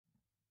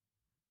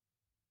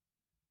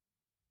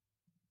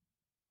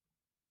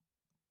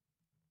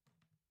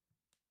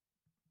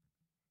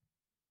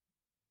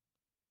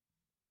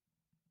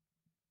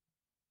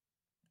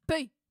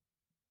Boo!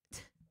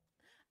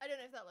 I don't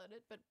know if that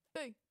loaded, but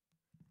boo!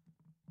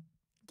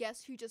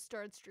 Guess who just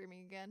started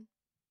streaming again?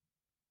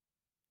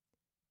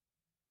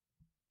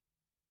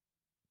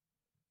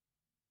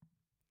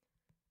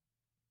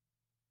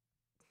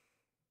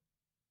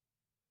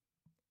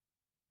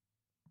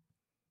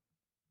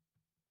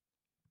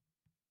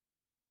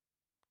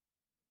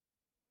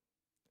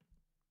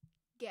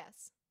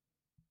 Guess.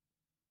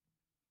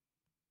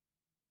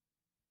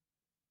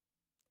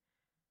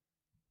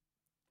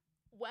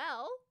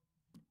 Well,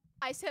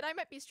 I said I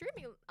might be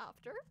streaming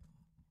after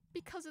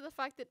because of the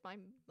fact that my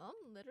mom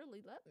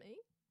literally let me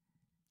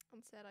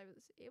and said I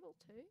was able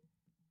to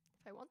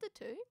if I wanted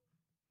to.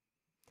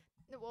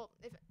 No, well,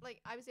 if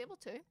like I was able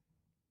to.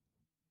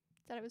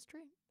 Said I was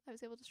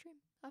able to stream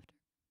after.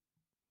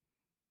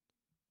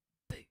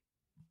 Boo.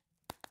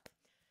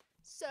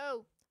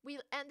 So we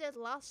ended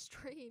last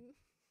stream.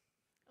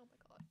 Oh my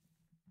god.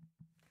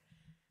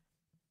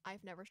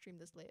 I've never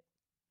streamed this late.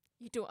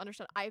 You don't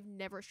understand. I've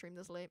never streamed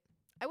this late.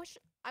 I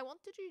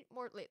want to do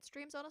more late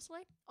streams,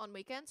 honestly, on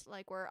weekends,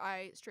 like where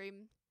I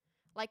stream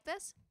like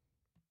this.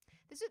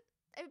 It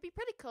would be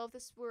pretty cool if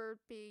this were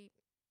be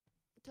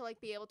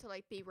able to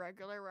be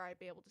regular, where I'd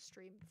be able to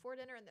stream before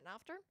dinner and then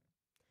after.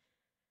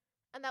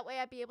 And that way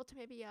I'd be able to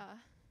maybe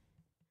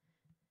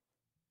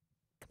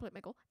complete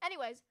my goal.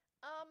 Anyways,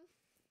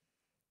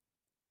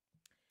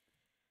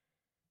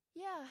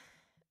 yeah.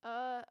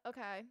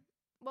 Okay.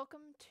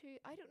 Welcome to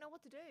I don't know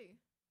what to do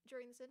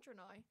during this intro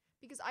now,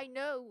 because I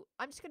know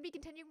I'm just gonna be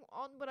continuing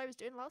on what I was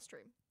doing last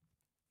stream.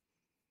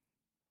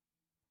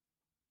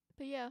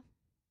 But yeah.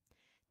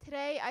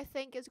 Today I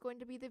think is going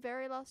to be the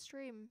very last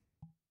stream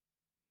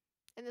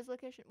in this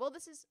location. Well,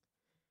 this is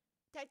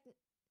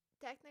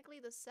technically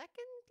the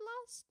second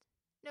last.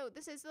 No,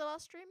 this is the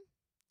last stream.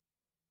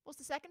 What's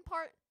the second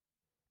part?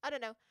 I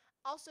don't know.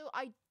 Also,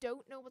 I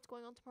don't know what's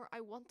going on tomorrow. I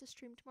want to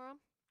stream tomorrow.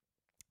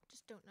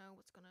 Just don't know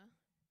what's gonna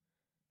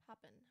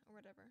happen or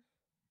whatever.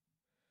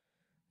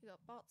 We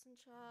got bots in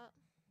chat.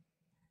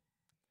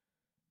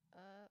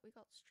 We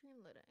got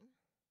streamlitting.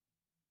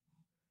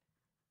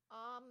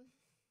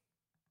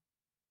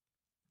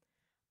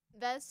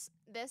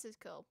 This is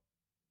cool.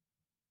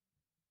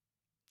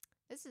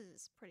 This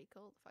is pretty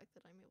cool, the fact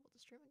that I'm able to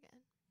stream again.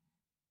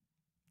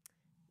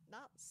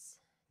 That's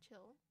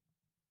chill.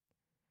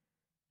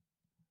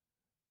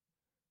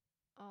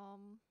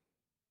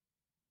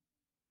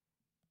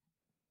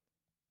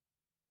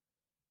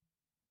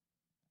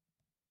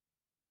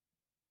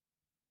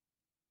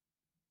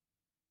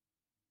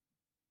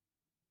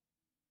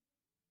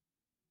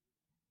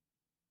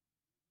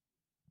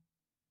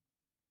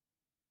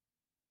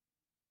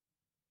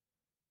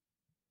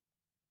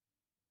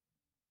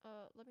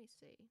 Let me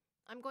see.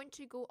 I'm going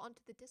to go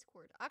onto the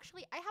Discord.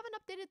 Actually, I haven't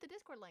updated the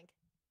Discord link.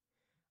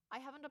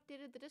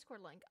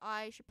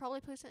 I should probably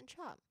post it in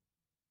chat.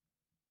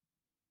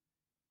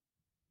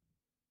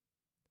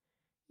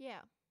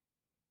 Yeah.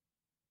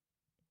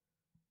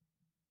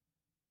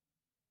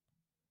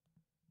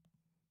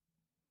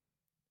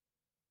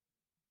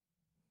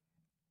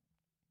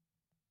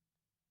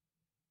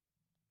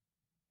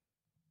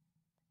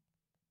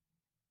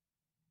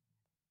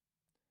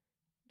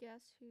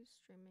 Guess who's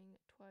streaming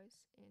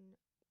twice in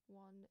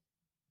one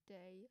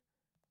day?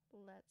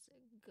 Let's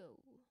go.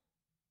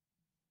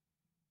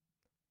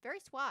 Very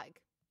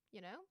swag,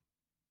 you know?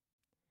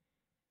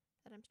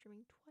 That I'm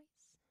streaming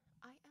twice.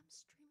 I am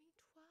streaming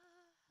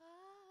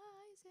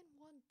twice in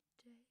one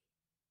day.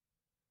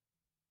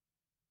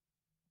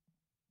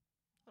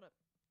 Hold up.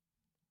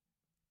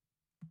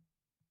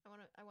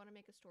 I wanna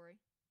make a story.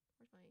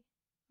 Where's my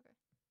okay.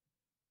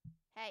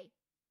 Hey,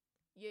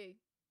 you,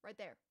 right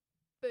there.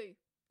 Boo.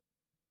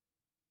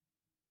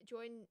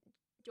 Join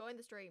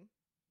the stream.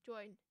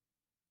 Join.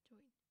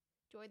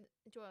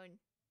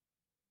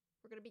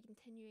 We're gonna be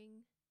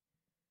continuing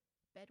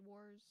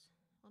Bedwars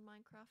on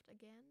Minecraft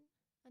again,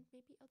 and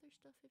maybe other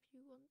stuff if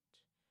you want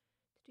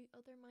to do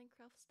other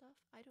Minecraft stuff.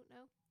 I don't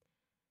know.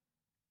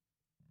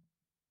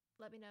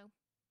 Let me know.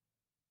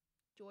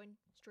 Join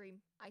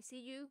stream. I see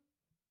you.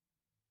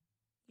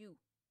 You.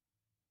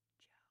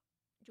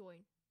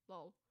 Join.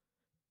 Lol.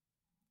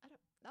 I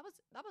don't. That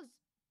was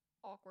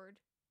awkward.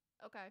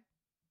 Okay.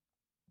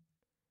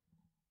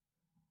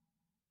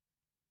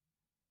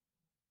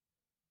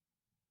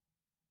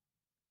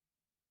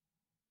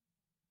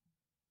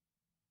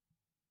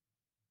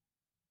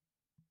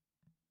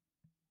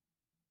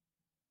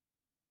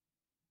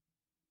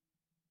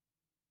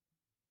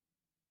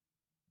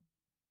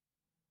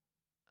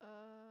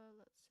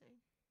 Let's see.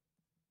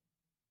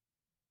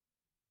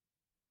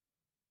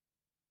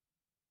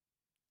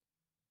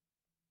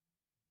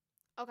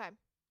 Okay.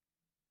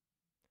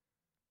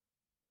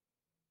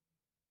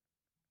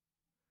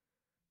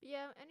 But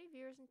yeah, any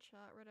viewers in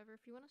chat or whatever,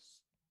 if you want to...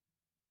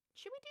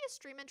 Should we do a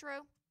stream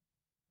intro?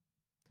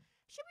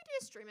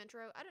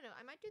 I don't know.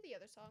 I might do the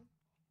other song.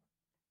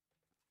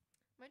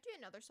 Might do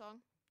another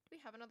song. Do we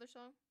have another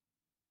song?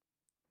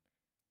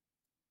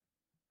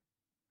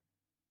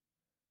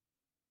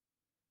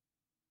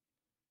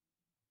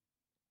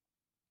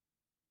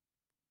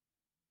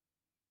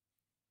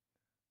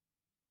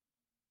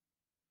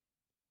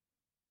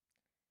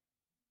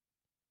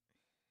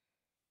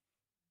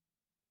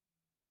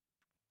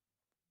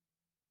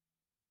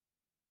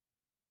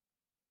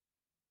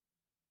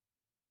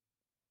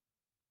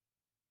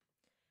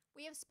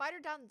 We have Spider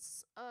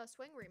Dance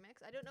Swing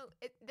Remix. I don't know.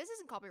 This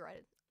isn't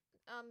copyrighted.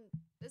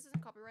 This isn't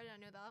copyrighted. I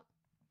know that.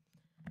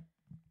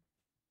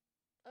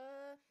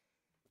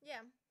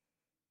 Yeah.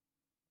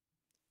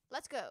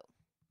 Let's go.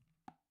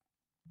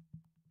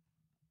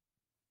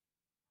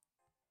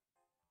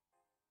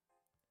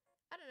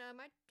 I don't know. I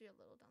might do a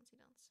little dancey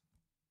dance.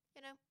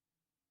 You know.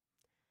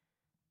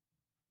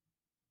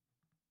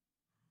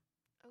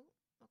 Oh,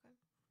 okay.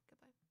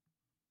 Goodbye.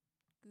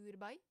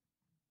 Goodbye.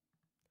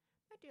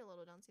 Might do a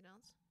little dancey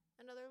dance.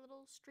 Another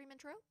little stream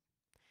intro.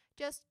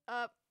 Just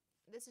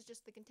this is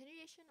just the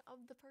continuation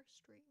of the first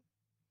stream,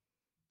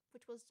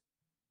 which was,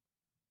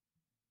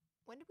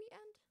 when did we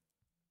end?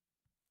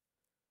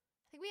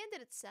 I think we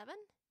ended at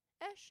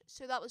 7-ish,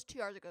 so that was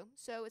 2 hours ago.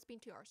 So it's been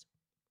 2 hours.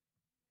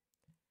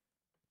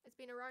 It's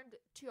been around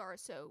 2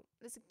 hours, so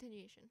this is a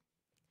continuation.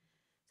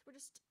 So we're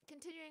just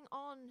continuing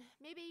on,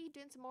 maybe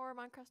doing some more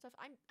Minecraft stuff.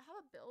 I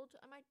have a build.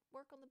 I might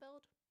work on the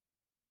build.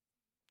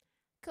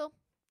 Cool.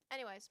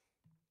 Anyways,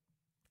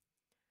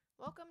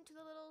 welcome to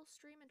the little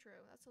stream intro.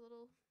 That's a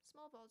little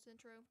small VODs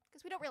intro,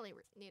 because we don't really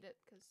need it,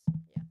 because,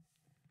 yeah.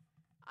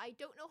 I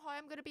don't know how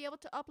I'm going to be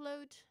able to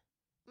upload.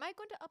 Am I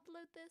going to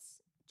upload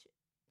this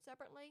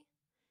separately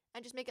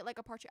and just make it like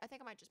a part 2? I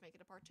think I might just make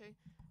it a part 2.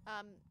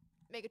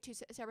 Make it 2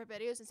 separate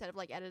videos instead of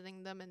like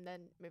editing them and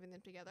then moving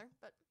them together.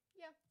 But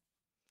yeah,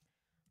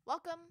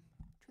 welcome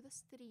to the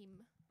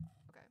stream.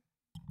 Okay,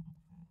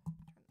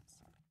 turn this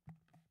up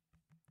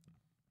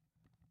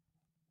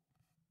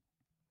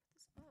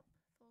full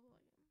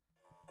volume.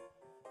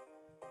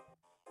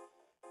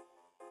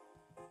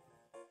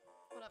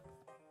 What up?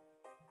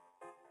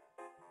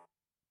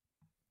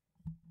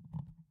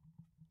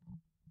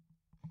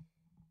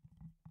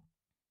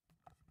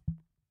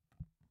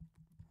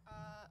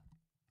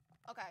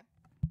 Okay.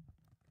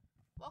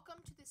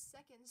 Welcome to the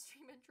second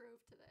stream intro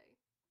of today.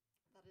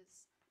 That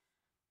is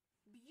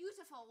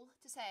beautiful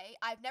to say.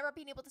 I've never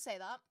been able to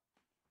say that.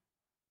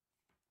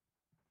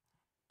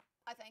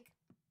 I think.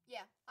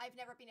 Yeah, I've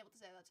never been able to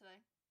say that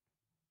today.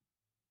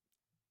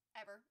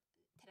 Ever.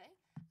 Today?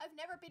 I've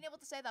never been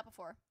able to say that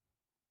before.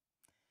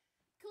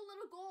 Cool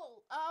little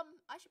goal.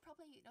 I should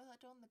probably note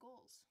that down in the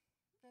goals.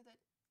 Note that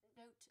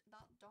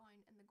down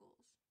in the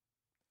goals.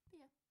 But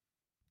yeah.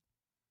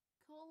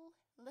 Cool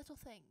little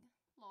thing.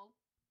 Lol.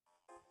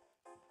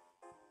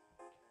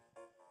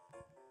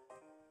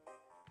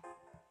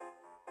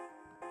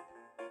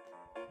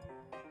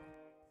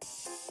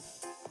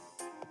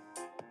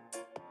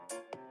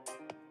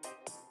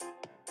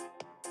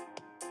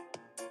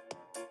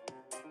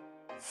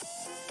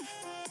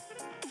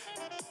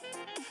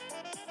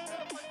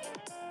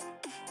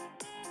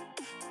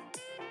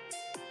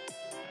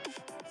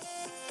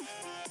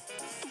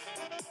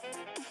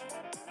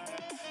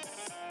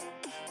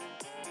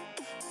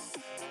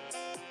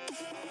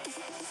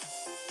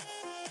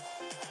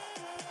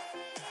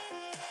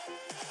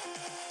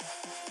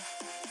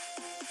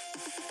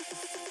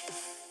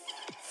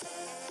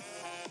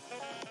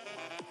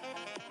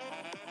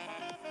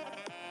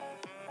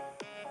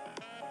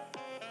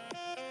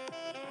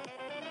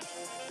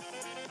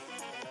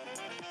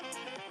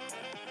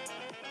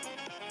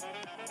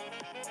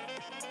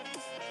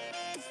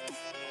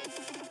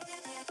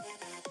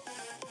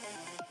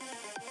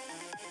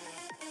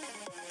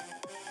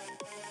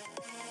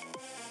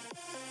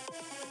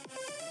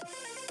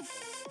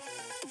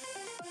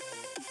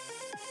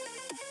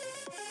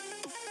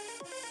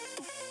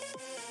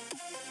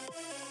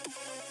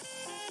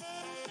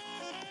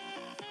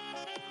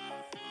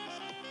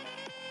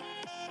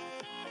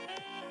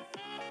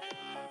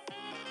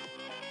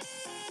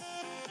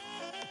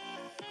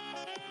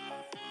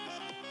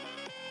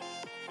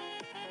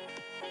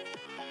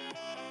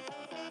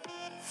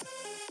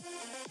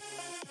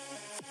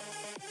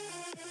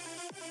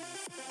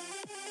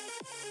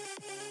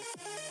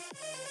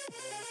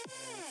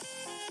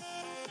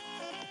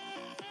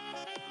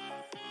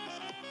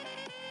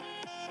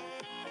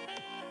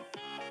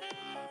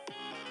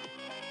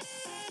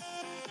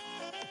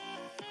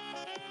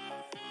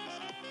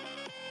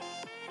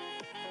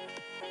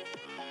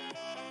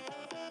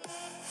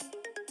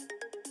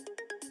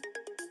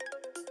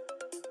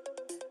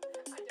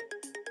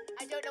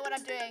 I don't know what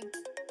I'm doing.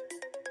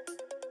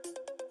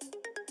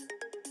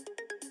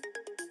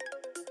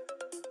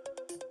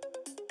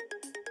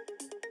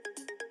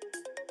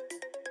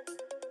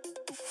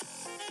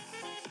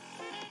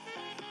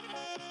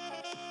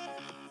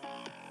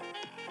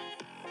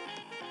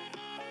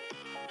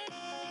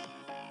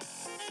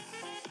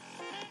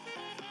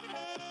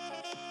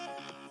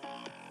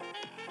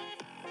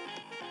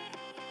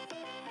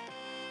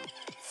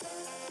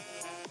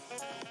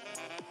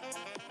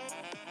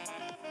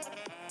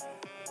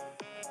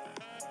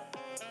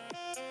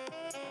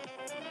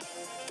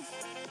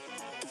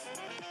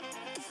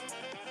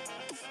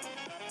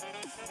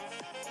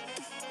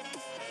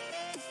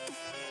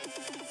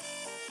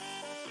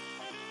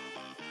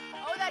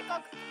 Oh,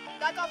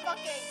 that got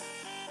fucking.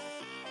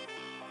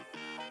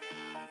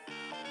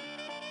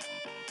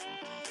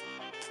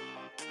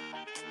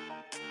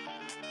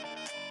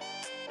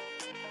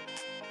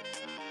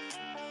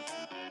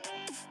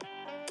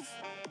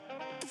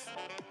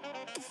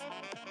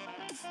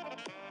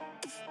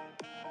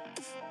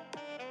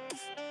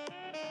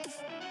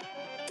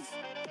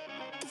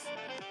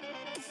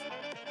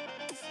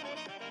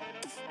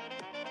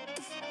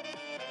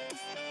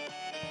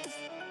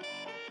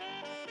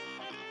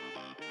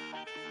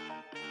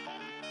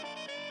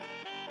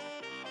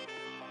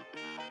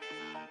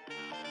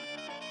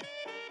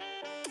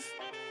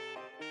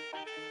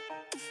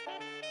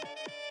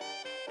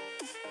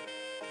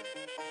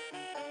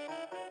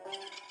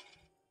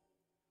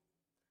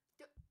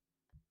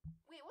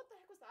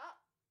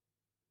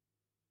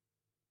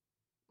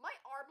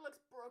 looks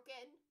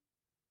broken.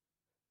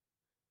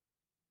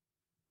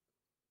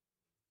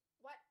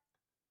 What?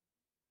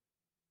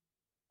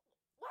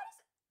 What is?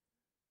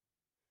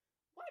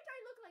 Why do I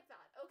look like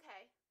that?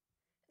 Okay.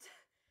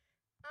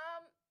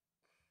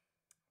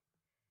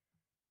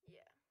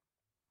 Yeah.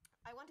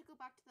 I want to go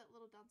back to that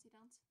little dancey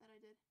dance that I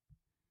did.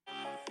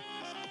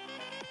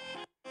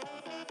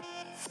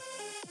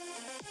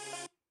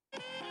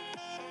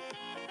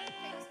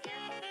 Famous fear.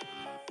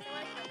 I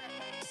want to clip it.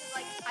 Cause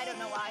like I don't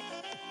know why.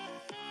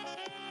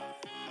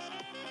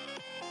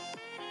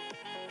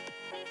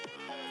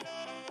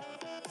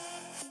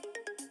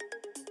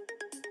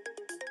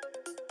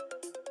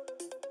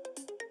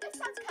 This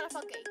sounds kind of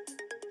funky.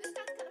 This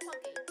sounds kind of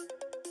funky.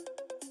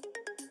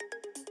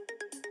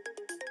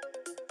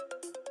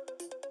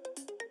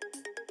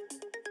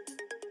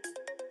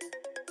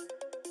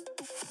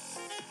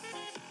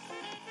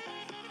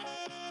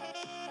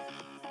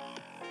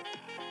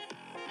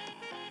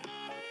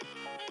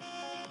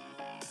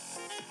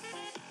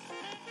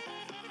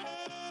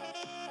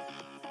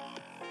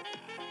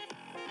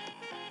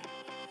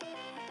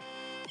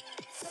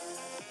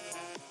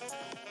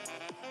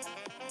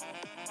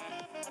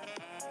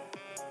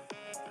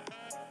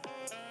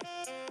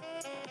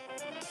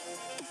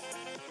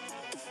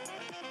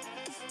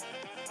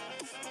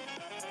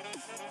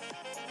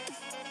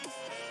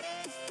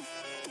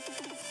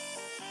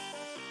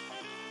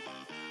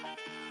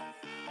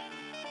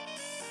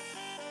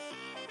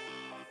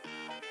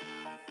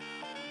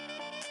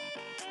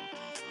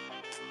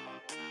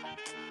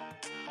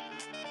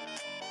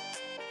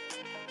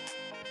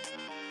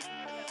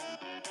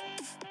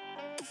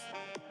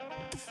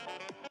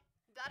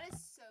 That is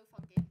so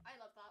funky. I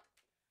love that.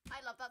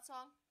 I love that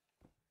song.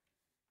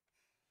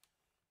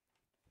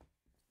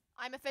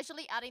 I'm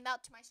officially adding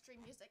that to my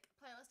stream music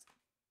playlist.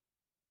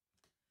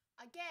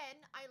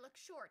 Again, I look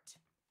short.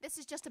 This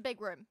is just a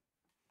big room.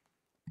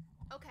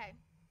 Okay.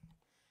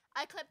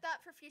 I clipped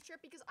that for future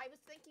because I was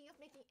thinking of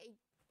making a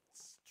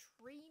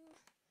stream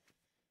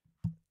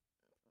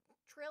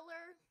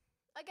trailer,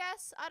 I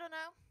guess. I don't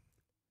know.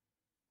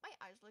 My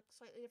eyes look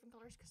slightly different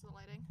colors because of the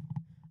lighting.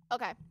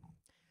 Okay.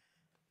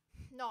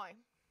 Now.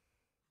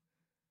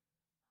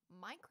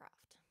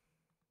 Minecraft.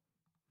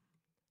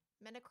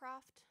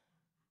 Minecraft.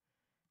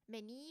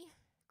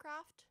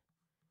 Minecraft.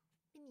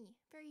 Mini.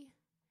 Very,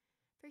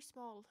 very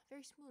small.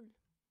 Very small.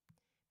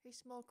 Very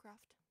small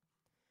craft.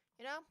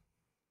 You know?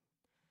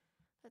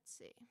 Let's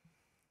see.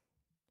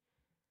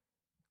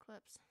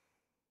 Clips.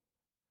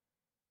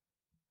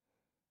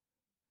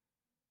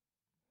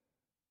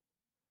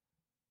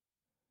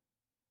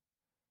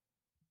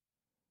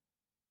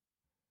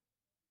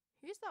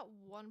 Who's that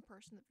one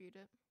person that viewed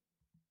it?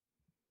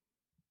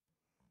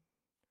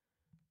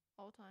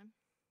 All the time.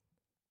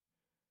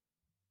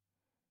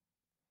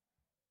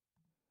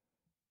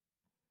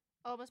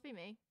 Oh, it must be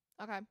me.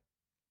 Okay.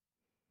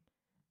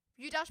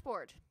 View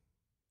dashboard.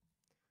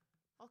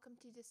 Welcome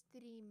to the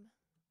stream.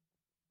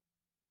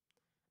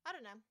 I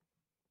don't know.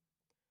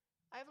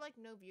 I have like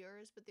no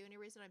viewers, but the only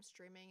reason I'm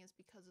streaming is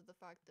because of the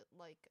fact that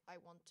like I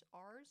want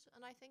ours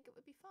and I think it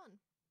would be fun.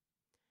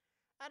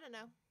 I don't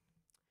know.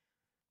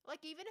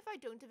 Like even if I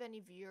don't have any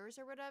viewers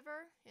or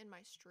whatever in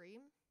my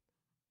stream.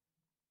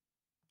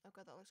 Oh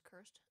god, that looks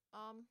cursed.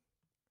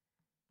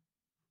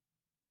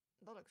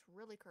 That looks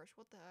really cursed.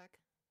 What the heck?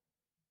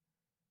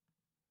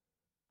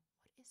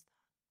 What is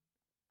that?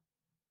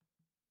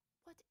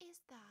 What is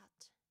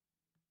that?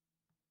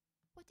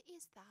 What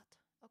is that?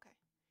 Okay.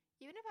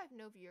 Even if I have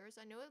no viewers,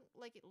 I know it,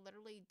 like, it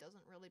literally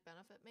doesn't really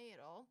benefit me at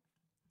all.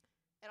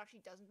 It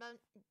actually doesn't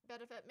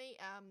benefit me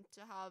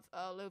to have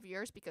low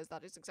viewers because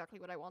that is exactly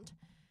what I want.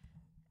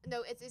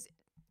 No, it's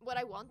what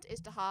I want is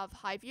to have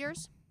high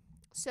viewers,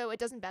 so it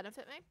doesn't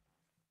benefit me.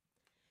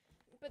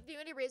 But the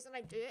only reason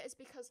I do it is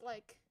because,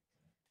 like,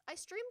 I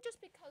stream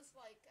just because,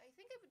 like, I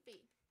think it would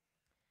be,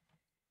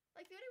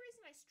 like, the only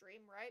reason I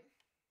stream, right,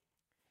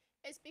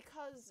 is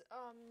because,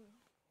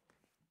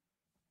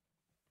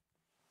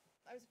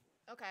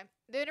 okay,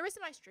 the only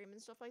reason I stream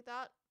and stuff like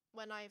that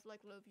when I have,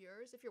 like, low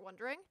viewers, if you're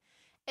wondering,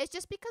 is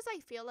just because I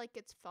feel like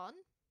it's fun.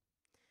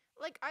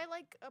 Like, I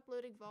like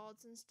uploading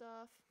VODs and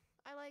stuff.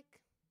 I like,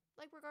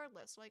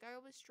 regardless, like, I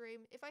always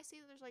stream. If I see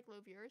that there's, like,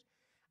 low viewers,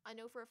 I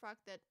know for a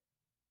fact that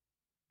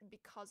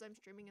because I'm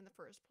streaming in the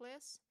first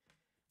place,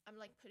 I'm,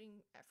 like,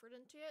 putting effort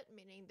into it,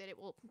 meaning that it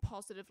will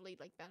positively,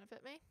 like,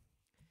 benefit me.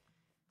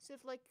 So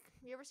if, like,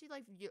 you ever see,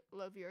 like,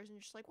 low viewers and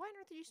you're just like, why on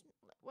earth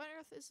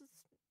is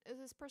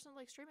this person,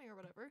 like, streaming or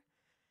whatever?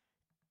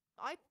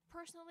 I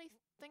personally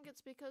think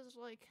it's because,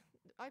 like,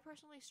 I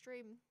personally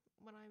stream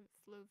when I have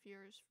low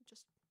viewers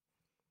just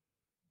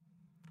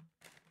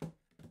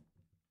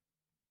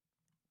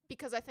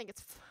because I think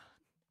it's fun.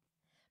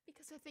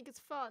 Because I think it's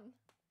fun.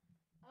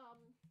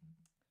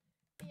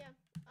 Yeah,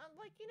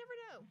 like, you never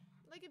know.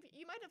 Like, if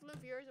you might have low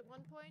viewers at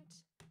one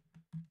point,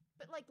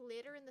 but, like,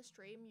 later in the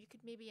stream, you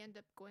could maybe end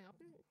up going up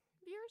in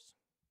viewers.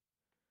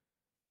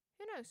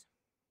 Who knows?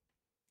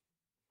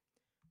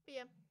 But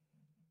yeah.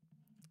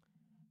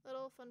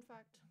 Little fun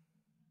fact.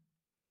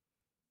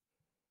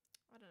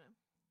 I don't know.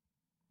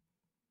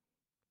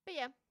 But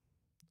yeah,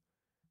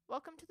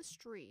 welcome to the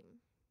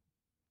stream.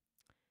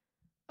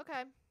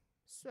 Okay,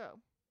 so,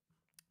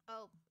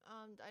 I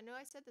know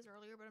I said this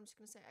earlier, but I'm just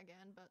gonna say it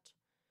again. But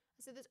I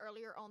said this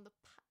earlier on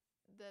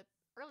the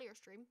earlier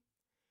stream.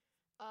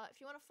 If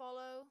you want to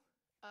follow,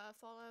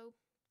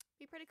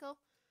 be pretty cool.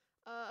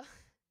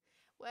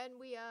 When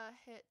we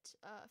hit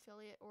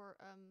affiliate or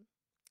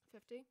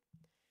 50,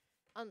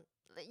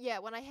 yeah,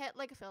 when I hit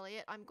like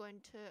affiliate, I'm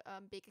going to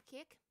bake a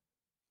cake,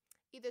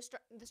 either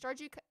the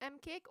Stardew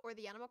cake or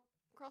the Animal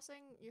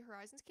Crossing New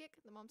Horizons cake,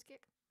 the mom's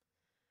cake,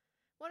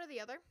 one or the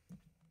other.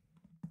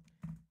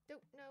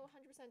 Don't know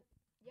 100%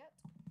 yet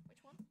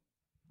which one,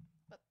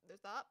 but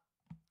there's that.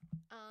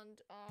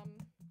 And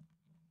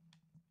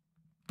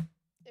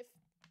if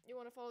you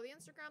want to follow the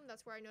Instagram,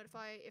 that's where I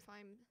notify if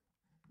I'm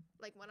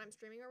like when I'm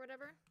streaming or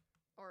whatever,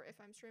 or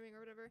if I'm streaming or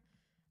whatever,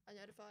 I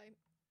notify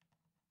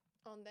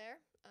on there.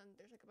 And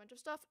there's like a bunch of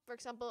stuff. For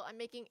example, I'm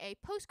making a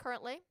post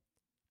currently.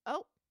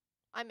 Oh,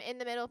 I'm in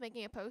the middle of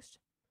making a post.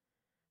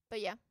 But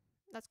yeah,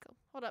 that's cool.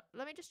 Hold up,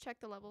 let me just check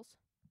the levels.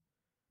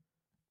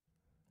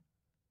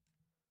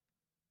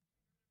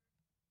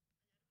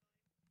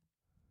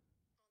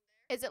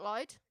 Is it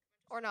loud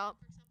or not?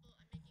 For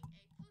example, I'm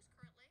making a post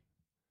currently.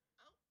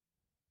 Oh,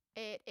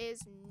 it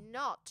is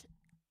not.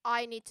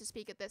 I need to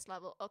speak at this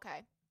level.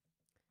 Okay.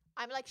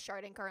 I'm like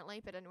shouting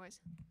currently, but anyways.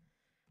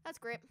 That's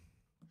great.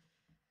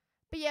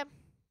 But yeah.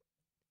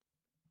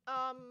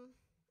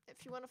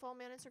 If you want to follow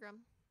me on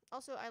Instagram.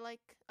 Also, I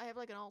have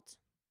like an alt.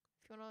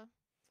 If you want to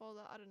follow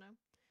that, I don't know.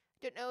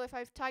 Don't know if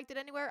I've tagged it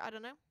anywhere. I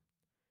don't know.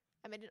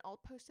 I made an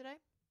alt post today.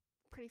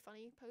 Pretty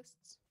funny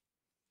posts.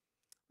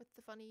 With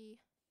the funny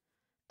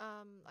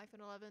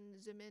iPhone 11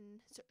 zoom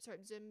in,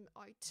 zoom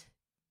out,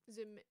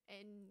 zoom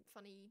in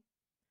funny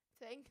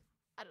thing.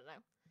 I don't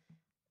know.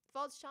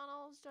 VOD's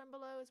channels down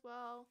below as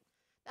well.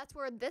 That's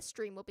where this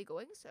stream will be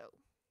going, so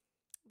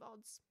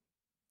VODs.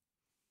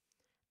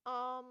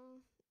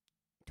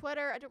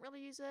 Twitter, I don't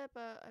really use it,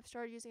 but I've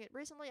started using it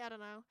recently. I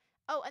don't know.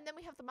 Oh, and then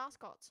we have the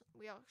mascots.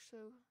 We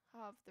also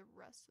have the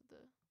rest of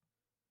the...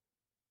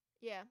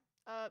 Yeah.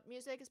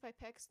 Music is by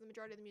picks. The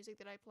majority of the music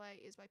that I play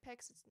is by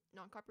picks. It's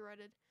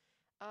non-copyrighted.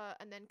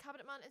 And then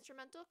Cabinet Man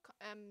Instrumental.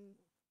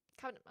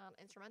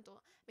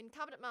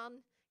 Cabinet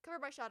Man,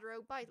 covered by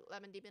Shadow by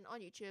Lemon Demon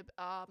on YouTube,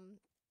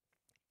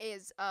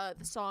 is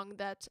the song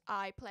that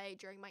I play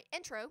during my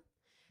intro.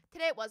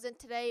 Today it wasn't.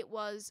 Today it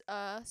was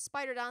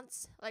Spider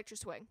Dance Electro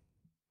Swing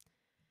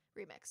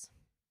remix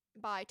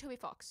by Toby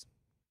Fox,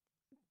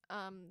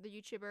 the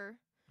YouTuber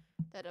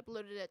that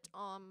uploaded it.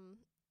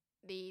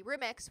 The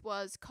remix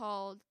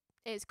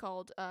is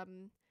called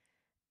Adiano.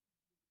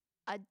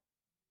 I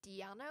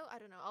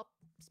don't know. I'll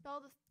spell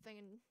the thing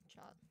in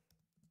chat.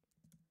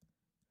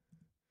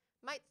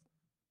 Might,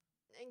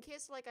 in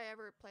case like I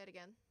ever play it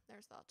again.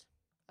 There's that.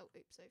 Oh,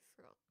 oops, I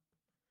forgot.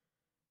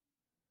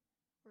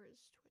 Where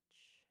is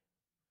Twitch?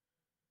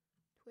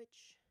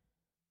 Twitch.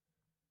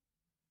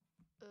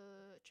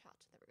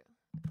 Chat. There we go.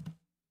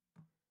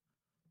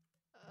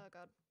 Oh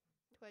god.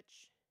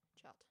 Twitch.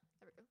 Chat.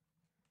 There we go.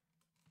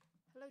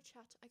 Hello,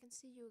 chat. I can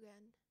see you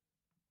again.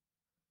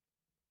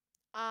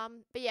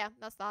 But yeah,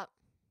 that's that.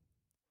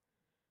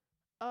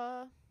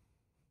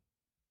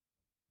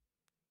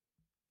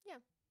 Yeah.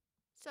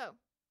 So,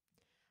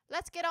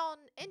 let's get on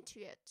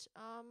into it.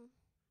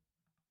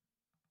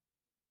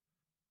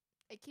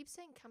 It keeps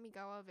saying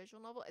Kamigawa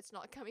visual novel. It's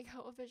not a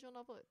Kamigawa visual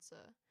novel. It's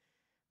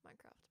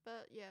Minecraft.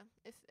 But yeah,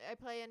 if I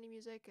play any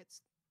music,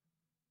 it's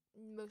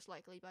most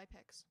likely by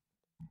picks.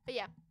 But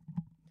yeah,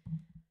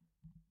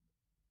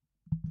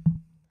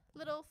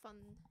 little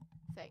fun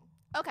thing.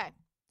 Okay,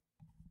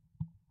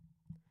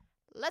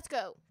 let's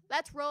go.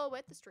 Let's roll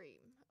with the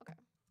stream. Okay,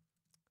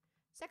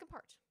 second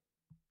part.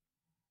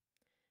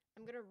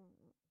 I'm gonna,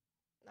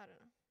 I don't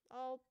know.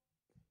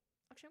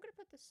 I'm gonna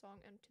put this song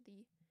into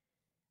the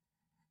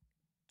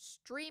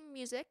stream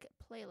music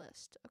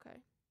playlist.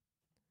 Okay.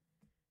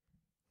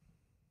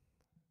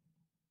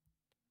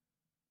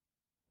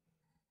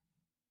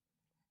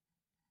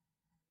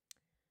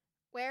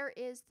 Where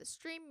is the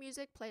stream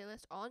music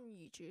playlist on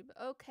YouTube?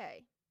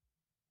 Okay.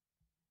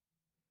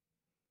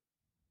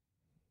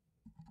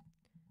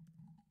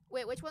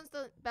 Wait, which one's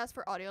the best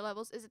for audio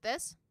levels? Is it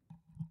this?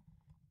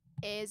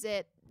 Is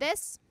it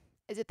this?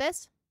 Is it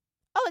this?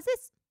 Oh, it's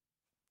this.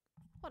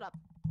 Hold up.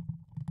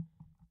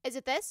 Is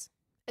it this?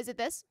 Is it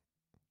this?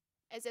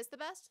 Is this the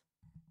best?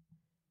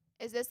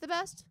 Is this the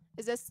best?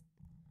 Is this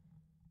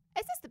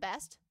the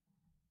best?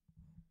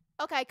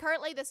 Okay,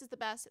 currently this is the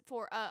best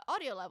for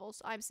audio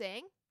levels, I'm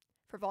saying.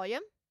 For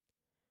volume.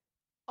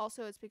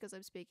 Also, it's because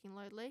I'm speaking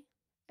loudly.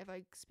 If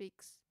I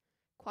speak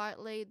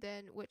quietly,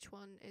 then which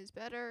one is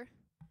better?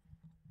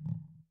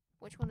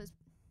 Which one is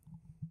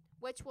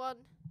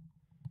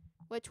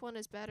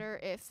better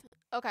if...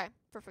 Okay,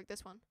 perfect,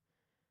 this one.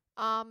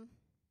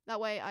 That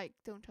way I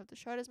don't have to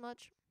shout as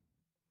much.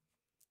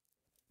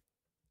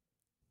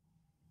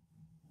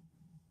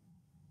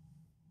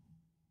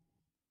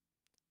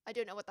 I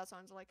don't know what that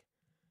sounds like.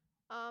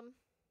 But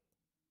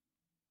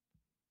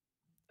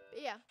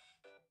yeah.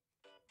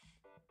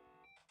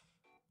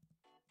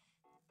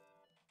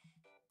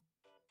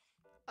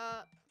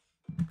 Uh,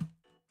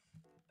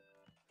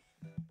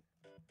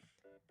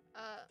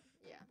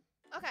 yeah.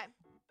 Okay.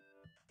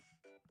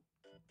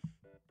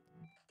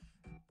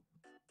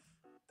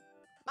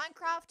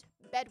 Minecraft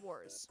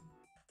Bedwars.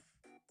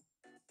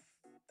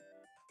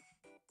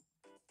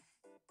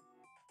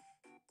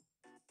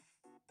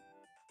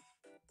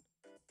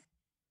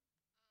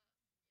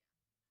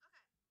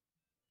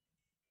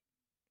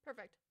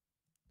 Perfect.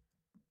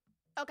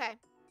 Okay.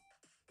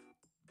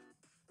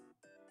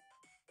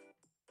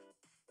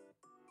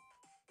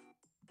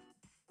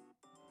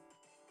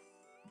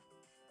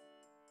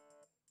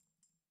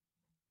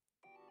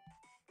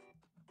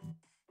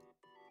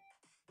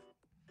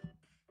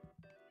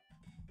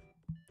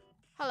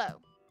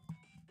 Hello.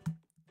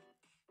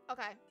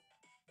 Okay.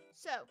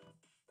 So,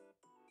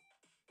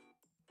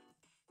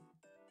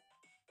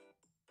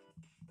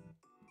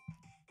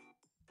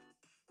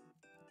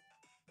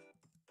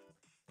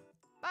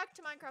 back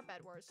to Minecraft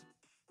Bedwars.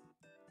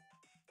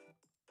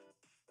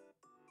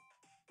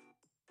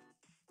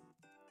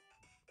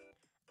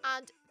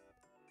 And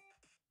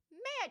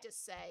may I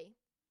just say,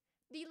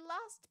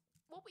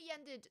 what we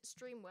ended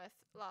stream with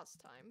last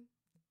time,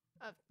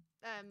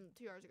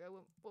 2 hours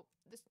ago,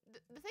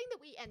 the thing that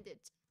we ended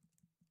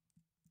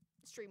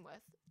stream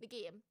with, the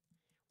game,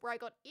 where I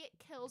got 8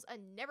 kills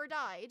and never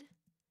died,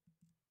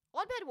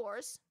 on Bed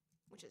Wars,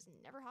 which has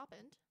never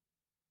happened.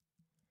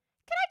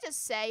 Can I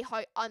just say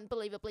how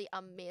unbelievably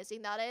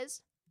amazing that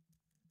is?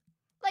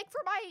 Like,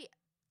 for my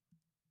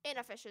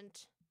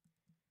inefficient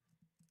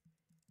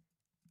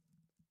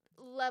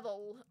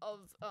level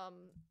of,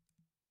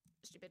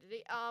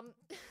 stupidity, can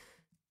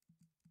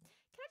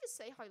I just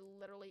say how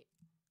literally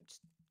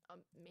just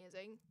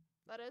amazing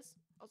that is?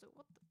 Also,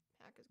 what the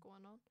heck is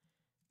going on?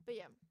 But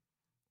yeah,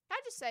 can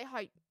I just say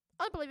how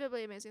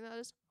unbelievably amazing that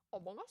is?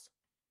 Among Us?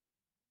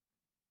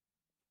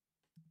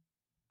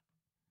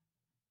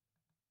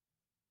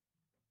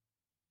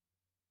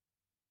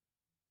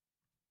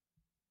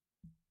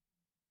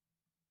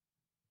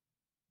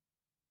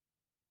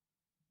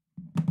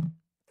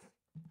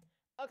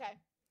 Okay.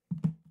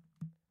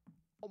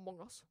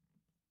 Among Us.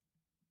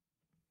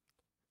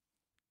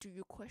 Do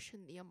you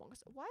question the Among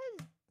Us? Why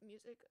is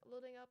music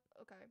loading up?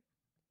 Okay.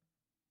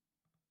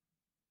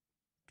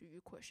 Do you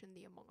question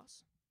the Among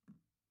Us?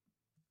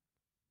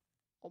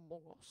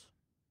 Among Us.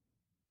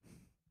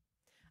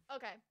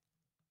 Okay.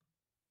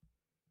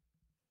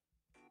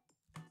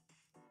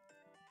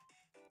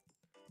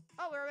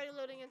 Oh, we're already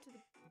loading into the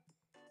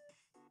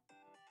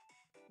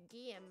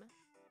game.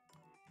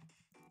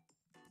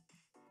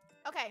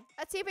 Okay,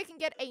 let's see if we can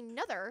get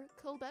another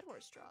cool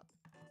Bedwars drop.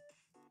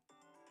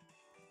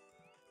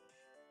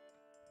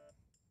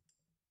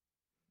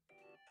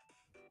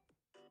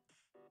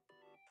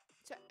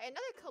 So,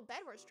 another cool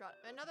Bedwars drop.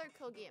 Another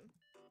cool game.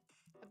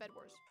 A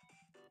Bedwars.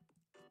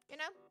 You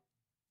know?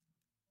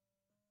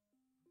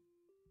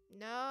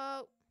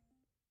 No.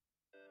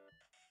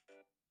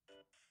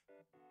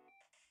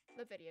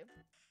 The video.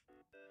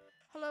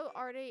 Hello,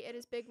 Artie. It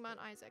is Big Man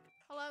Isaac.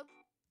 Hello.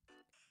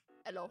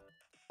 Hello.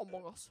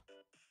 Among Us.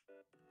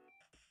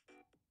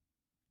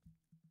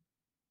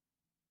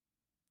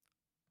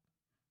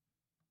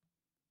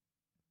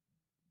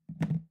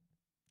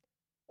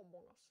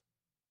 Among Us.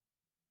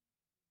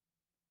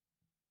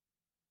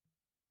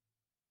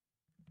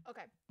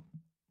 Okay.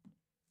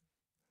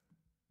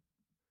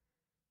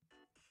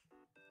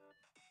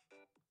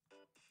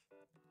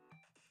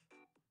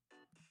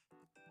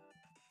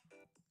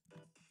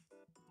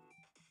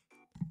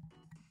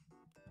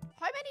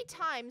 How many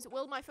times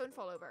will my phone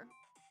fall over?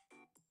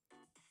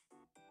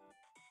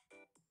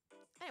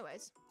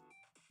 Anyways.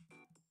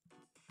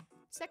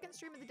 Second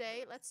stream of the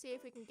day. Let's see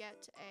if we can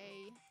get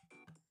a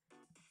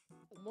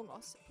Among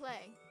Us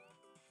play.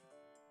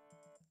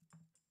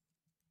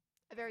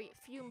 A very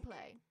fume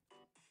play.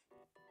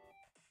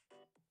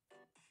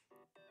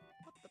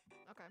 What the?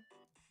 Okay.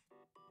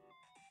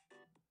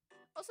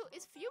 Also,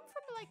 is fume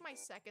from like my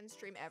second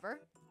stream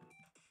ever?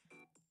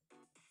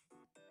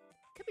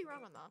 Could be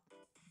wrong on that.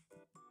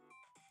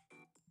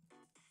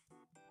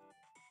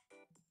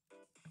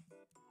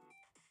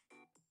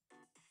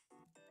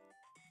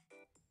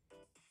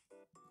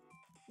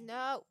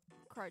 No.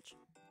 Crouch.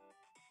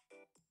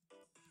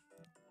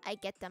 I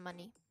get the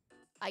money.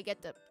 I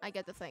get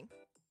the thing.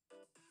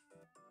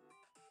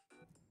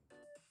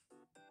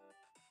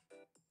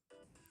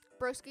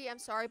 Broski, I'm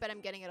sorry, but I'm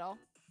getting it all.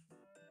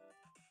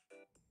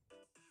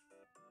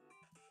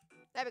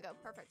 There we go.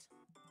 Perfect.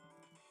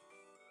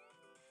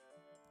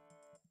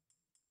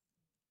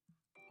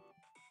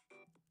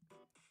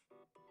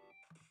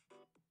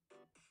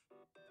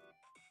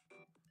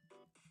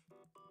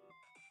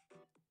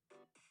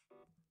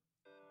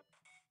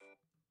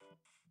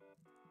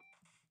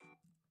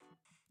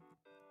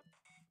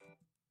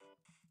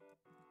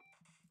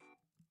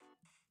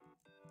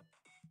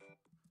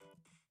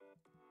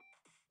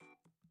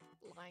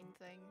 Line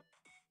thing.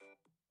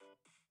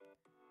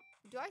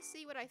 Do I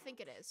see what I think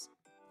it is?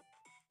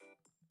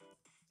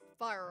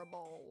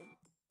 Fireball.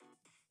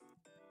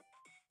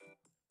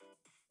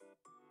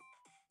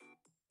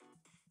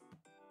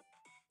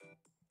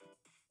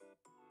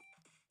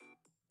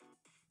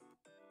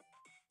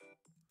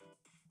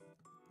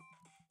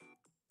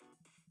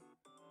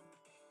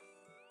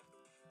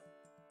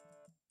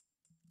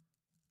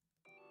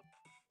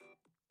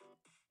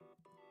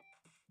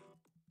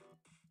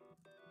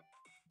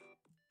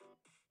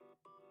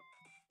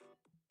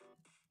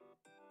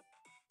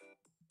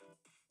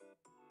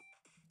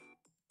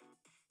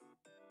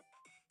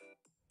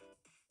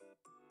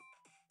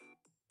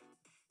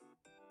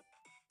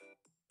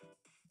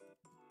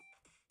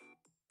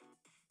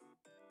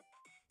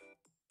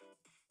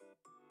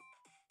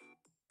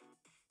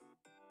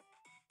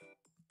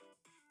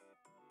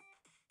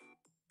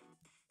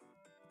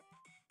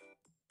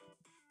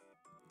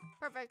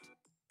 Perfect.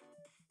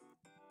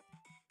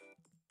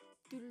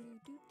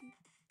 Doodle-doo-doo-doo.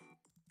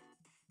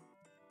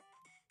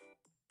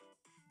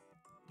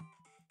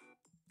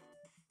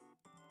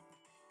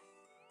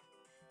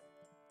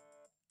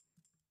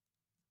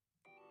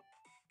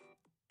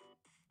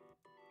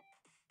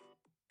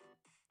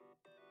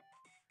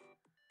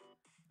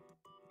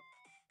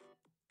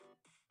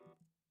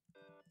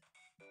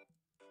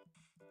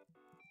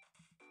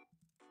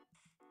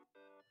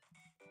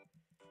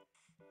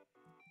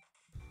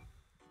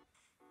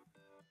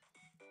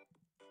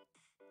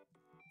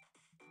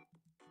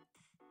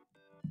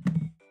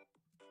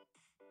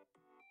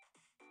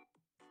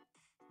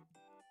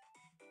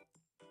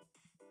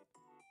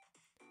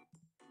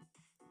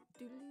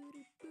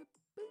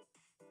 Doodle-doo-boop-boop.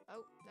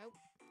 Oh, nope.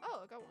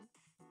 Oh, I got one.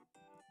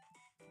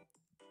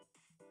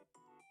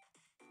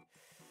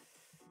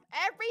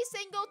 Every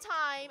single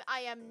time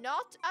I am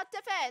not at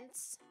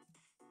defense.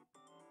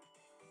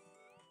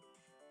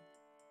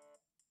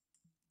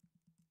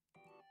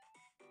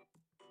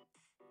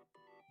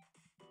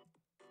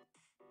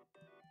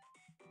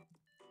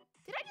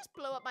 Did I just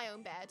blow up my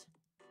own bed?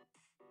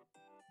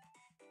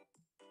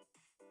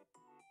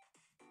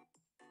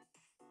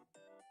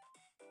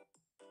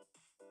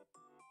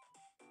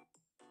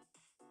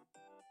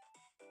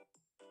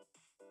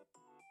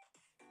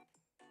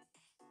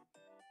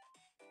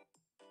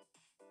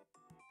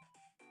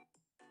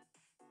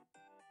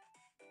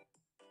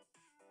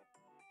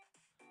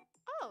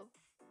 Oh.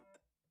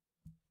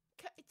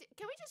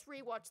 Can we just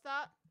rewatch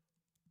that?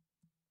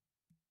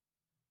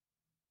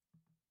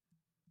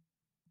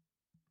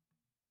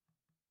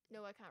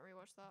 No, I can't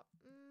rewatch that.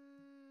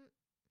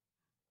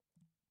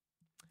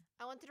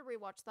 I wanted to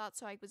rewatch that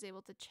so I was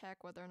able to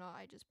check whether or not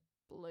I just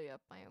blew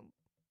up my own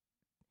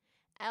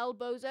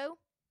elbozo.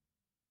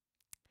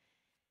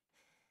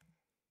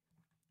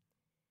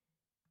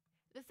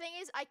 The thing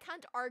is, I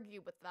can't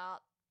argue with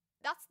that.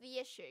 That's the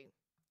issue.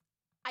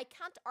 I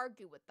can't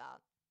argue with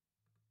that.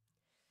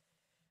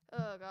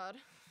 Oh, God.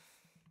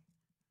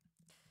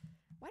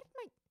 Why did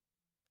my...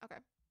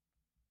 Okay.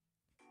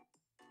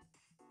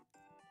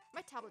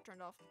 My tablet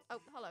turned off.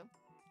 Oh, hello.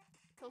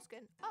 Kill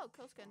skin. Oh,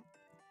 kill skin.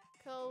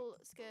 Kill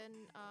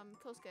skin.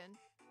 Kill skin.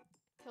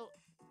 Kill...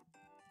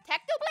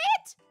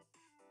 Technoblade?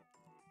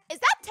 Is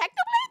that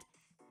Technoblade?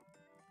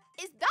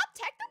 Is that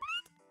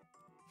Technoblade?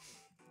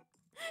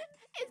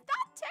 Is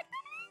that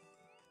Technoblade?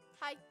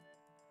 Hi.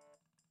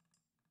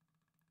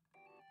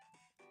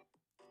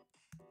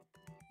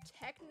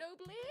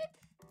 Technoblade?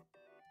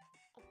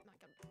 Oh my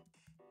god.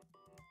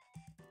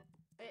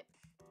 Wait.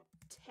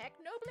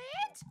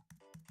 Technoblade?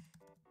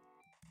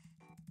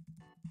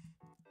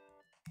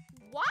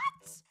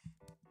 What?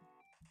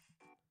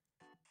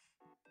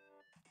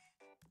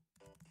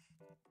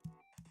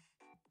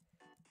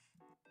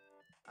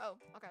 Oh,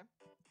 okay.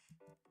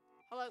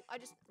 Hello, I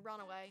just ran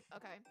away.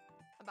 Okay,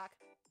 I'm back.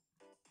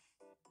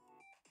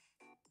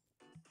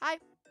 Hi.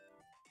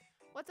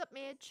 What's up,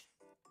 Mage?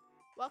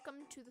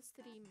 Welcome to the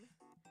stream.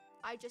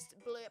 I just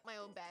blew up my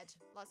own bed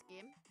last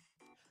game.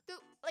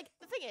 Though, like,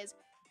 the thing is,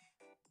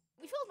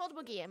 we failed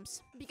multiple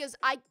games because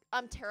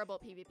I'm terrible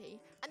at PvP.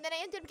 And then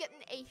I ended up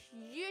getting a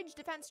huge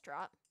defense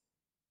strat.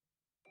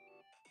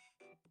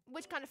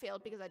 Which kind of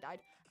failed because I died.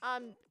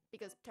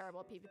 Because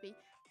terrible at PvP.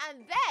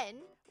 And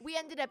then we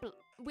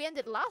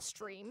ended last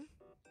stream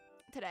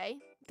today,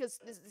 because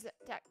this is the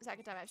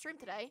second time I've streamed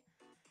today.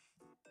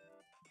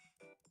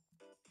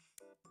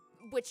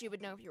 Which you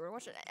would know if you were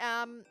watching it.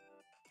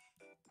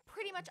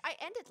 Pretty much, I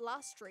ended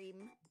last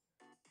stream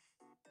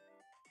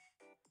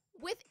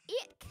with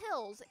 8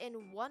 kills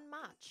in one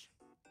match.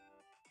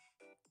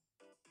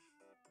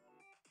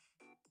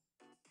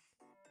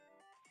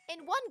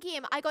 In one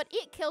game, I got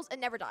 8 kills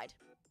and never died.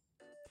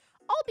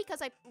 All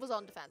because I was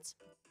on defense.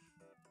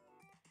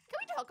 Can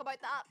we talk about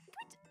that?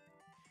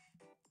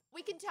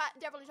 We can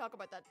definitely talk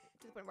about that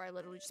to the point where I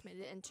literally just made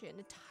it into an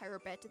entire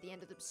bit at the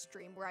end of the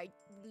stream where I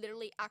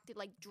literally acted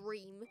like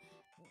Dream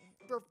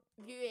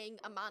reviewing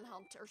a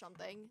manhunt or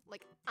something,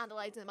 like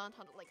analyzing a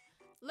manhunt, like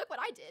look what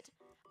I did.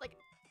 Like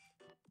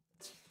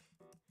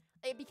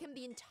it became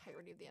the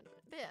entirety of the end of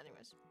it. But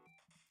anyways,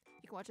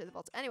 you can watch it in the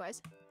vaults.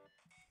 Anyways,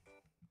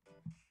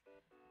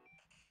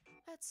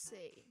 let's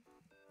see.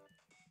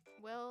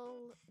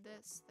 Will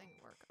this thing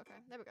work? Okay,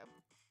 there we go.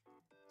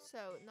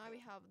 So now we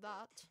have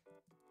that.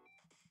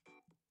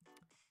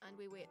 And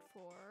we wait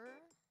for...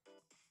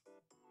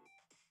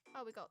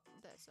 Oh, we got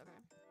this, okay.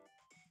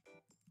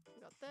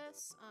 We got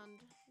this, and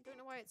I don't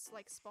know why it's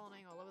like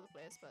spawning all over the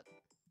place, but...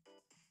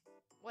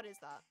 What is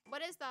that?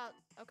 What is that?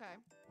 Okay,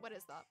 what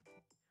is that?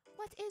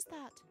 What is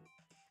that?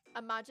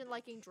 Imagine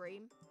liking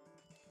Dream.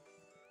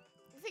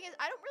 The thing is,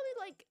 I don't really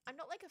like... I'm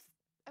not like a...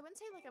 I wouldn't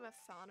say like I'm a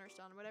fan or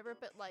stan or whatever,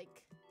 but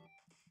like...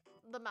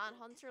 The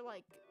manhunts are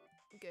like...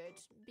 good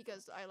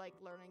because I like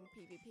learning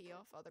PvP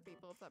off other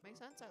people, if that makes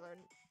sense.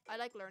 I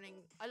like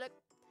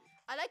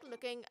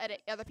looking at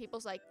other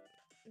people's like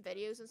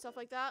videos and stuff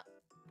like that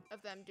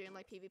of them doing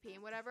like PvP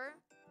and whatever,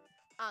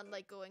 and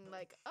like going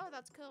like, oh,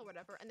 that's cool,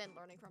 whatever, and then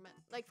learning from it.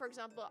 Like for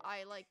example,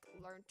 I like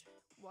learned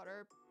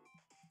water.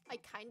 I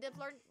kind of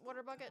learned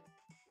water bucket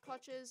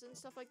clutches and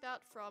stuff like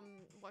that from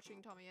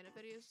watching Tommy Innit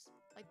videos,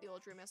 like the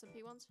old Dream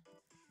SMP ones,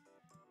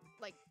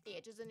 like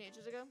ages and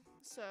ages ago.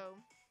 So,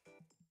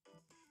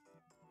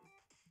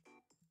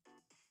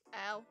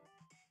 ow.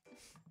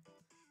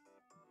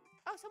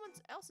 Oh, someone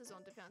else is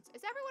on defense.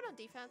 Is everyone on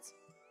defense?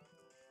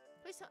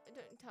 Please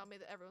don't tell me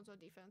that everyone's on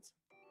defense.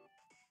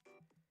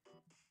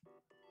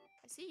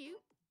 I see you.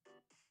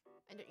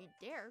 And don't you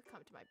dare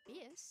come to my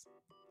base,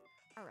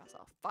 or else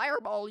I'll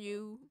fireball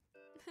you.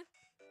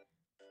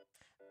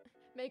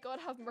 May God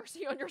have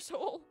mercy on your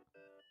soul.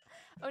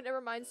 Oh, never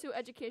mind. So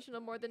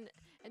educational more than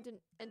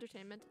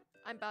entertainment.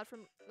 I'm bad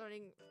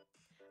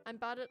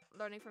at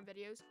learning from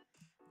videos.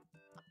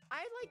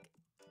 I like.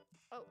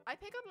 Oh, I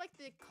pick up like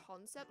the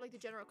concept, like the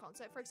general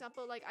concept. For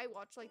example, like I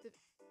watch like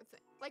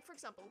like for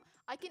example,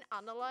 I can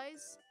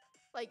analyze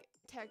like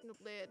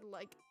Technoblade,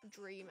 like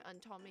Dream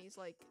and Tommy's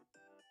like,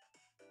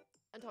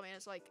 and Tommy and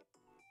his like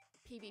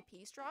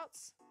PvP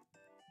strats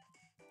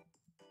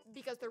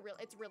because they're real.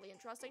 It's really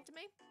interesting to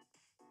me.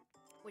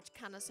 Which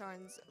kind of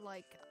sounds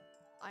like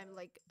I'm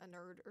like a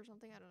nerd or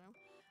something. I don't know.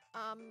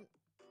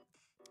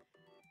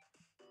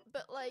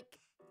 But like,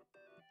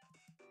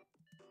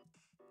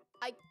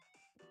 I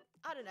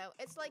don't know.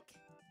 It's like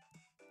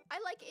I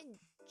like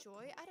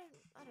enjoy. I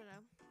don't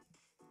know.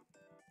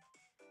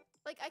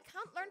 Like I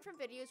can't learn from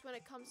videos when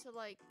it comes to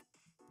like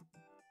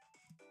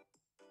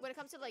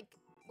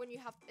when you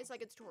have it's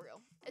like a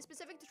tutorial. It's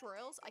specific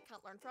tutorials I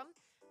can't learn from.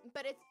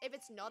 But if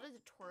it's not a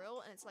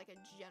tutorial and it's like a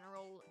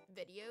general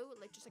video,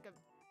 like just like a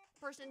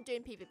person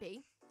doing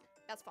PvP,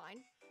 that's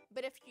fine.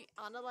 But if you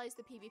analyze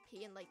the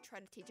PvP and like try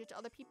to teach it to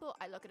other people,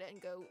 I look at it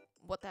and go,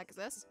 what the heck is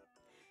this?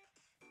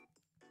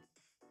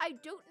 I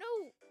don't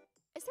know.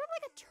 Is there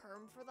like a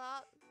term for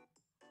that?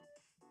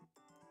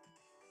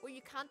 Where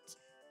you can't,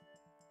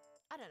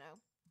 I don't know.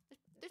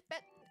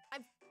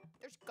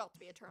 There's got to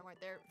be a term right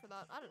there for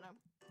that. I don't know.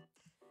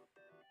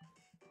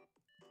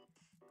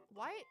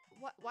 Why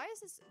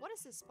is this, what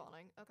is this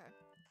spawning? Okay.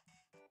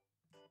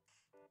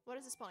 What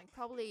is this spawning?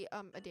 Probably,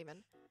 a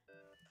demon.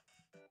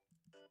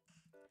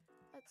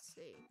 Let's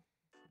see.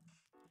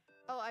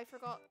 Oh, I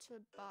forgot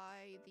to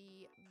buy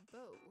the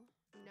bow.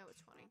 No,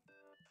 it's 20.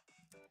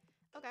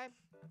 Okay.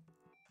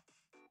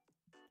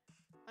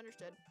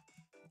 Understood.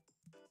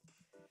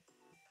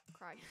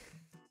 Cry.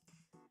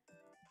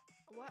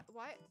 Why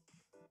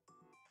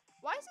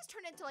is this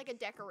turned into like a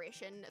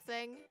decoration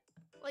thing?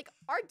 Like,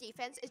 our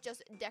defense is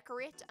just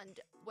decorate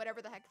and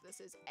whatever the heck this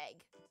is,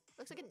 egg.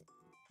 Looks like it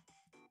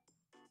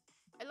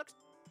looks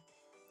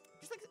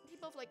just like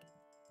people have like,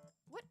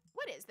 what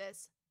is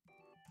this?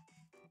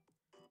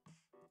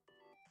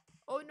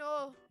 Oh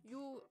no,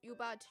 you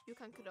bad, you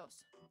can kill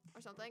us.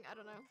 Or something, I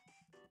don't know.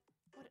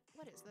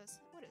 What is this?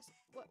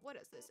 What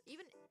is this?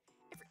 Even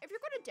if you're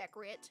gonna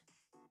decorate,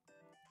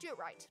 do it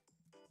right.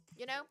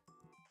 You know?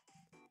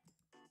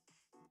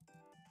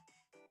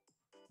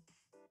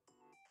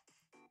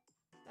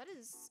 That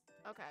is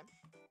okay.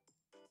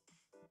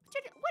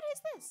 What is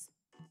this?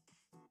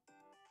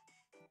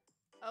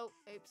 Oh,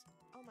 oops.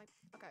 Oh my,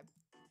 okay.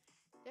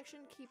 The action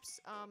keeps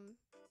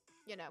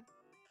you know.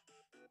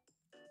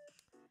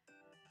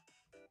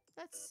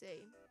 Let's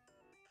see.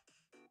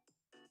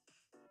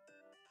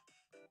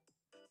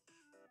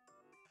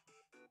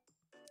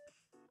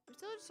 I'm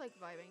still just like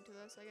vibing to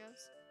this, I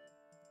guess.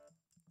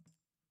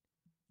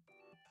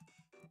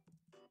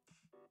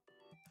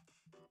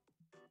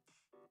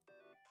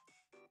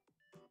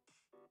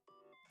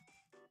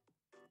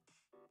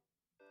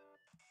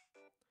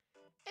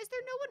 Is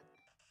there no one?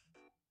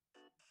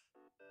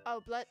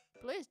 Oh,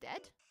 Blue is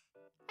dead?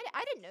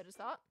 I didn't notice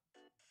that.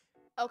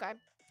 Okay.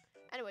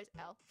 Anyways,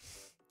 L.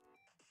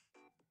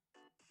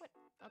 What?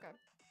 Okay.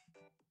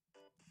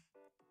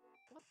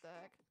 What the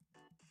heck?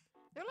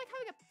 They're like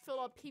having a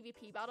full-on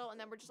PvP battle, and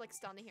then we're just like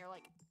standing here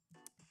like,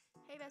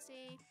 hey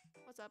Bessie,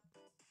 what's up?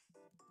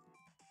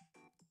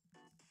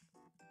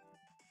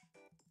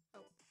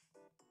 Oh.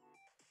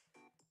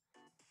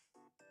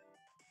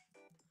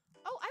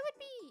 Oh, I would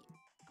be...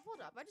 Hold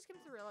up, I just came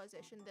to the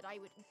realization that I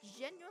would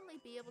genuinely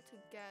be able to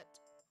get...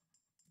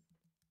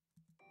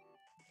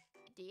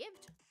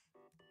 Dived?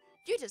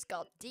 You just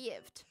got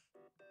dived.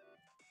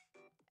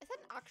 Is that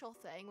an actual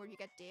thing where you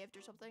get dived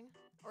or something?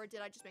 Or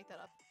did I just make that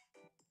up?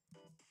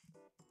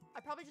 I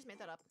probably just made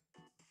that up.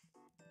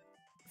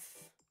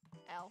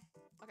 L.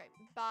 Okay,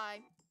 bye.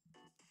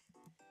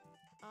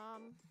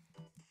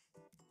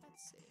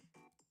 Let's see.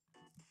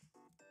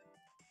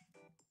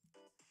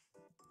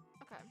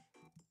 Okay.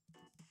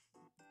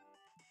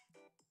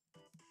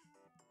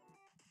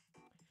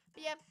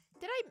 But yeah,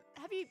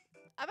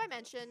 have I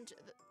mentioned,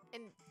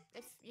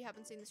 if you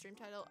haven't seen the stream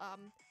title, have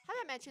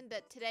I mentioned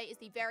that today is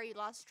the very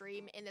last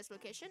stream in this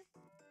location?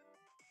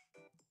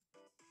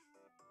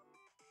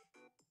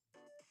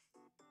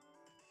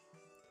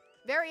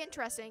 Very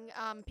interesting,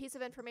 piece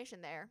of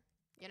information there,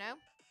 you know?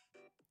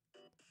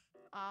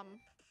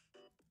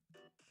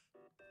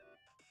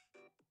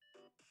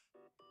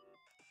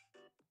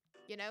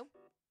 You know?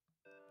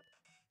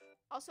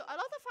 Also, I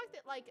love the fact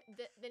that like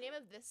the name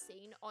of this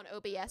scene on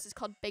OBS is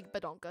called Big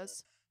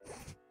Badonkas.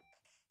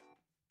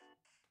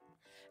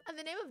 And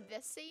the name of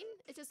this scene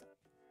is just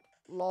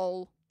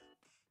lol.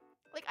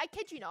 Like, I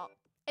kid you not.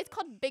 It's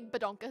called Big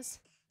Badonkas.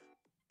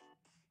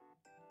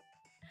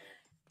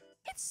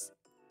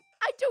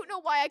 I don't know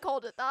why I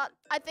called it that.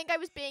 I think I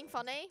was being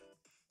funny.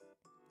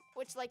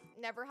 Which, like,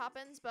 never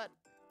happens, but...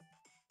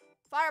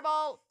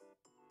 Fireball!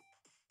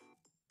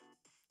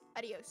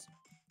 Adios.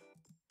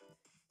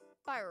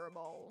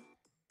 Fireball.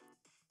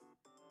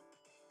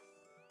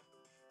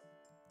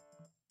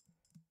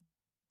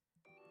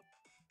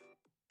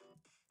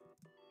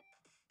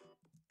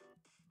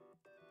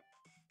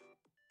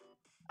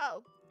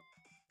 Oh.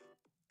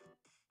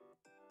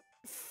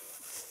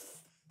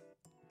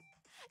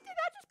 Did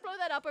that just blow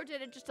that up, or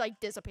did it just, like,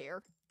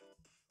 disappear?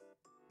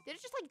 Did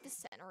it just, like,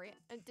 disintegrate?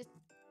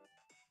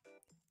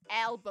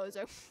 L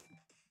bozo.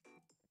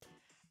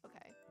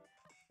 Okay.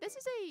 This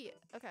is a...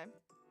 Okay.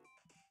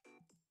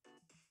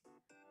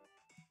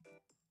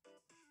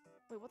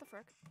 Wait, what the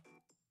frick?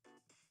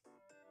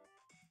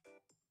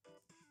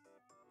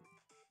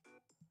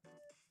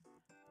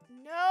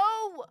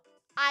 No!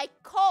 I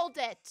called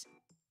it!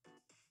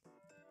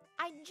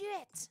 I knew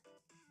it!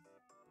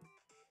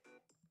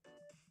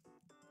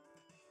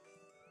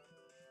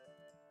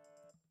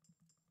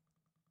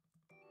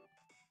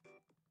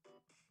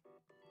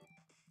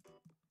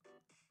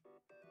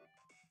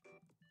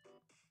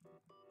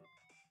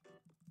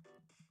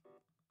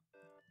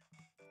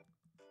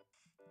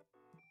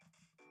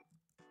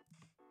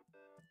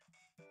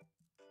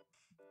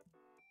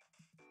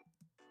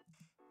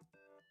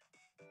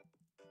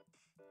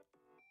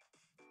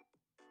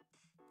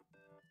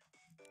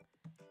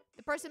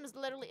 The person was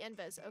literally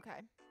invis.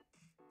 Okay.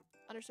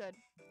 Understood.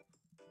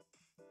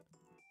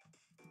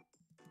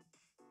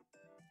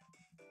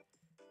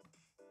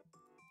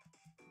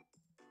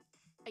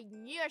 I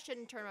knew I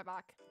shouldn't turn my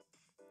back.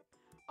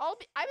 I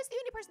was the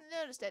only person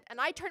that noticed it, and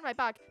I turned my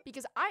back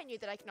because I knew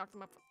that I could knock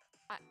them up.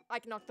 I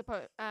could knock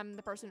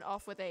the person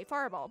off with a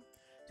fireball.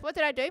 So what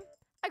did I do?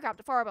 I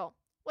grabbed a fireball.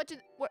 What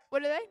are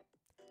they?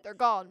 They're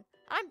gone.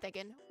 I'm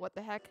thinking, what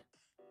the heck?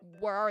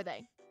 Where are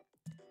they?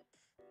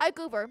 I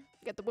go over,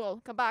 get the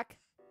wool, come back.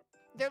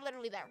 They're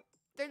literally there.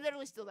 They're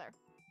literally still there.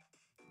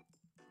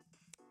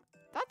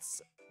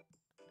 That's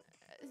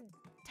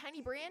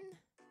tiny brain,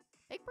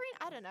 big brain.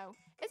 I don't know.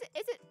 Is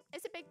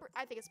it big brain?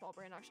 I think it's small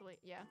brain actually.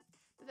 Yeah.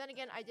 But then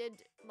again, I did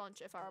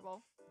launch a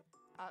fireball.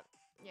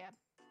 Yeah.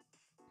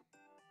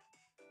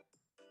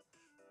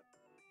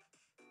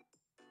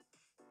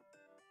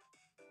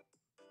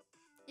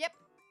 Yep.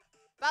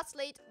 Bat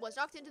Slate was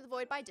knocked into the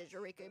void by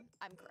DIGITALREKO.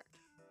 I'm correct.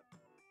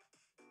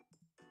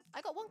 I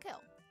got 1 kill.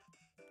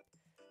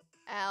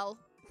 L.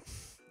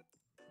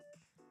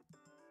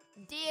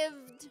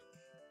 Dived.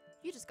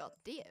 You just got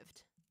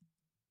dived.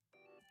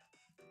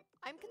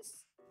 I'm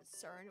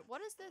concerned.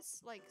 What is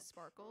this, like,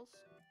 sparkles?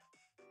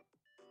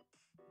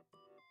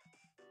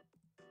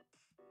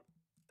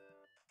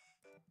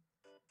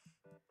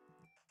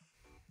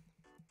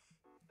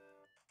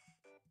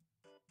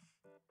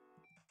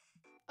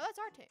 Oh, that's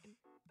our team.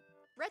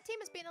 Red team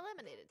has been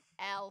eliminated.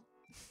 L.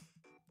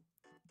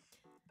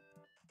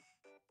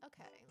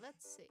 Okay,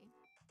 let's see.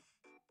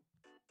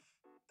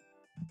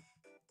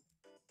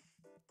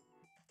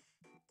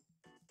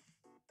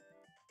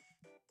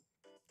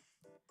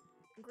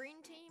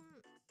 Green team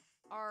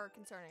are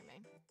concerning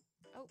me.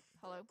 Oh,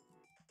 hello.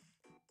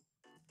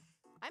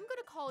 I'm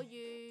gonna call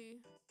you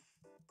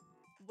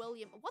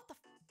William. What the?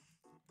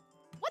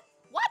 What?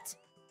 What?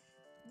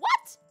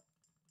 What?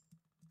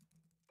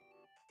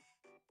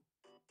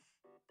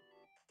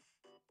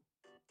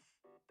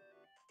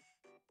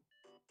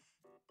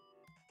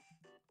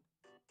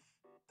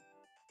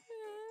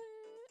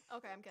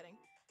 Okay, I'm kidding.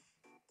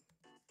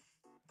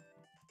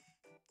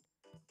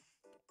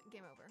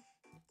 Game over.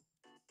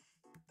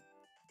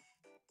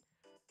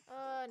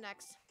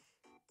 Next.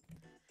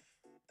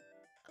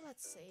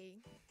 Let's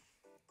see.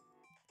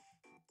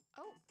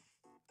 Oh,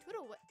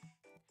 total.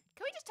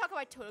 Can we just talk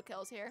about total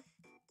kills here?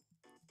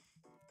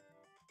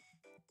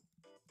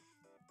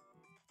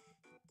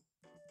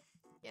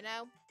 You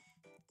know?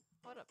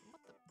 Hold up.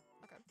 What the?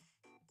 Okay.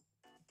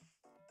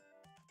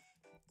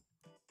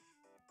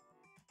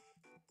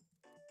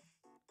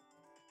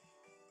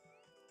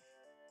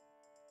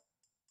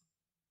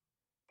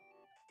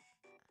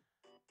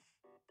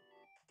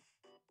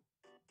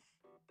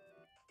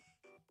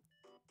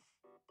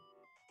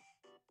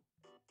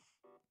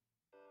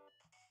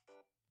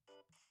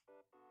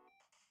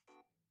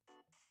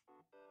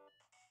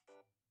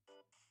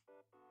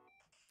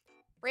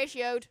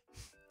 Ratioed.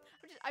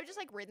 I'm just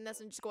like reading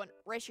this and just going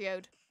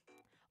ratioed.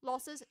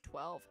 Losses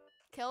 12.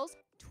 Kills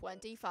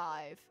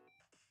 25.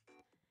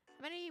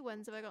 How many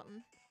wins have I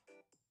gotten?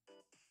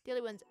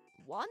 Daily wins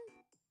 1?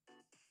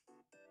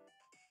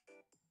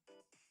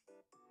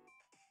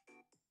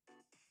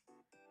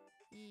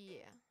 Yeah.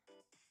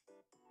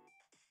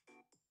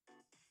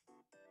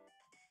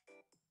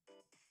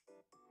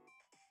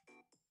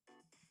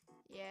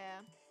 Yeah.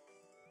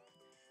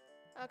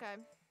 Okay.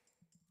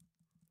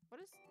 What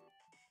is...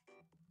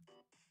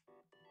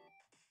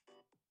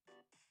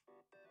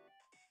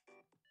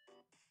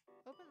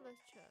 Open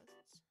list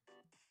chests.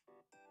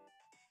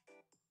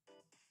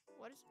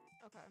 What is...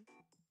 Okay.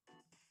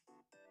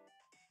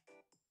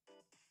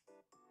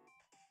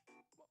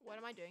 What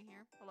am I doing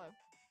here? Hello.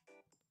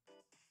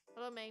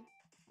 Hello, me.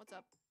 What's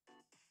up?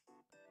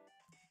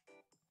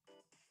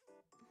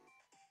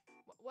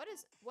 What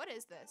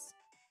is this?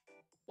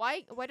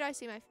 Why do I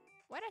see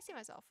why do I see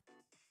myself?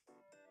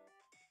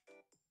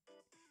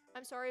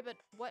 I'm sorry, but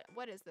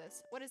what is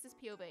this? What is this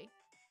POV?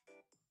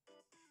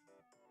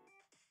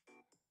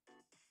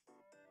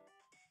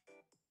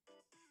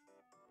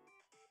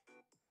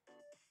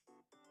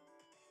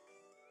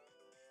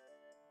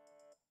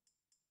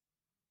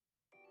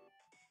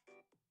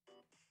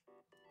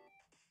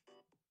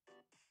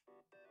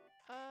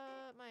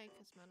 My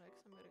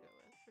cosmetics I'm gonna go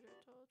with for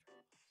digital troubles.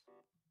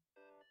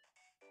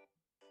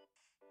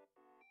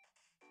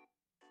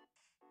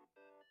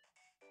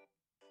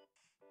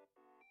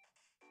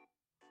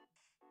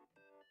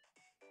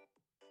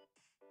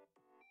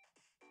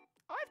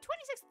 Oh, I have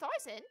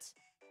 26,000.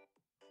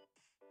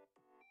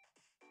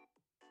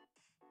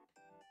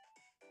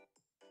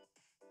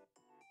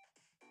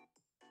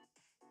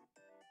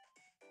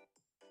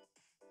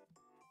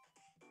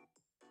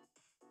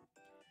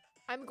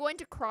 I'm going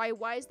to cry.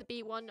 Why is the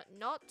B1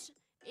 not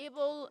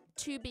able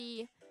to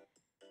be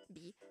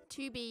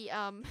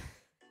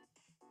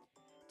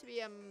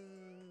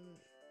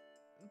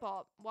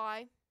Bob?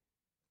 Why?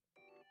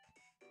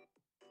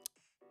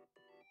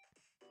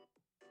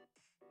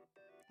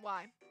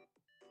 Why?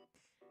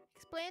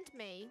 Explain to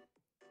me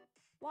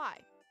why.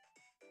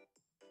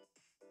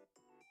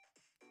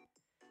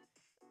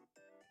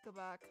 Go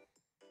back.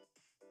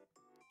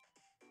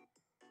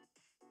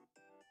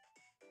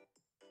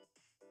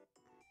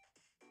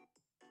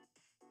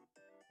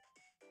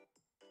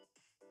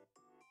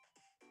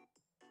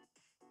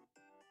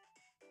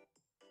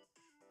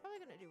 Probably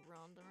gonna do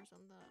random or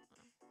something.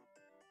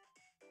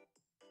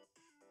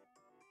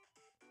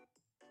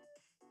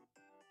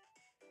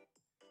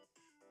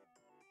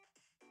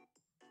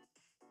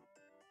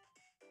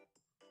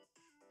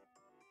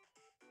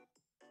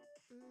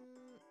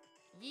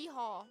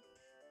 Yeehaw.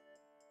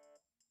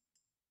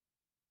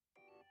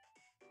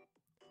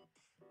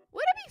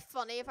 Would it be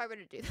funny if I were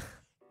to do that?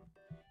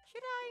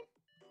 Should I?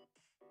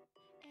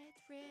 It's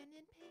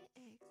raining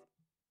pigs.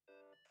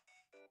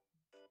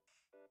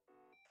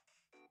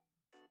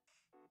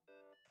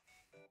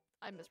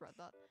 I misread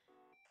that.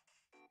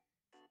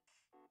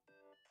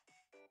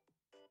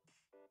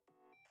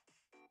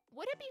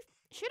 Would it be...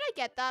 Should I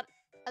get that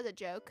as a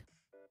joke?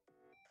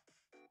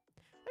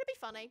 Would it be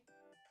funny?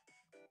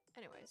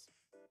 Anyways.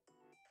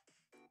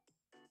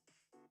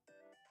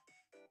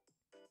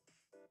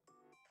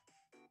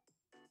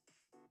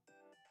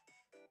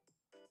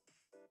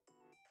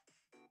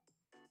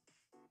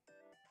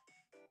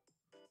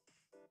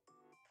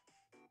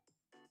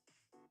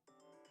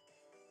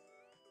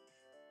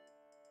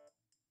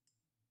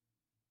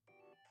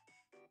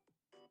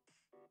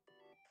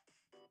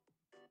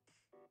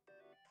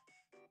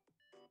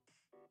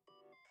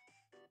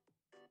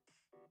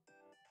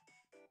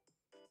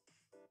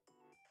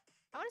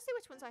 I want to see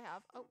which ones I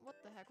have. Oh, what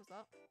the heck was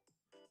that?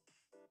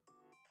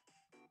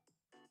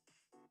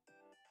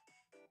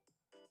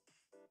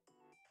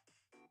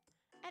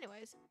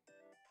 Anyways.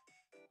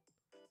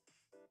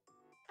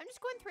 I'm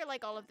just going through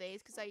like all of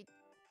these because I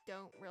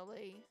don't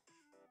really...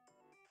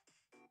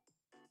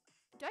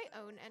 Do I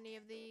own any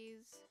of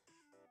these?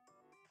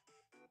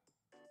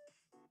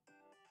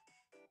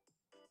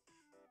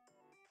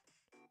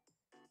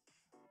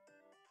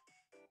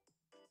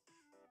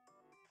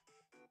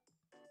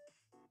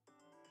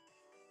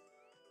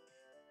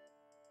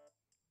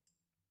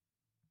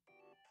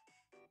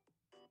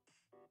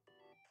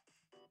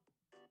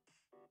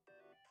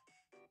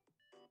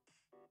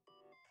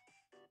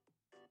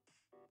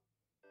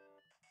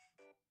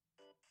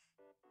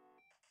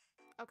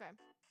 Okay.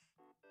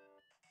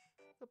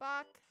 Go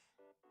back.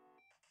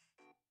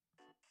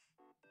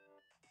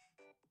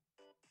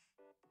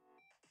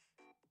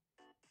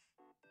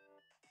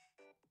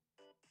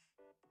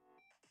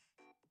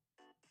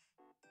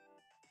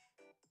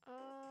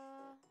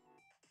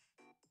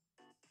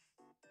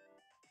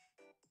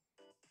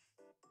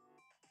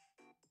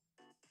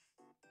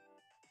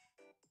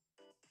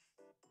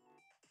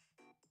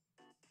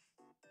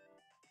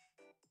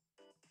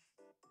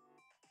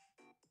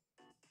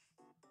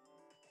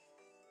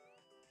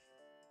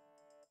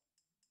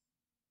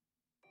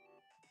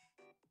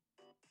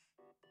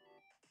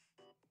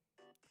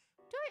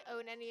 Do I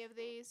own any of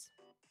these?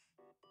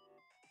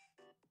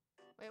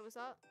 Wait, was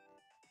that?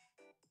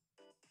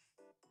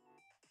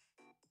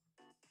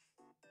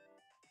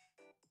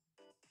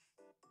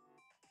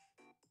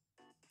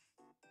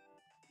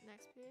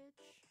 Next page.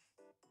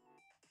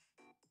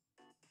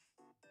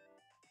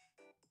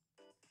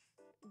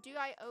 Do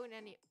I own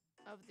any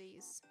of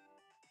these?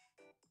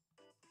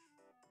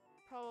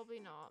 Probably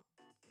not,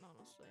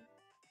 honestly.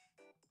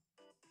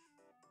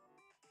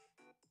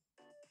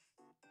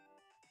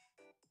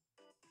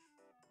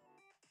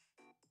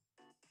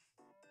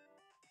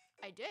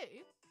 I do,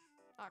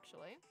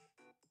 actually.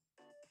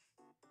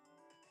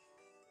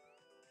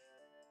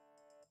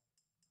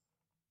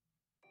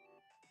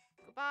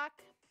 Go back.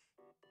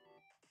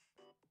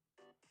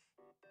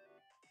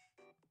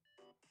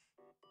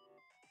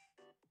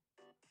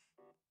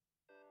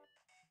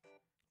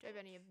 Do I have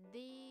any of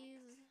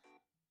these?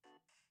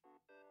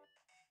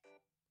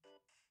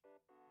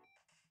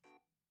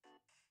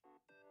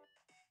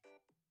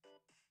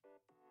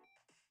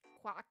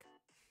 Quack.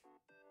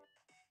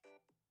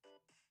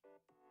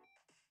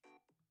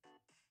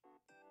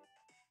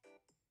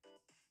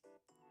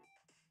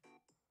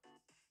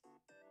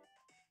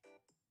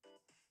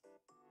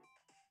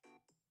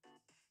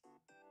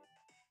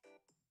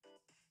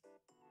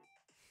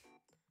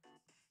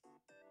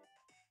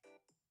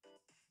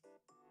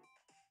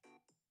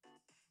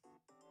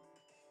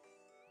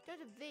 Don't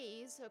have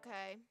these,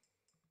 okay.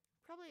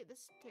 Probably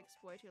this takes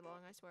way too long,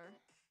 I swear.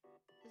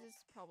 This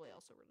is probably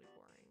also really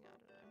boring.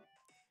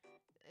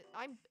 I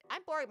don't know.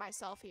 I'm boring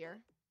myself here.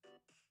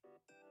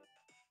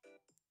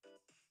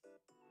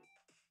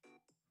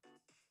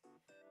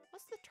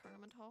 What's the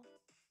tournament hall?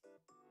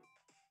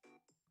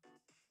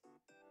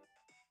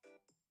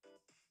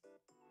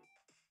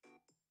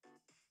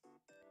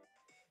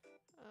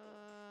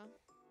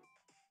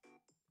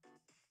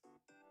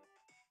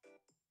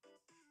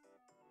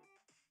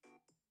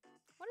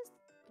 What is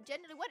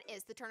generally what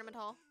is the tournament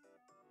hall?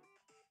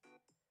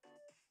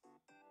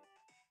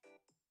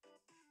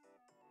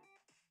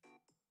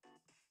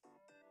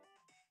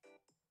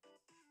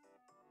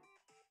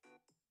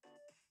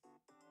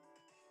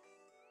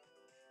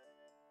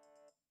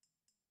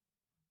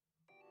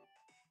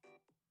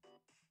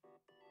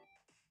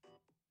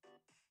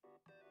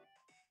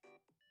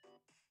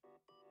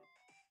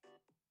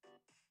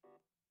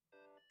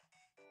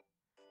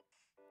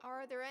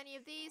 Are there any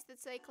of these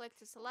that say click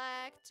to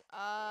select?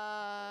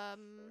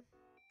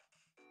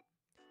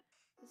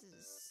 This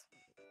is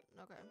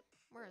okay.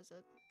 Where is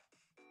it?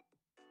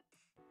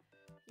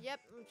 Yep,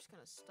 I'm just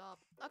gonna stop.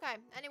 Okay,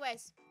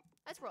 anyways,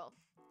 let's roll.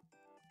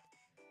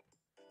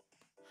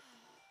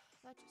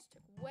 That just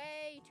took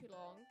way too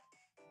long.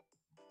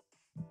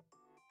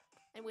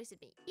 And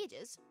wasted me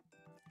ages.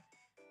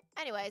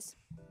 Anyways,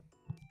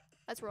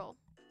 let's roll.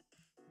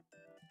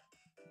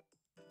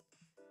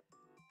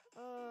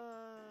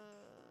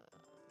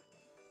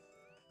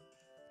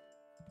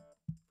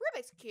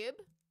 Rubik's Cube.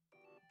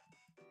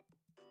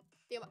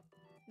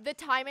 The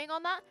timing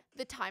on that.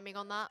 The timing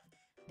on that.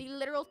 The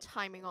literal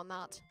timing on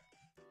that.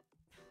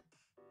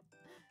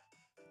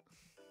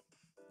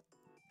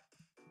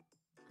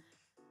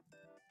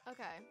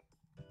 Okay.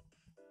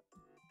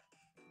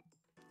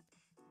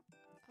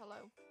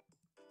 Hello.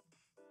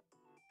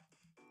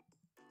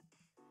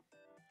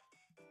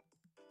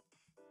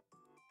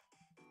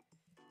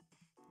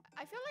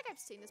 I feel like I've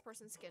seen this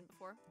person's skin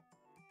before.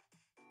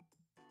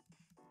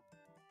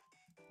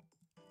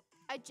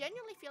 I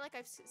genuinely feel like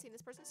I've seen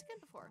this person's skin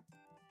before.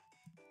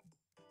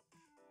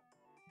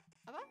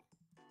 Have I?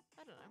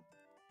 I don't know.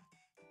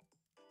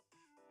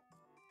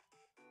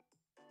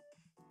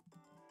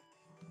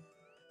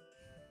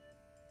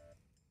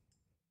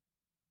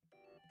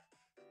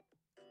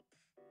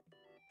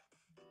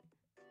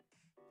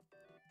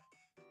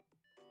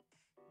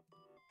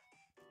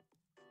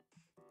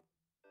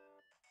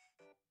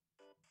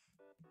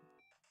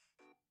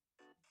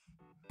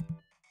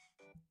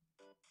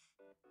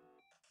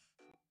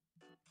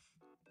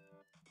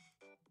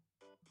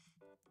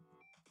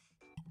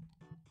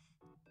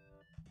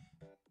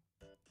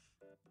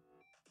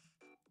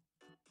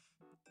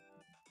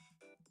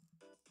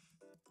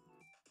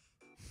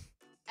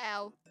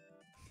 L.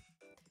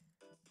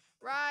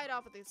 Right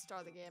off at the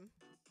start of the game.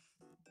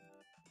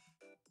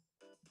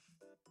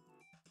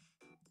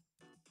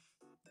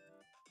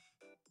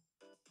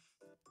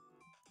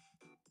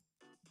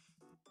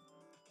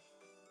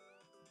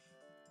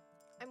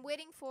 I'm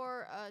waiting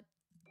for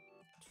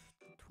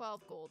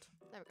 12 gold.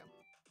 There we go.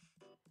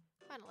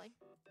 Finally.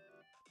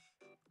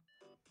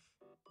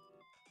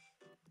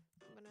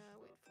 I'm gonna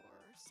wait for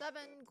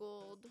 7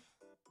 gold.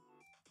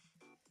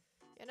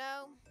 You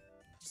know,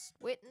 just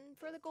waiting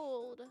for the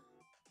gold.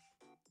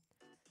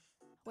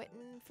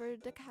 Waiting for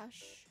the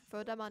cash,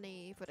 for the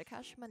money, for the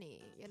cash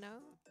money, you know?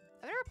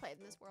 I've never played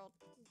in this world.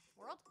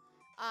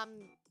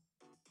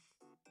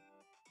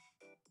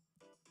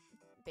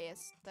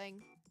 Base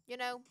thing. You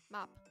know,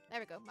 map. There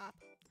we go, map.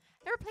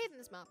 Never played in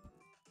this map.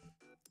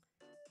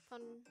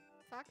 Fun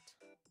fact.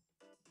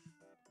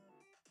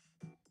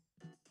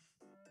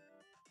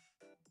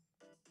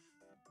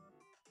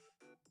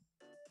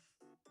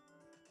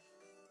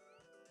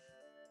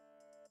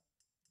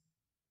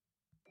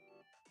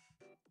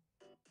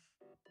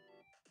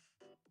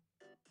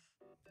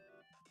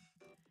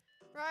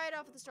 Right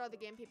off at the start of the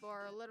game, people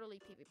are literally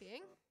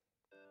PvPing.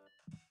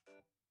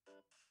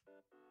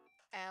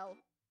 L.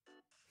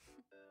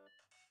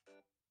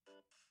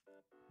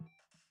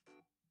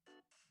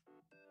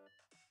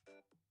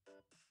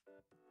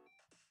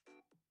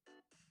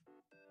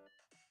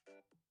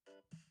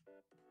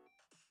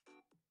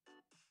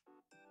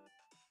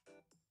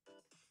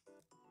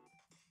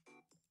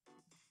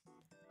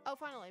 Oh,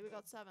 finally, we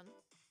got 7.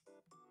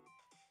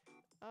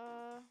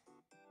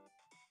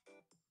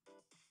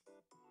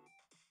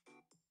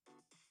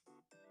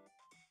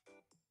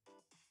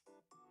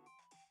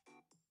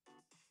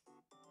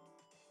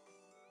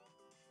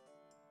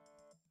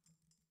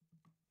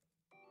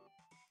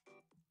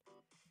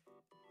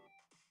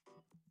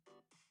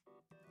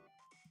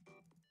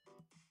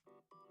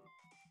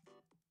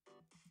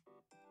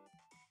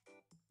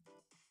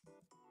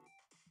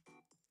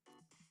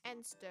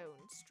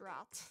 Endstone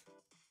strat.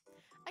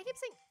 I keep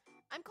saying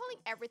I'm calling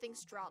everything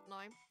strat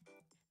now.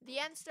 The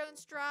endstone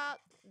strat,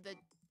 the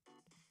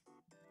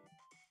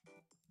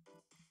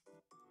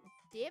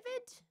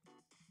David?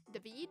 The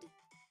David.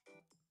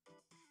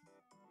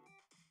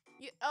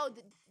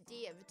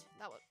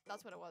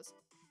 That's what it was.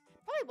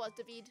 Probably was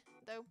David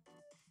though.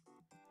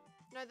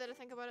 Now that I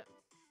think about it.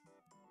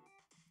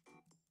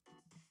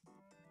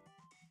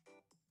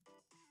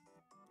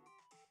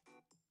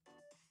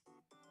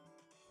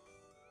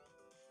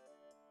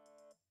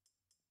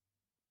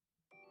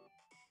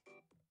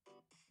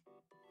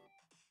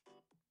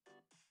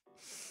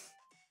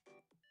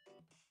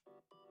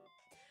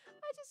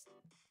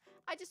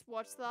 I just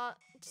watched that.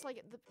 Just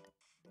like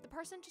the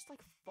person just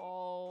like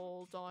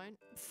fall down.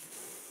 That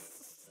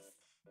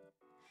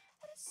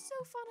is so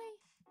funny.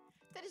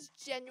 That is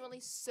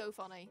genuinely so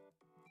funny.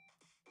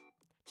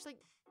 Just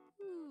like,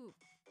 ooh.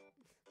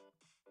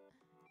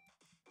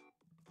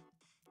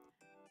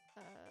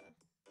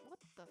 What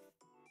the?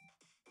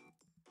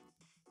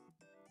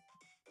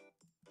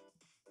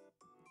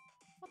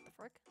 What the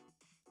frick?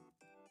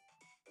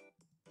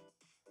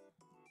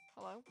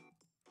 Hello?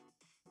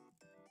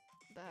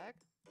 The heck?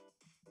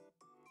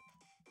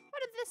 How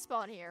did this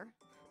spawn here?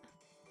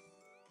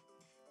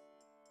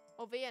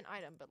 Oh, via an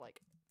item, but like...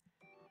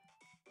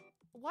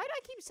 Why do I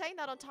keep saying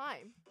that on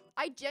time?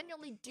 I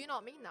genuinely do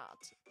not mean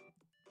that.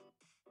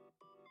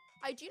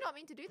 I do not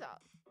mean to do that.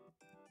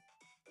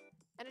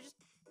 And it just...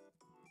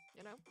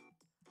 You know?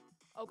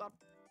 Oh god.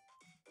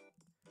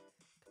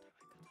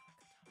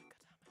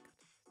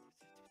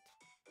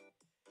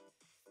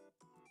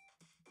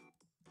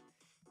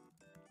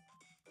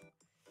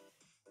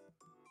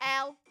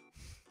 L.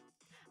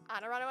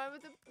 And I ran away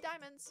with the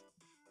diamonds.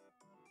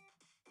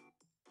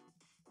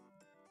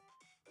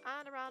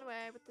 And I ran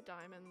away with the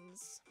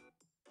diamonds.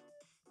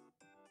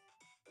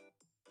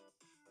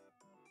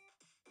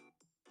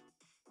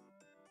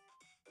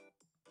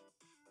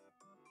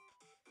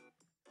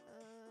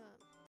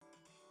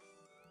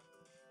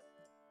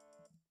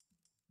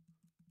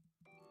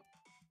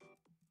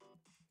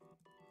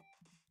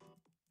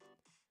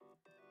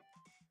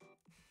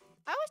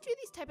 I always do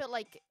these type of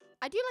like,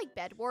 I do like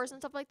Bedwars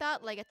and stuff like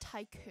that, like a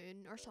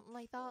tycoon or something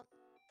like that.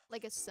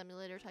 Like a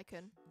simulator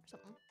tycoon or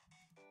something.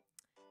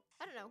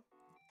 I don't know.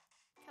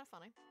 Kind of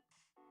funny.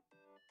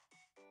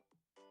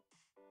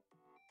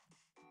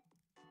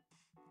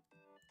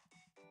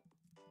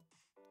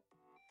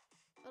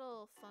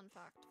 Little fun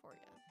fact for you.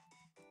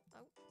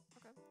 Oh,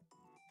 okay.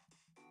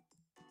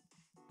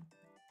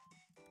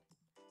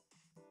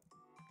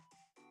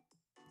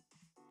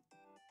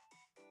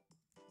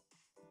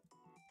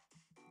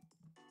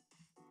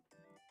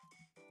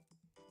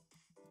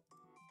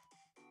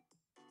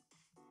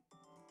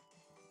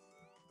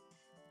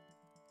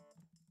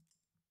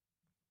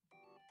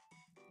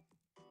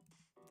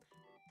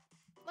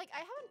 Like, I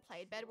haven't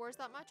played Bedwars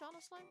that much,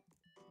 honestly.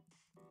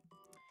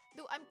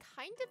 Though I'm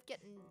kind of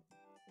getting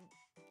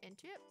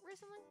into it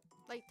recently.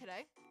 Like,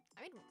 today.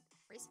 I mean,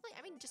 recently?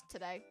 I mean, just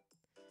today.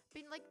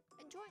 Been, like,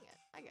 enjoying it,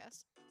 I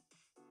guess.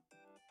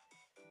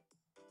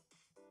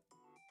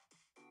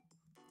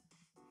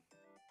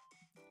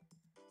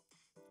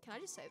 Can I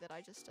just say that I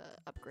just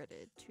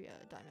upgraded to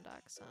Diamond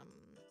Axe?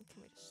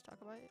 Can we just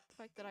talk about it? The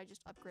fact that I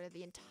just upgraded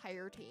the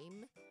entire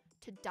team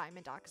to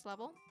Diamond Axe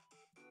level.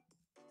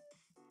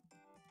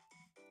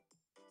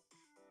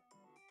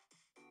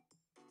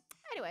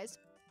 Anyways, is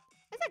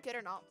that good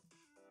or not?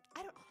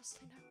 I don't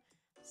honestly know.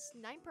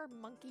 Sniper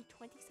Monkey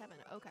 27.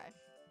 Okay.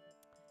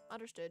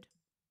 Understood.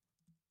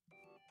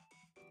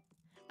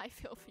 I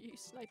feel for you,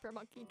 Sniper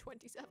Monkey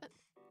 27.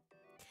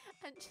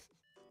 And just...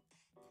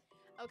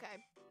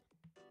 Okay.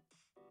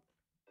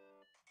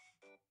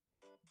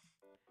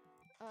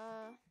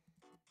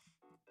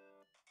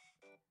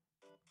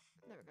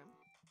 There we go.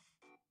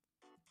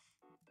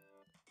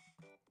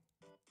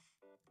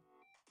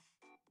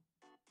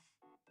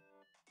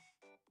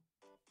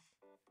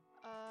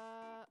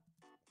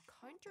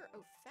 Counter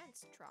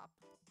offense trap.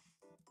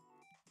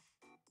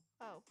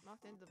 Oh,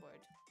 knocked into the void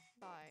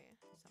by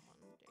someone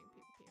doing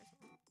PvP or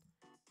something.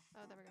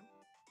 Oh, there we go.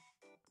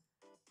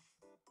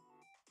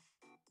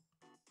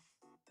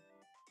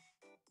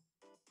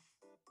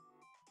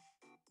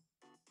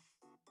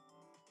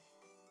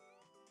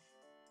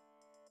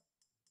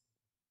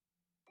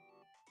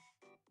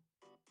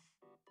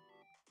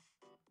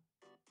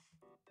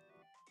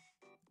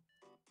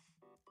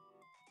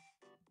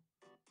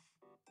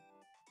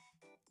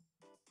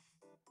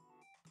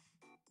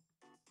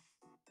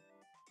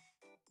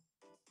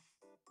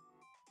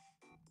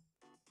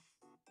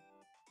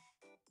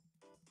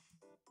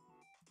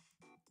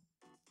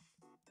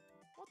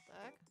 the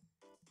heck?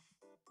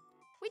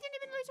 We didn't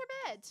even lose our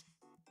bed.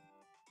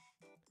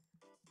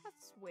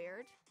 That's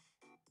weird.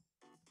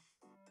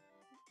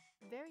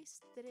 Very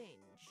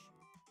strange.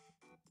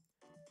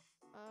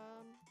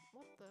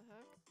 What the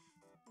heck?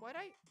 Why'd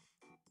I...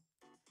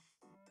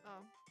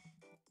 Oh.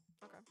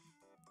 Okay.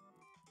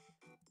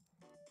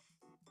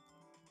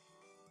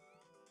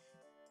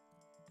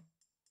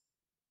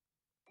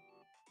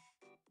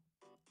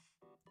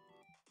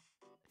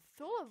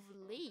 Full of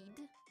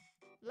lead?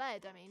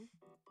 Lead, I mean.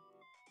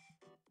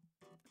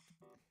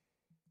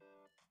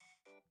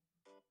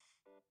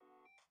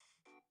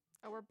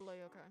 Oh, we're blue,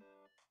 okay.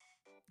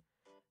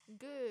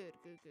 Good,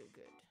 good, good,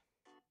 good.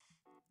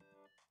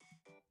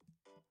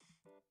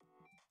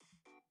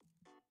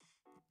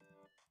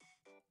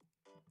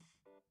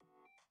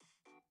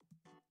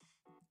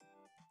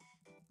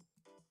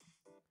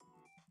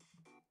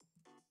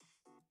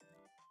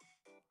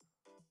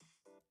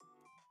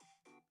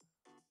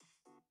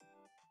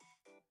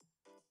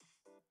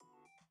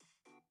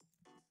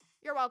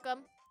 You're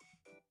welcome.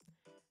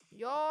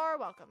 You're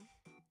welcome.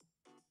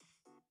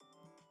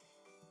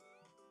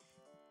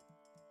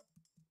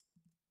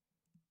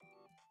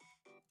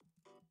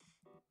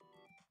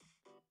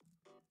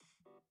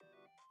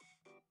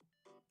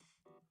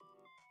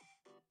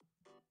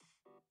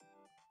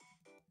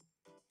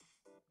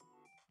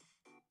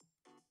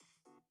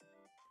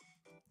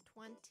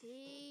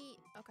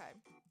 Okay.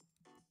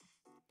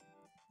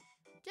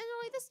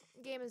 Generally, this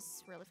game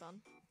is really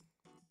fun.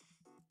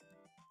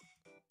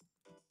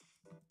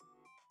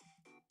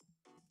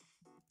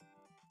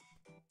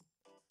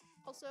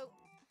 Also,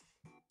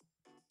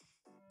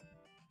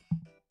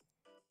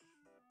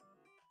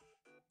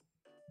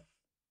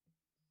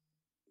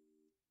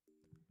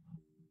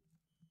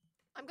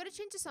 I'm gonna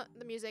change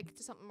the music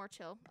to something more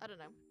chill. I don't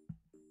know.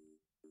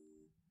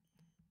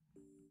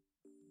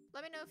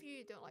 Let me know if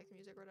you don't like the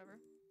music or whatever.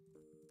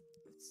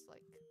 It's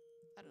like,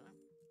 I don't know.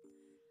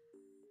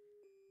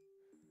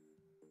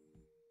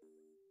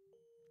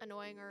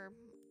 Annoying or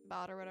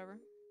bad or whatever.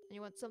 And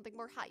you want something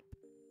more hype.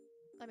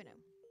 Let me know.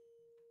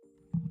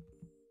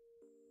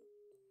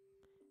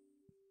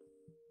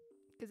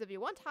 Because if you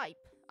want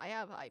hype, I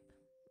have hype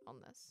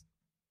on this.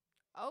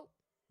 Oh.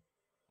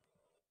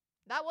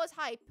 That was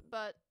hype,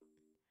 but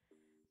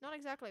not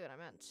exactly what I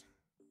meant.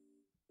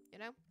 You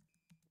know?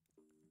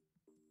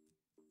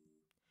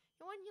 You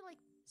know when you, like,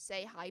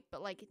 say hype,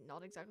 but, like,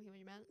 not exactly what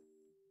you meant?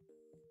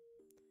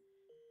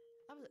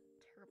 That was a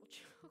terrible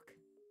joke.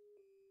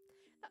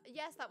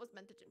 Yes, that was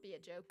meant to be a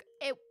joke.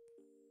 It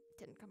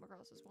didn't come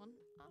across as one.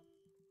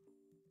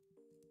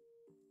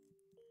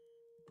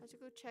 I should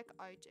go check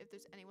out if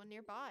there's anyone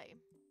nearby.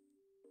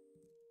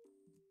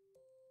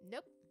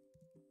 Nope.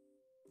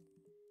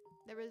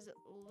 There is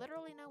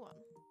literally no one.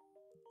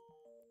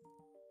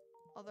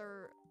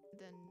 Other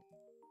than...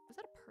 Was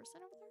that a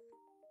person over there?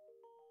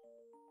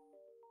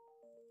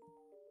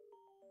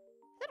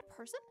 Is that a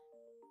person?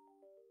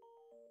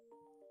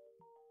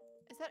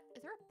 Is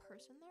there a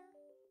person there?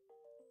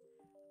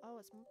 Oh,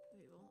 it's multiple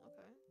people.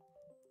 Okay.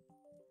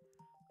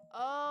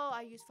 Oh,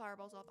 I use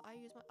fireballs up. I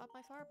use up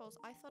my fireballs.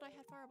 I thought I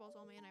had fireballs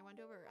on me and I went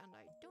over and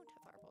I don't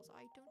have fireballs.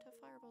 I don't have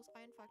fireballs.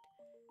 I, in fact...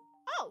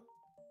 Oh!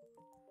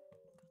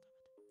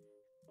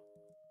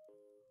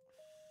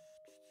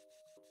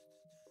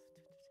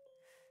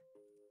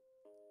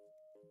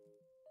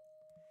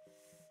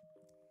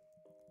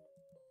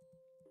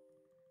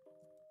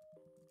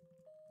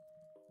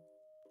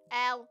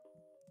 L.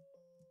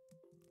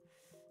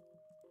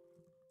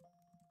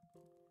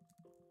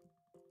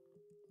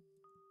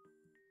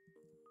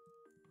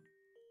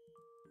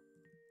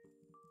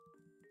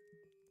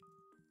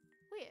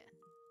 Wait.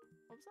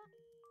 What was that?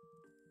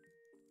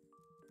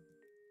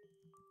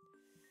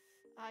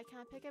 I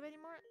can't pick up any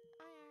more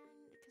iron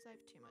because I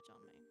have too much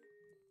on me.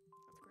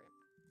 That's great.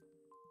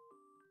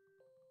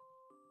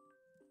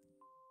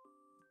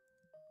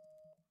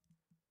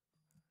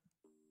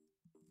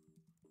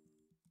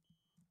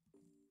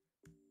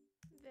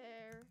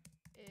 There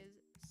is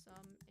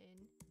some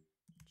in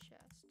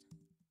chest.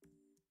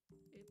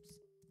 Oops,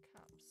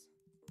 caps.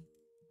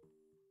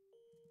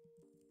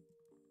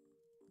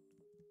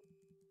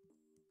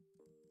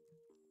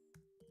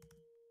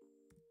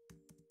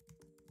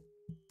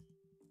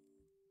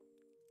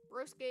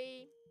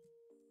 Broski.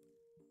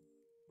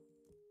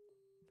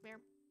 Come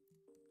here.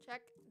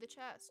 Check the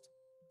chest.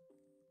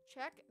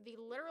 Check the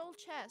literal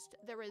chest.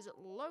 There is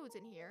loads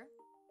in here.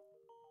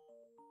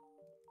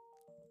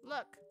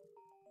 Look.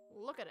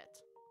 Look at it.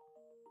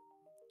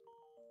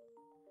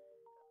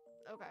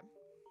 Okay.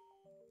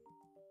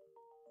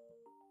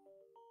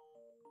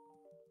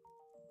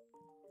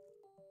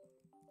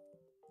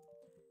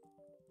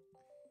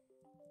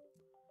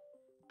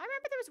 I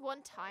remember there was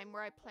one time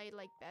where I played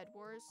like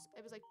Bedwars.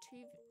 It was like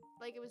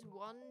it was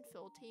one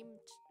full team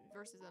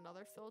versus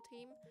another full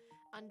team,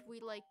 and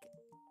we like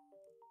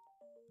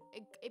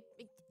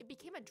it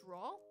became a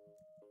draw.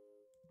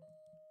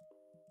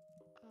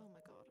 Oh my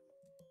god.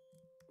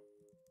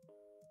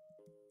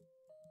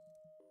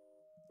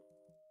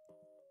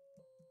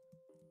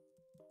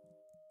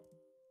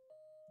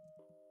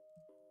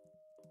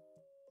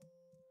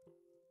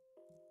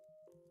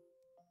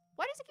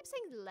 Why does it keep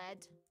saying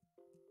lead?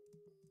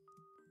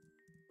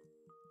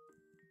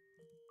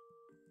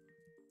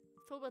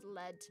 Filled with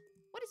lead.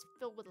 What does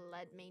filled with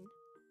lead mean?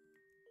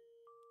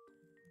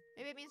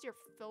 Maybe it means you're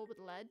filled with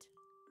lead.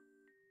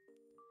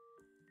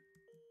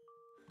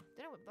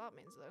 Don't know what that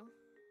means though.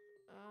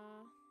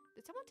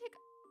 Did someone take...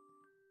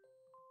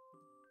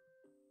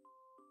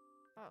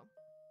 Oh.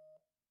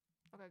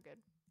 Okay, good.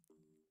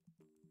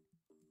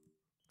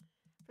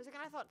 For a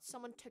second I thought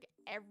someone took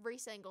every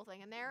single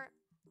thing in there.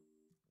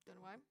 Don't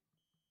know why.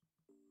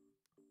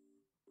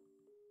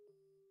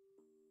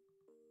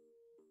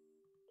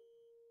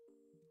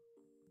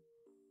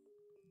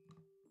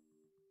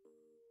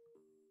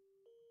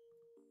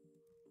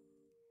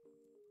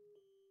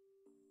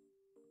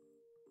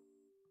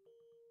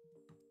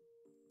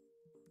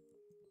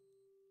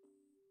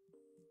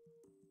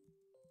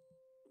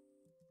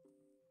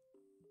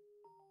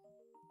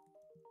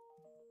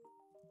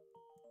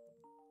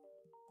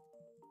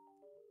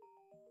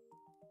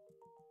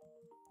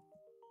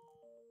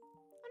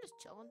 I'm just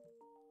chilling.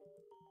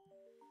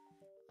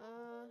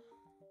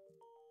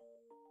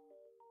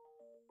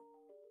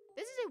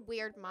 This is a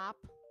weird map.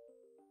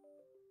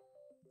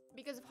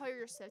 Because of how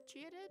you're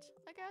situated,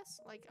 I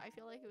guess. Like, I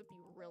feel like it would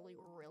be really,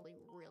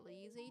 really,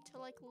 really easy to,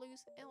 like,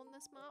 lose on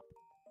this map.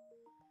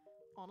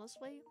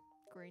 Honestly.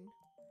 Green.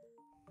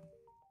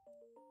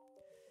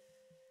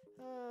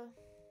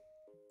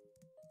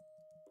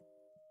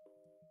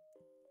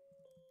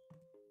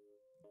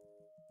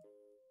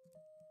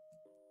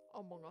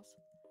 Among Us.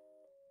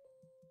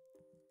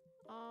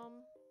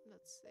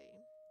 Let's see.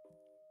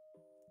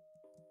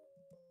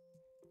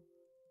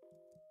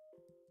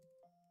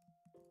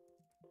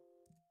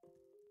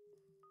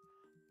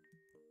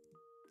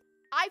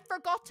 I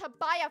forgot to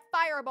buy a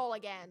fireball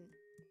again.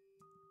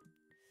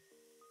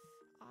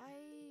 I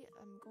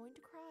am going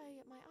to cry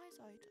at my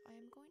eyesight. I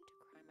am going to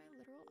cry my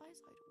literal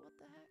eyesight. What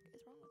the heck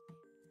is wrong with me?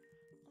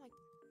 Oh my...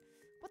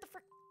 What the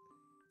frick?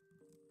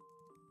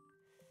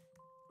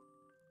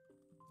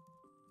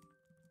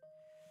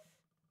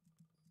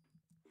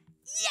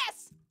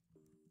 Yes!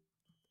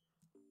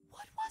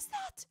 What was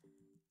that?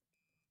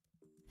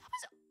 That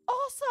was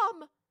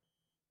awesome!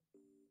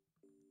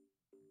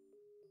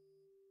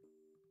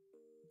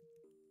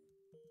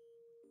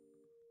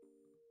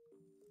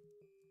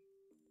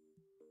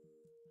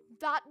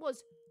 That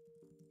was...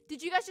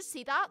 Did you guys just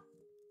see that?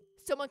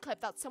 Someone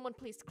clip that. Someone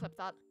please clip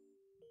that.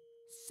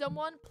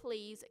 Someone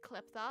please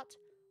clip that.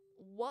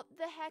 What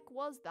the heck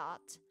was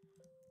that?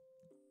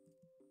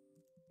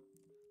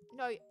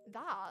 No,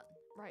 that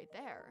right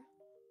there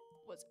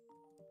was...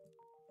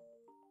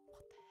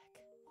 What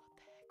the heck? What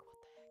the heck?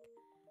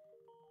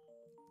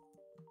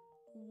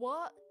 What the heck?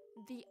 What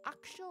the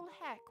actual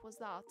heck was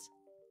that?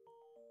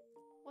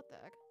 What the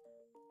heck?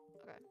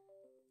 Okay.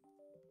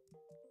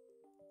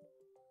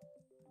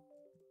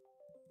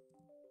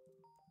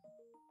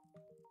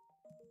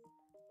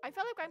 I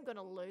feel like I'm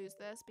gonna lose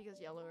this because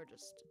yellow are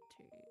just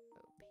too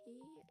OP,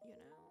 you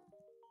know?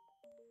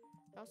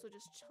 Also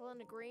just chilling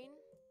the green.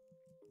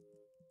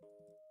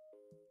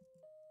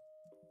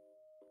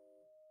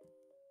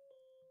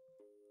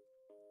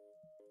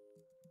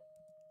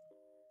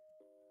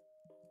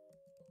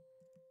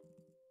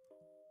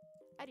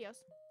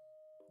 Adios.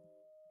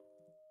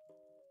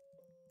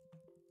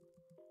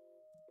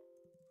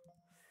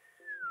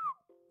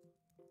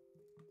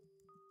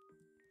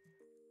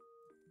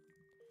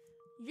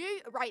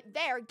 You, right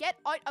there, get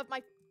out of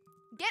my,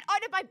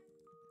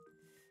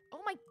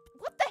 oh my,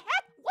 what the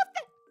heck, what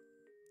the,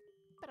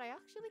 but I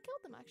actually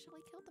killed them, I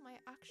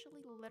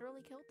actually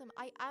literally killed them.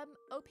 I am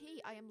OP,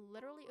 I am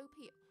literally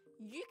OP.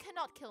 You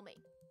cannot kill me.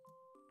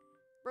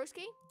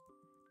 Broski,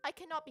 I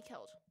cannot be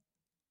killed.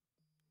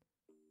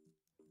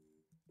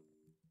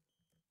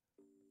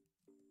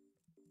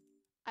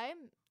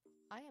 I'm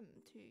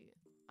too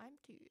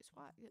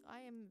swag.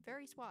 I am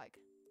very swag.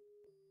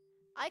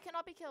 I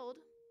cannot be killed.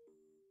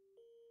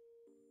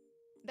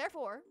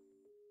 Therefore,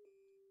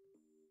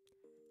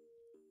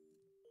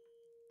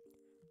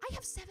 I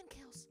have 7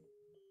 kills.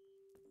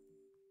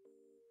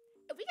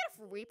 If we get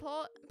a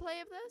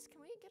replay of this, can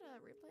we get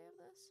a replay of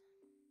this?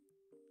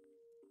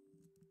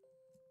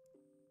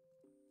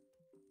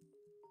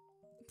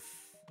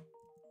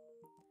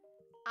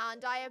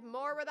 And I have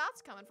more where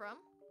that's coming from.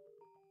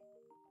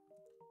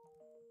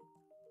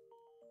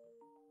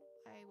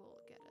 I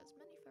will get as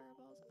many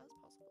fireballs as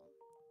possible.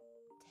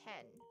 10.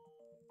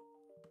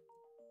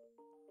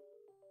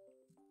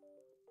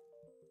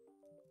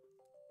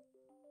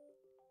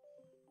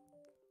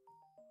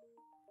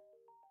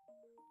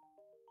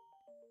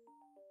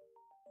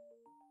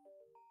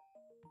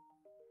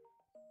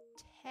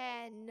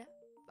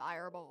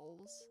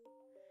 Fireballs.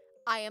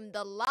 I am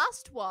the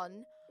last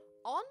one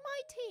on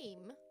my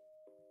team.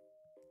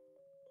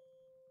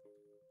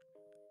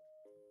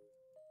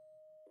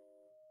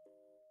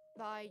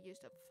 I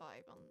used up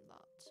 5 on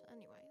that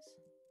anyways.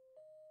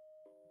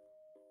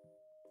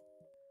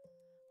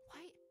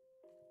 Why?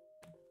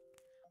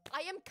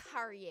 I am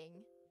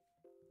carrying.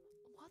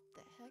 What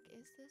the heck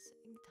is this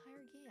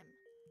entire game?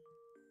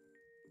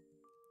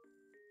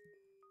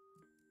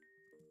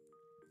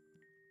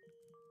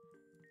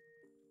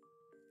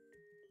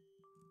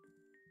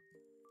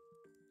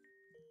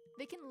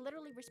 can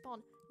literally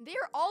respawn.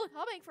 They're all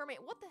coming for me.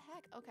 What the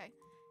heck? Okay.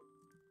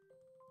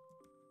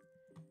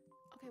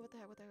 Okay, what the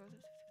heck? What the heck?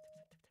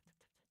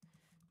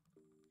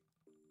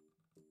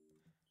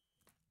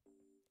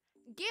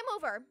 Game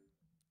over.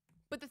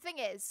 But the thing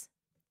is,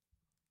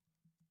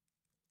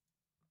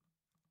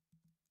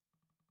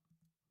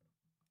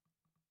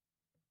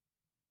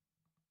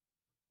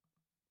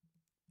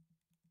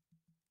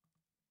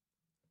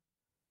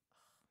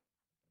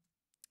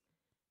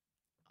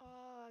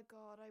 oh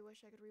god, I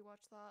wish I could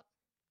rewatch that.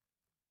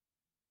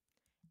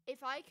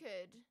 If I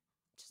could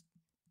just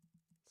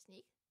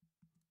sneak.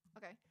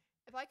 Okay.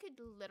 If I could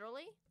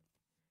literally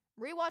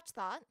rewatch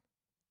that.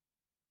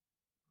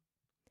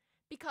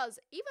 Because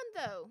even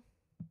though,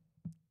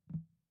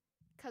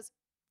 because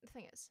the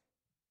thing is,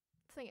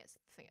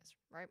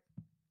 right?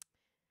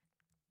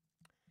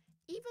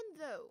 Even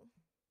though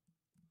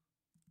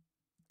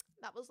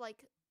that was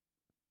like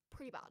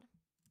pretty bad.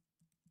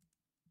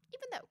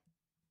 Even though,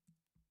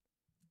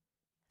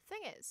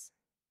 thing is,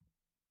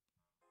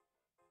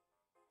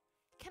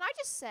 can I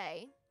just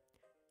say,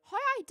 how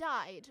I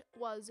died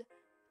was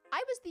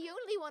I was the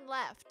only one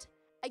left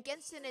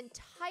against an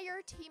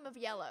entire team of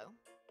yellow.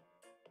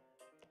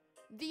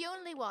 The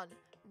only one.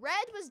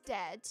 Red was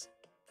dead.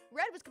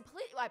 Red was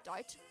completely wiped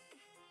out.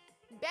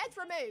 Beds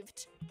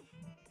removed.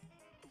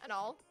 And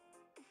all.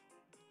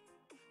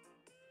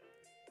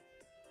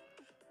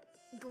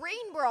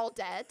 Green were all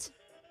dead.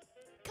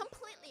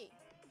 Completely.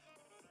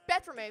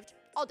 Bed removed.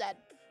 All dead.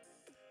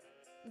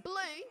 Blue.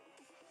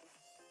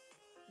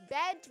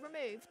 Bed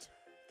removed.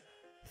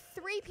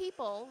 3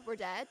 people were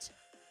dead.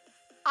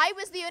 I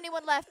was the only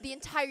one left. The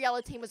entire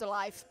yellow team was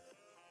alive.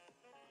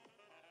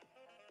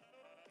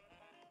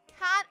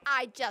 Can't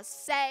I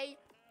just say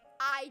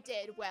I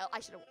did well? I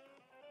should have.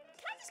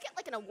 Can I just get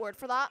like an award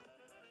for that?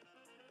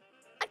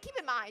 And keep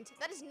in mind,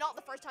 that is not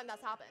the first time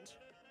that's happened.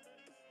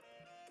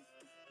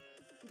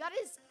 That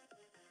is.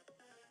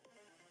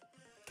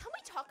 Can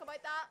we talk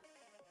about that?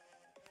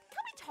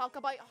 Can we talk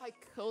about how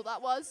cool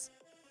that was?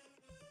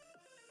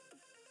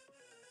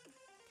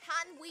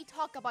 Can we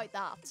talk about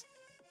that?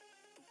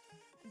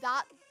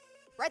 That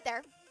right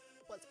there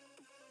was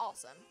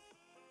awesome.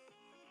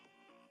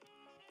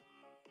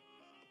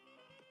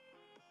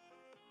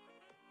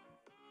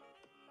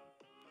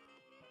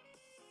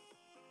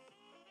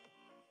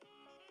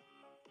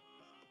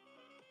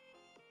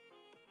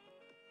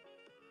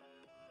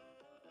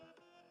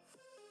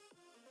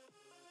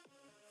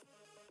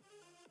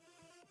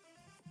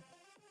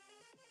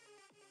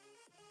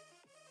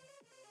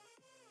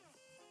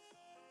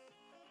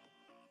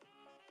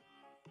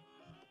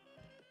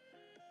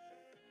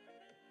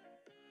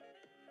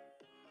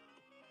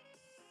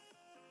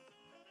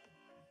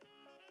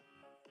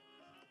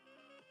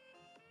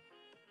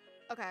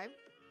 Okay.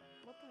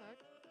 What the heck?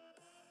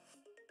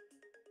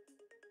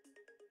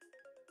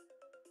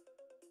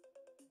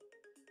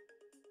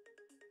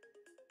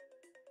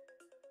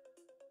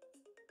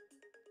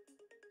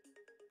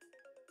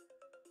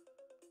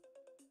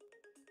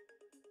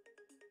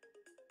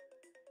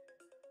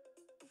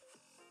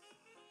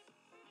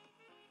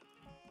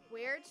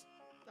 Weird.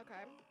 Okay.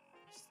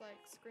 Just like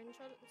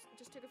screenshot.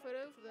 Just took a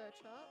photo for the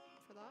chat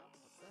for that.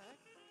 What the heck?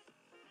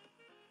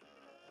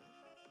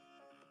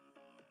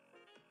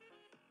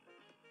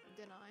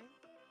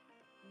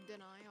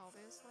 Deny,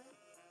 obviously.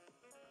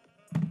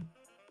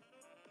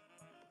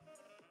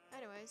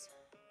 Anyways.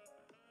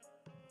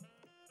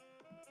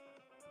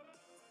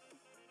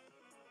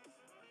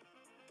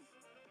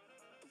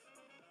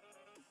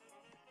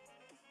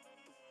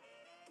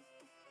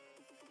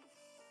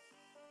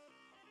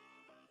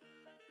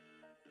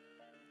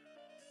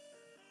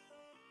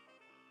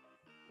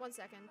 One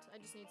second. I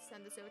just need to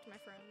send this over to my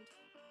friend.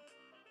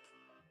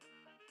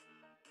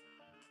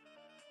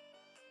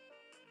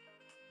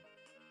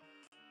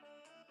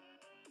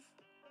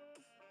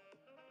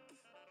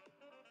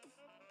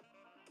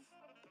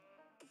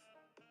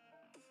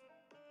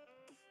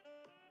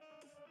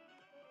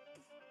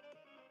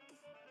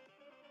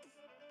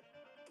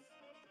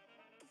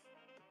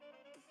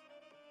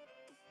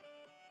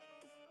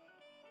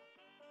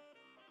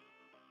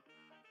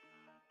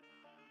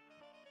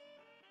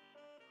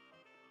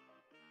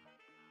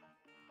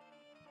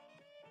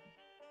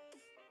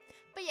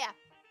 But yeah,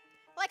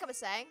 like I was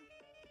saying,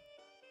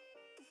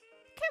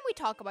 can we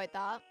talk about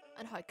that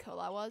and how cool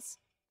that was?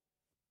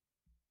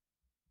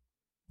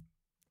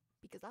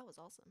 Because that was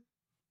awesome.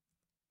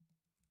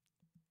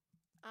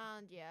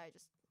 And yeah,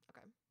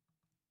 okay.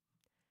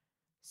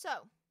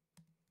 So,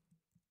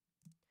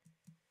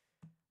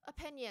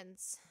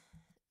 opinions,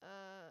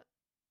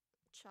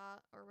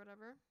 chat or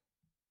whatever.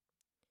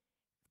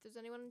 If there's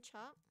anyone in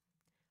chat,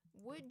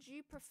 would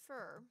you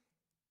prefer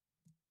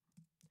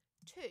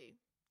to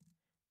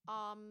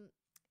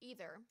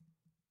either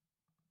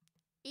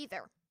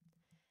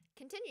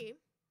continue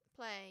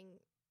playing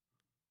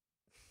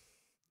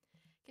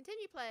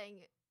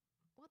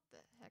what the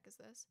heck is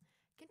this?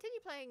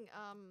 Continue playing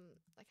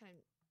I can't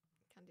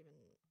even,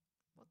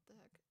 what the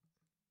heck?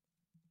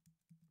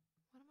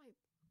 What am I wearing?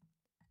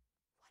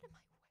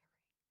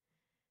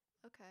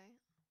 Okay.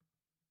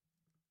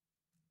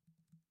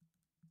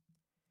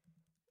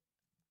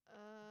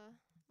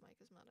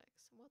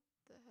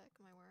 the heck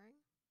am I wearing?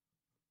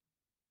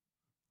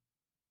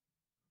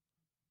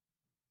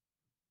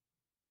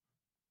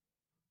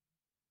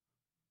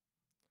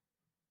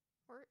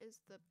 Where is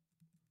the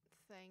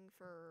thing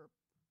for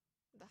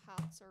the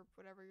hats or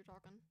whatever you're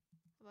talking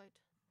about?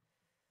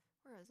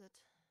 Where is it?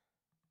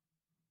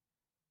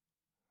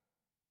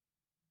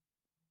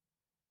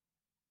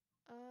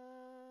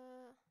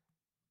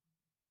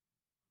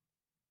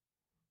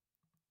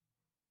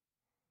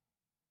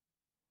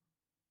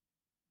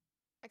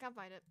 I can't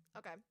find it.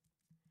 Okay.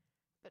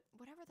 But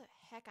whatever the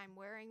heck I'm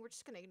wearing, we're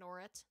just gonna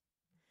ignore it.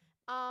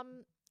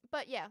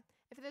 But yeah,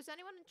 if there's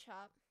anyone in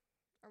chat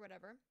or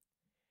whatever,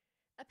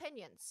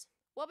 opinions.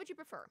 What would you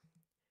prefer?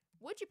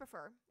 Would you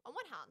prefer, on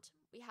one hand,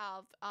 we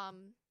have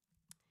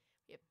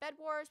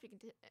Bedwars, we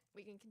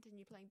can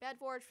continue playing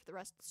Bedwars for the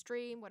rest of the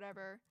stream,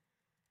 whatever.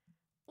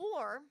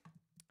 Or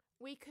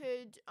we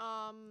could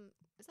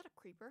is that a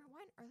creeper?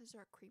 Why on earth is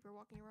there a creeper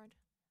walking around?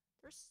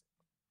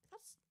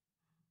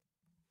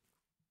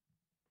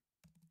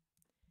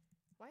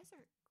 Why is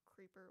there a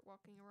creeper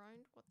walking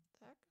around? What the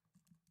heck?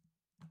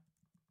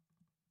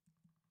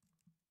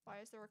 Why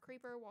is there a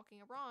creeper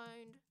walking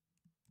around?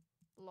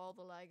 Lol,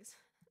 the legs.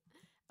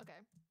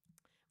 Okay.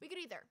 We could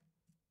either,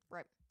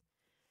 right,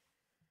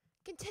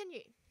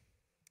 continue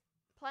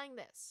playing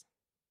this.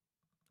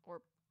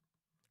 Or,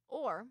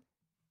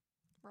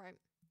 right,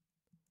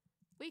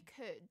 we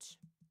could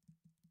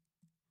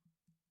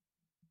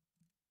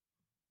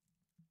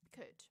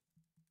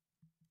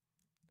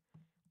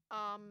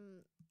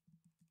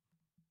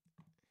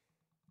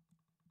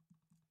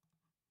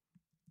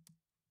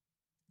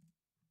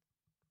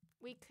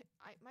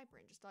my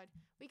brain just died.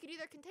 We could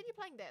either continue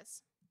playing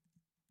this,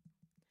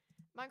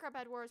 Minecraft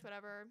Bed Wars,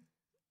 whatever,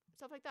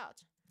 stuff like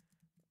that.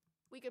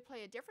 We could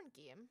play a different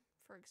game,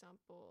 for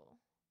example.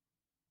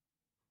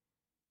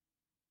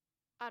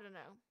 I don't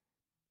know.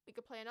 We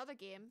could play another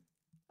game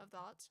of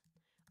that,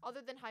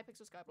 other than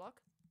Hypixel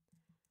Skyblock.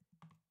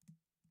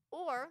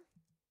 Or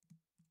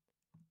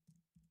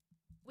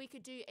we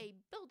could do a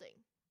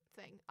building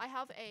thing. I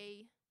have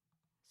in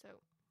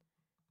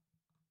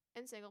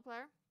single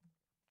player.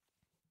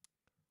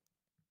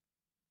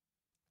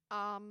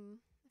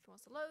 If it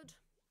wants to load.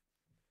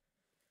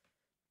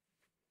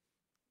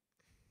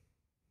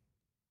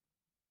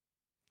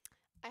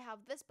 I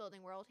have this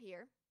building world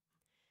here,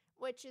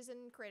 which is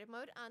in creative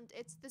mode, and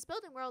it's this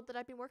building world that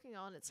I've been working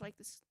on. It's like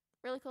this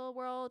really cool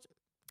world.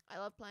 I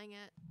love playing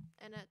it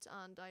and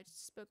I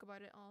spoke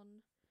about it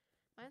on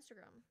my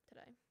Instagram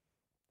today.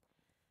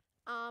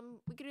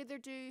 We could either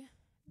do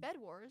Bed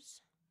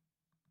Wars.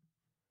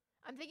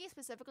 I'm thinking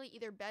specifically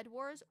either Bed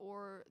Wars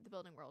or the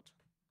building world.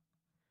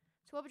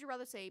 So what would you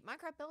rather see?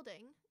 Minecraft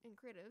building in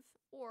creative,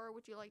 or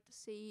would you like to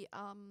see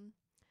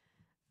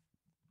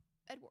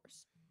Bed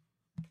Wars?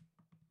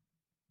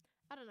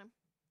 I don't know.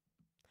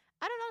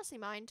 I don't honestly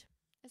mind.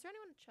 Is there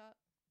anyone in chat?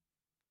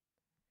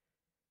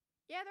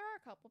 Yeah, there are a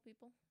couple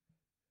people,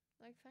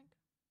 I think.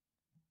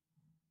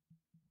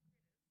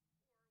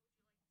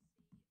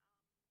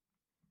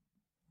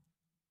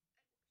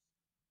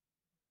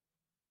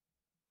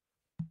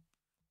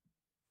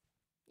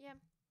 Yeah.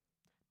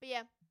 But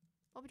yeah,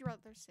 what would you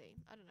rather see?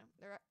 I don't know.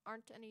 There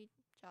aren't any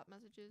chat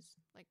messages,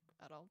 like,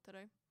 at all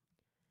today.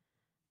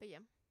 But yeah.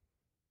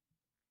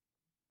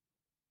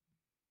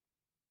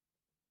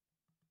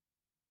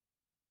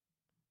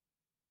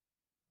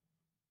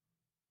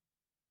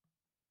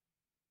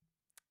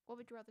 What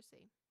would you rather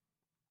see?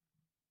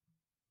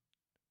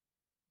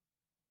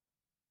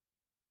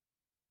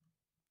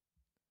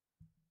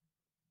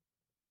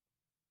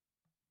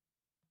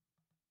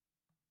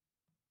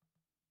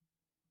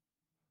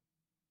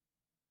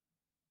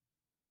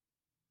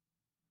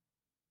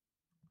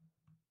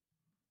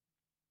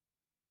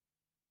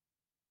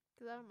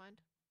 Because I don't mind.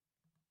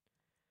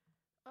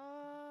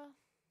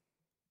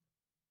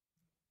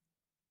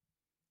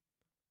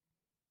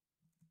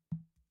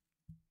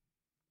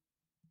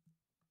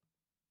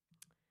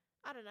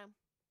 I don't know.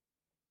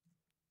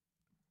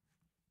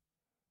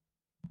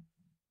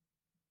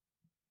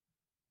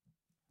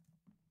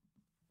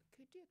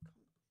 Could do a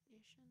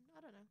combination. I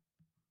don't know.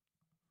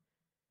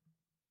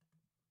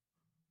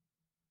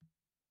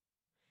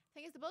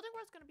 Thing is, the building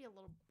world's gonna be a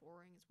little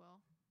boring as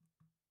well.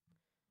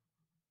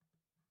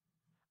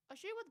 I'll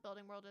show you what the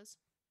building world is.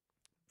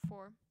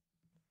 For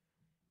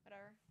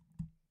whatever.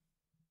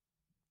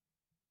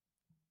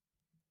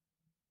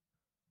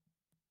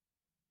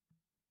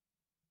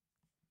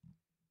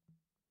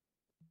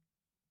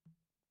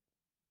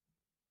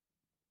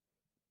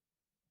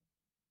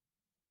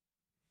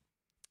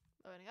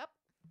 Loading up.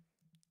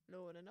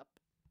 Loading up.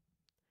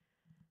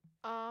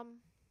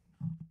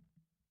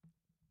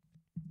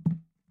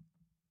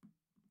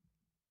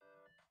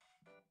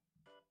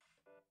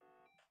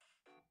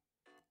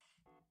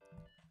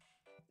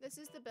 This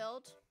is the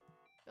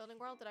building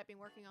world that I've been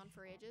working on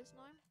for ages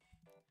now.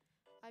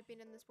 I've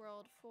been in this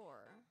world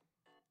for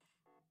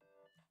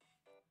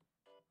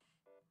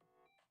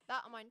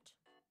that amount.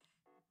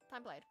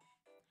 Time played.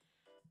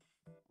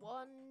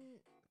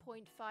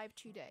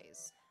 1.52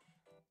 days.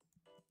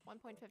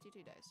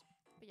 1.52 days.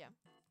 But yeah.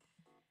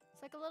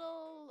 It's like a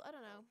little, I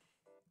don't know,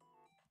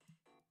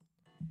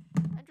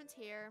 entrance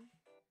here.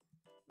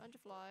 Bunch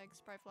of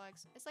flags, pride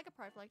flags. It's like a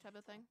pride flag type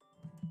of thing.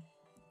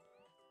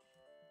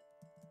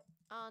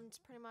 And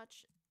pretty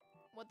much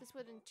what this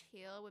would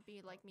entail would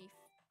be like me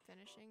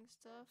finishing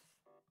stuff.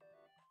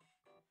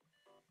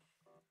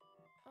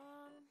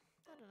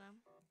 I don't know.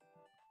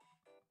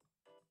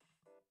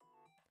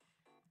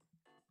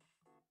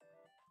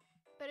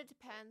 But it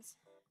depends.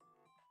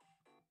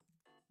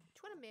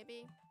 20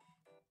 maybe.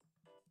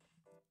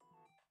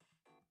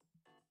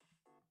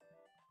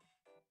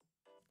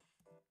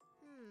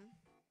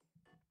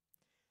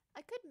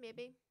 I could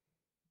maybe.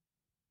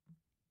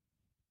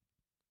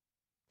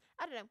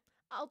 I don't know.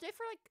 I'll do it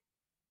for like,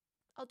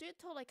 I'll do it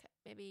till like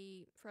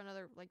maybe for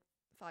another like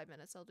 5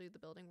 minutes. I'll do the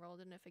building world,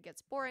 and if it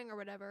gets boring or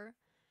whatever,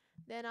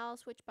 then I'll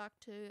switch back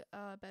to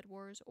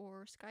Bedwars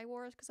or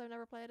Skywars because I've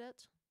never played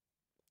it,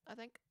 I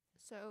think.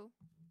 So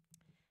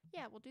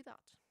yeah, we'll do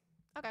that.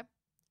 Okay,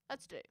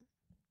 let's do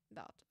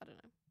that. I don't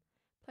know.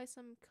 Play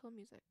some cool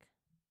music.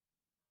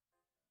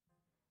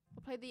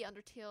 We'll play the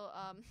Undertale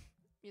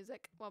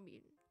music while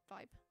we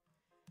vibe,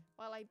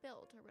 while I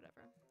build or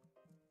whatever.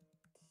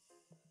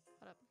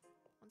 Hold up,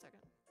 1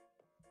 second.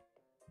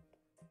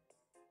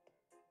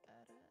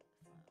 Edit file.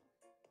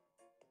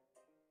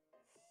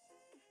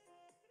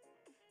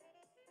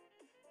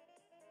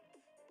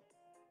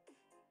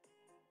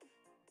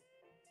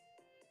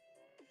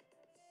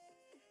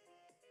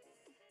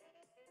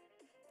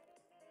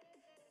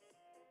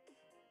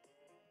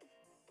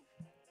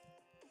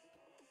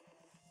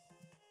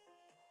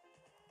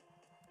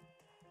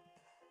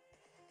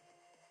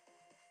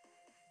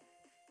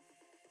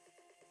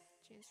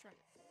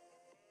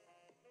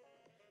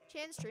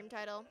 Change stream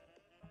title.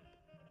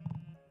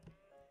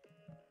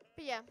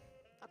 But yeah,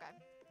 okay.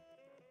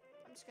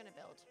 I'm just gonna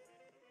build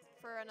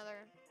for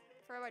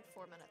about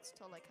 4 minutes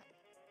till like,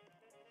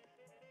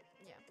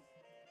 yeah.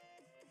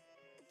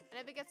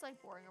 And if it gets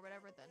like boring or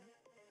whatever, then,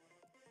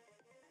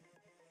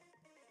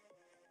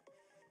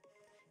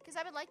 because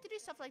I would like to do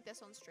stuff like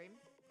this on stream.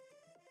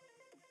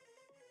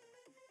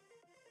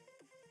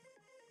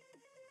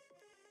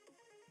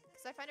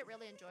 Because I find it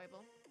really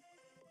enjoyable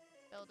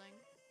building.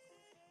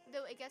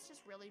 Though it gets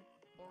just really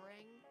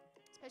boring,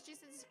 especially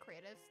since it's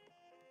creative.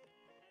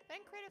 But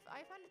in creative,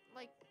 I find it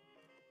like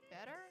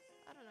better.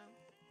 I don't know.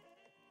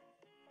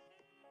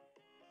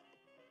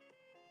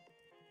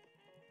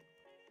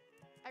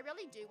 I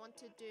really do want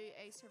to do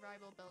a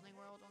survival building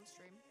world on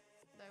stream,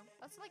 though.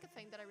 That's like a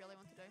thing that I really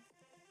want to do.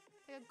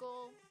 Like a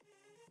goal.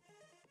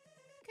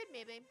 Could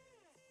maybe.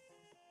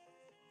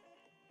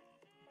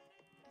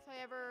 If I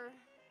ever...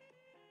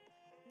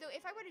 Though,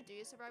 if I were to do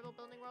a survival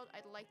building world,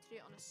 I'd like to do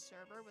it on a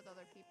server with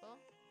other people.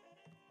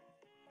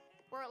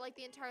 Where, like,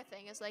 the entire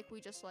thing is, like,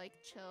 we just, like,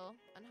 chill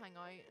and hang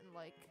out and,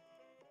 like...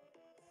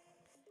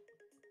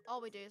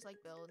 All we do is, like,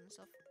 build and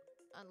stuff.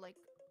 And, like,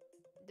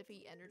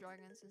 defeat ender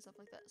dragons and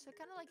stuff like that. So,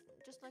 kind of, like,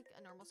 just, like,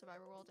 a normal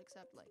survival world,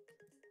 except, like,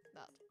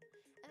 that.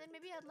 And then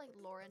maybe add, like,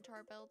 lore into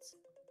our builds.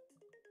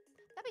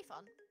 That'd be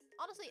fun.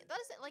 Honestly, that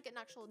is, like, an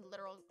actual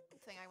literal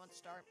thing I want to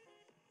start.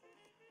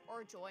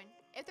 Or join.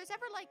 If there's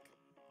ever, like...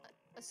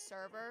 a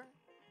server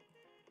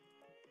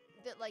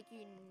that like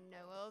you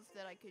know of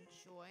that I could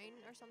join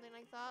or something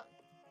like that.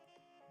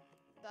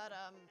 That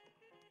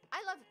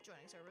I love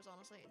joining servers,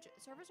 honestly.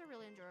 Servers are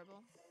really enjoyable.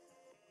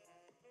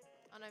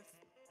 And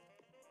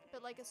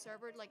but like a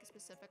server like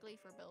specifically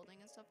for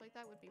building and stuff like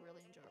that would be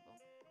really enjoyable.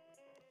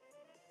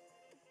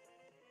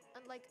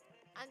 And like,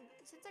 and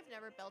since I've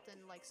never built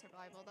in like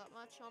survival that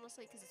much,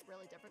 honestly, because it's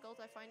really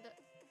difficult, I find it,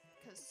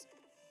 because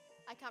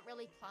I can't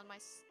really plan my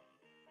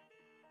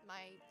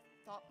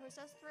thought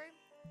process through,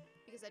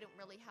 because I don't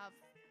really have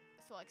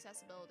full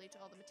accessibility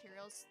to all the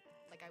materials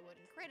like I would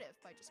in creative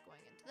by just going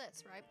into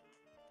this, right?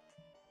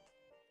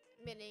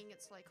 Meaning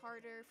it's like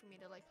harder for me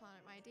to like plan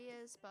out my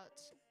ideas,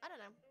 but I don't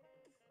know.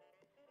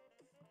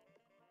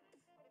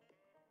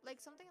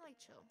 Like something like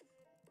chill.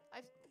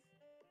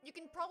 You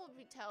can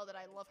probably tell that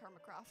I love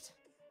Hermitcraft.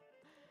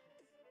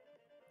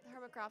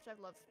 Hermitcraft, I've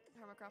loved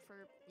Hermitcraft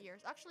for years.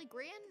 Actually,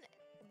 Grian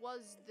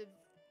was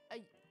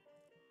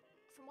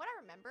from what I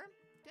remember,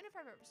 don't know if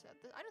I've ever said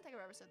this. I don't think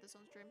I've ever said this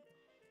on stream.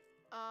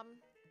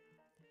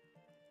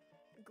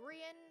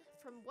 Grian,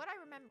 from what I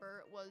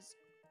remember, was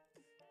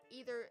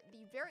either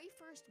the very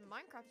first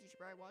Minecraft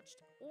YouTuber I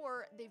watched,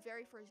 or the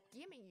very first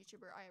gaming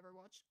YouTuber I ever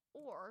watched,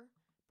 or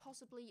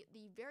possibly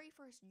the very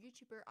first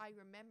YouTuber I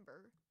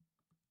remember,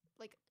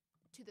 like,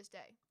 to this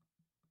day.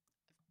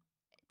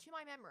 To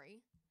my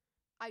memory,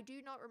 I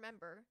do not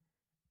remember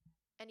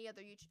any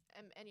other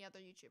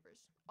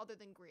YouTubers other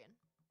than Grian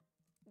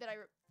that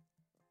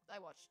I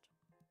watched.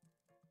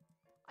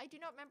 I do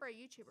not remember a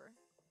YouTuber.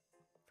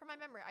 From my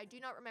memory, I do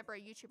not remember a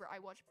YouTuber I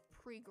watched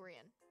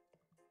pre-Grian.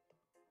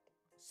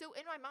 So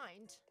in my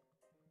mind,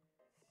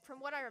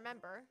 from what I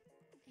remember,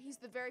 he's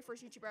the very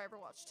first YouTuber I ever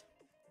watched.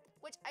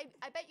 Which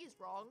I bet you's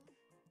wrong.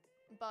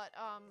 But,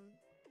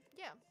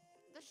 yeah.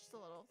 That's just a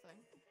little thing.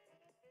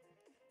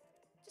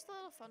 Just a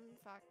little fun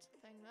fact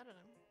thing. I don't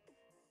know.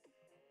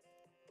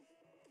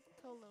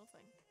 Cool little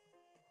thing.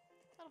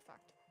 That'll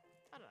fact.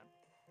 I don't know.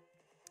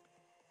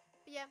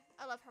 But yeah,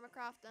 I love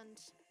Hermitcraft, and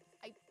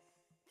I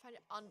find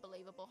it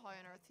unbelievable how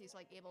on earth he's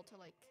like able to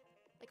like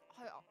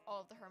how all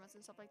of the hermits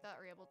and stuff like that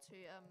are able to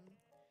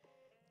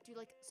do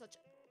like such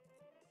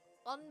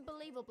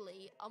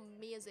unbelievably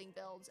amazing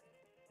builds,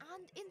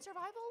 and in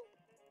survival,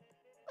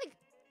 like,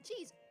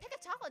 jeez, pick a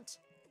talent.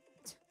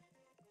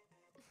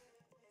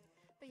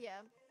 But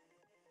yeah,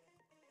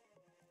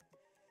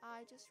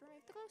 I just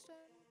removed the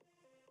glowstone.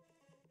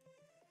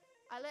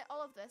 I lit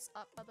all of this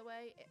up, by the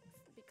way,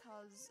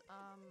 because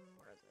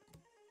where is it?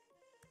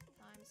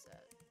 Time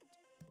set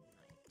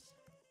night.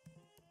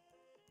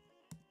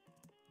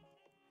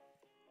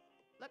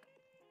 Look.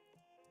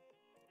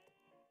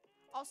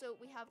 Also,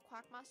 we have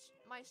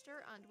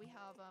Quackmeister, and we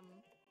have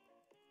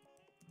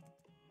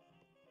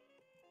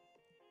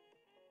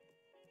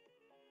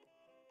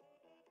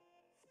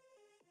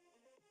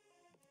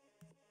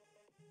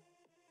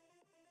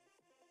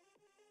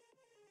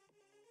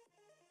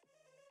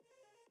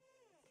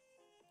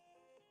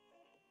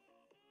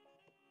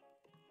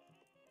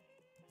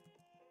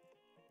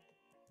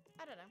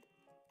I don't know.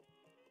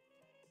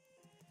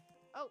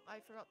 Oh, I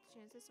forgot to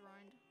change this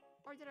around.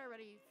 Or did I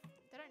already?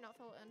 Did I not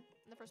fill it in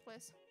the first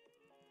place?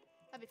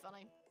 That'd be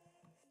funny.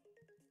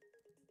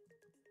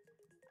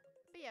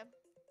 But yeah.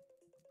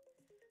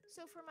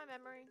 So for my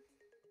memory,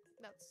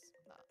 that's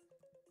that.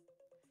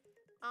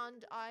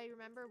 And I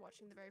remember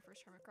watching the very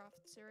first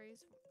Hermitcraft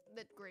series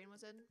that Green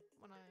was in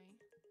when I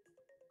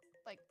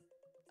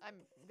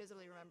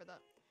visibly remember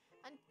that.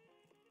 And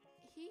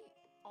he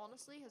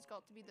honestly has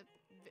got to be the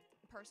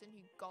person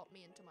who got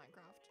me into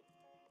Minecraft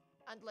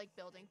and like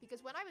building,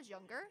 because when I was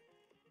younger,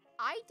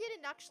 I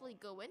didn't actually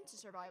go into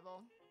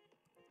survival.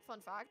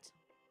 Fun fact.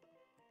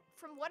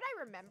 From what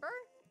I remember,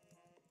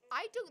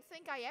 I don't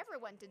think I ever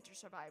went into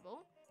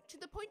survival, to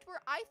the point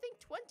where I think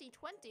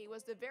 2020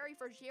 was the very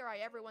first year I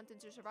ever went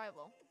into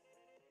survival.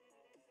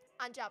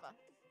 And Java.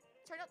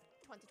 Sorry, not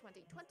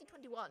 2020,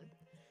 2021.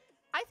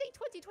 I think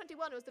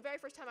 2021 was the very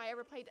first time I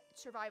ever played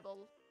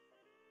survival.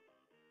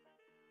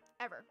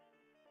 Ever.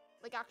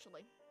 Like,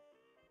 actually.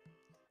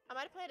 I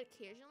might have played it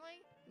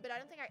occasionally, but I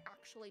don't think I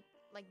actually,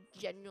 like,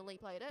 genuinely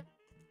played it.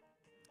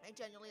 I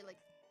genuinely, like,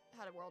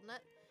 had a world in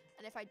it.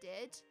 And if I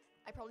did,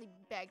 I probably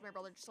begged my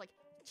brother just, like,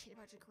 change it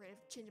back to creative,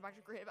 change it back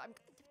to creative.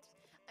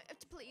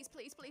 Please,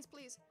 please, please,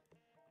 please.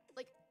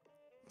 Like,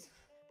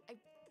 I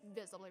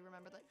visibly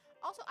remember that.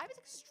 Also, I was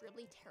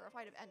extremely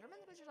terrified of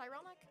Endermen, which is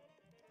ironic.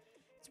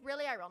 It's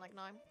really ironic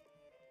now.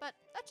 But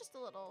that's just a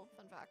little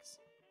fun facts.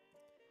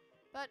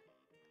 But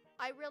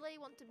I really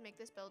want to make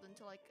this build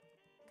into, like,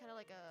 kind of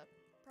like a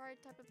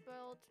pride type of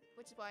build,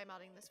 which is why I'm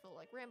adding this full,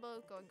 like,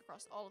 rainbow going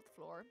across all of the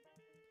floor.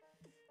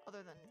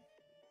 Other than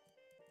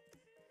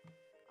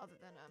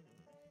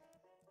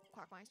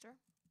Quackmeister,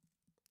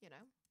 you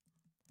know.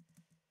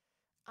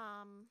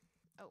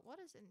 Oh, what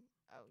is in?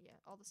 Oh yeah,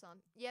 all the sand.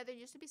 Yeah, there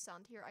used to be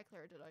sand here. I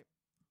cleared it out.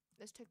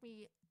 This took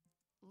me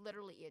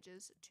literally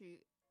ages to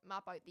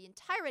map out the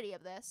entirety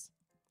of this.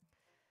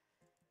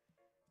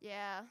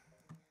 Yeah,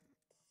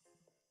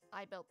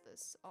 I built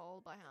this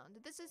all by hand.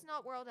 This is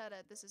not world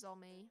edit. This is all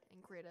me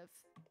in creative.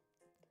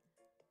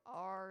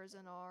 R's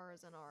and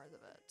R's and R's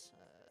of it.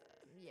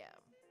 Yeah,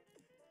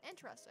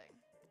 interesting.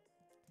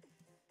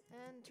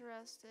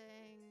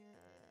 Interesting.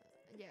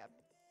 Yeah.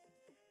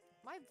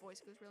 My voice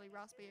goes really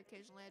raspy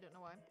occasionally, I don't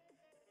know why.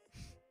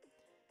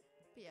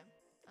 But yeah,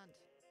 and...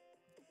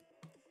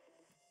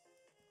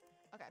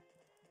 Okay.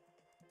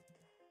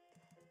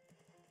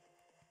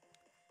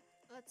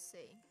 Let's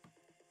see.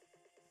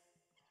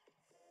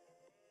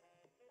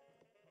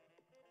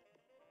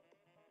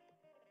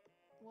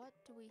 What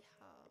do we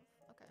have?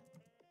 Okay,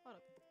 hold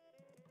up.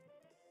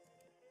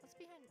 What's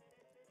behind?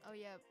 Oh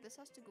yeah, this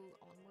has to go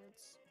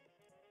onwards.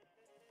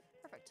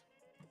 Perfect.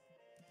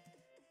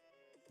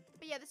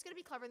 But yeah, this is going to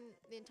be covering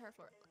the entire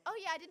floor. Oh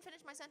yeah, I didn't finish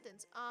my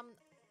sentence.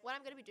 What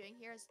I'm going to be doing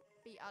here is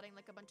be adding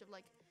like a bunch of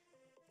like...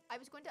 I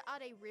was going to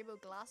add a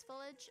rainbow glass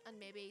village and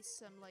maybe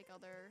some like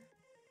other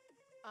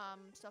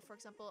stuff. For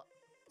example,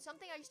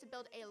 something I used to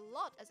build a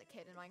lot as a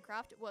kid in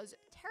Minecraft was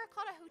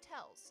terracotta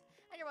hotels.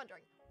 And you're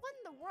wondering, what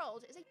in the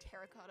world is a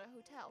terracotta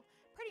hotel?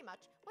 Pretty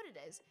much what it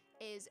is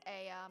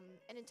a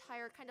an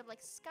entire kind of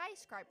like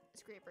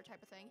skyscraper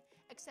type of thing,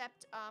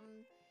 except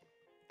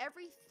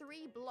every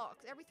 3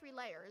 blocks, every 3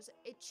 layers,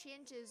 it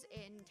changes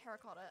in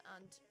terracotta,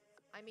 and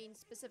I mean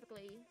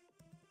specifically,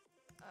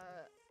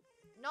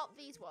 not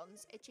these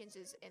ones, it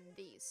changes in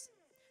these.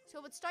 So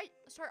it would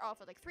start off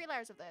with like 3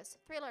 layers of this,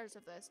 3 layers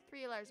of this,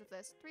 3 layers of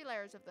this, 3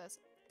 layers of this,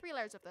 3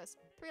 layers of this,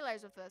 3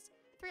 layers of this,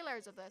 3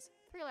 layers of this,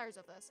 3 layers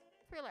of this,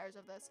 3 layers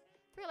of this,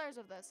 3 layers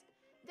of this,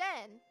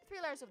 then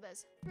 3 layers of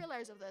this, 3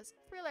 layers of this,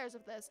 3 layers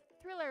of this,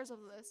 3 layers of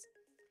this,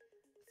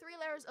 3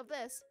 layers of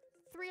this,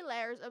 3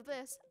 layers of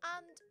this,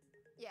 and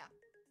yeah,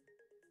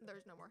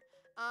 there's no more.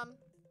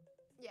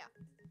 Yeah,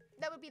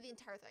 that would be the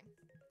entire thing,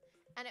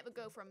 and it would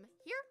go from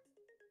here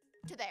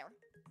to there.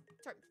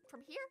 Sorry,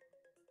 from here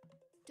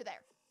to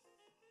there.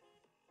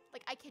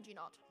 Like, I kid you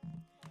not.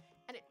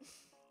 And it,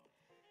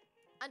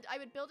 and I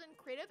would build in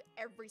creative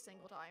every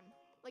single time.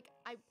 Like,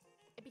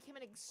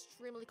 an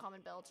extremely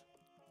common build.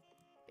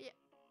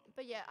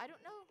 But yeah, I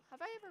don't know.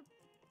 Have I ever...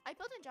 I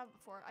built in Java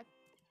before.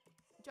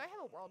 Do I have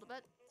a world of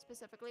it,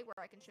 specifically, where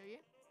I can show you?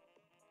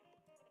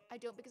 I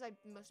don't, because I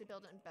mostly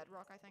build it in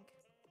Bedrock, I think.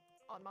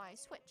 On my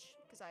Switch.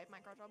 Because I have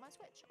Minecraft on my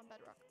Switch, on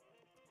Bedrock.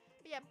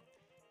 But yeah,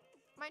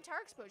 my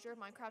entire exposure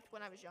of Minecraft when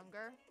I was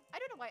younger... I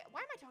don't know why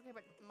am I talking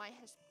about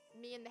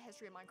me and the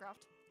history of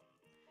Minecraft?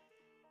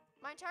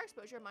 My entire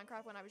exposure of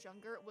Minecraft when I was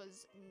younger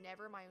was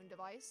never my own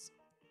device.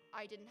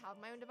 I didn't have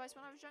my own device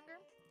when I was younger.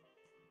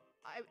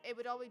 It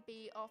would always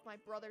be off my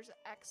brother's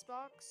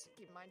Xbox.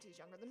 Keep in mind he's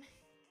younger than me.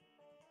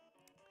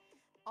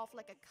 Off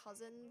like a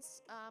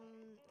cousin's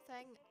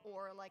thing,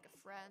 or like a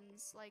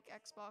friend's like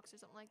Xbox or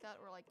something like that,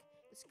 or like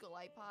the school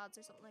iPads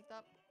or something like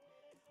that,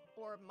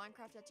 or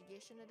Minecraft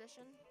Education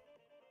Edition,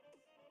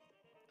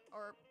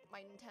 or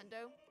my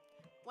Nintendo.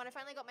 When I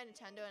finally got my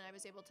Nintendo and I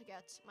was able to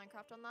get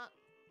Minecraft on that,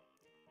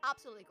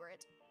 absolutely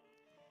great.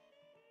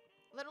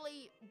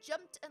 Literally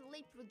jumped and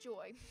leaped with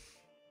joy.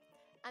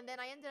 And then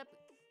I ended up,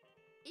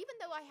 even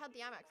though I had the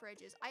iMac for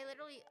ages, I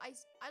literally, I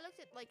looked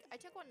at, like, I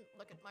took one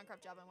look at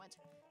Minecraft Java and went,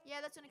 yeah,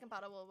 that's only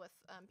compatible with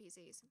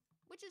PCs.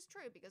 Which is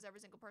true, because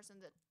every single person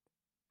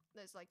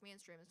that's like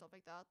mainstream and stuff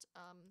like that,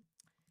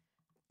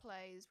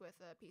 plays with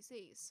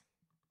PCs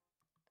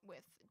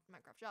with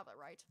Minecraft Java,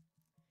 right?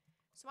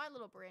 So my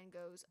little brain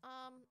goes,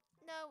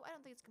 no, I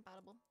don't think it's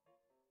compatible.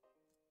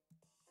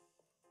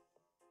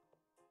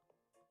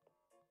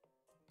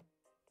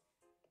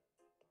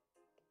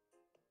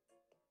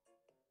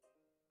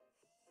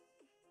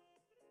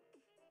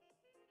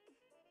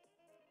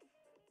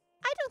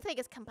 I don't think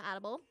it's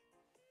compatible.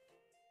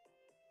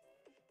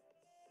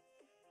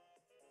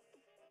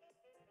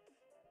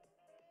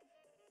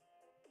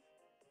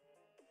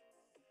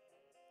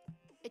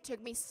 It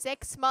took me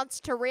 6 months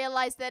to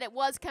realize that it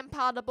was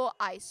compatible,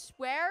 I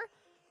swear.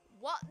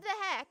 What the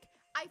heck?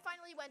 I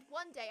finally went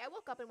one day, I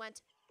woke up and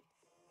went,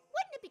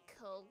 wouldn't it be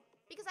cool?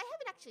 Because I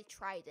haven't actually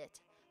tried it.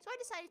 So I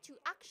decided to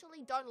actually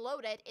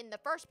download it in the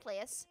first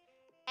place,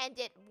 and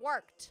it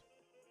worked.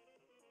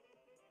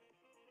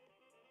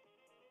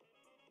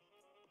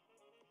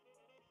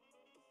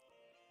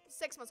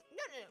 Six months.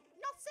 No,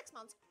 not 6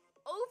 months.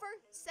 Over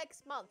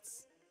 6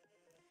 months.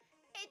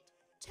 It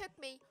took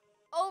me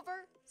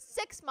over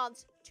 6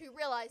 months to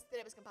realize that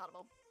it was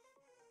compatible.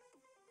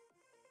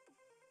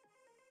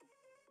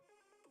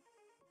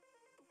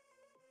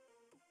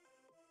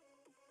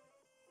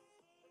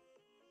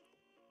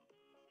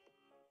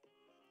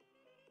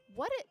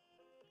 What it...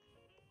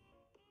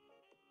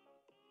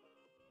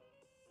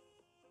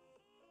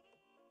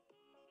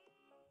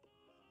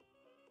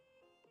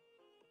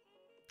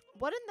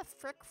 What in the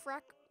frick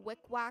frack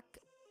wick whack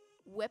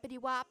whippity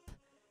whap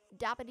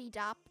dappity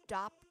dap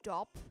dop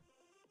dop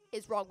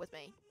is wrong with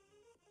me?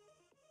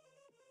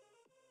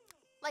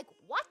 Like,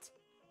 what?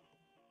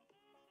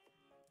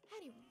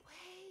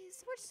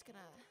 Anyways, we're just gonna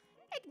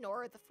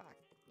ignore the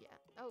fact. Yeah.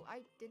 Oh, I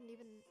didn't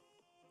even...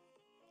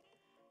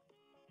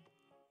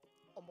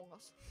 Among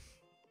Us.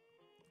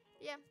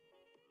 Yeah.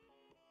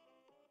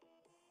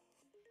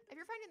 If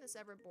you're finding this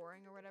ever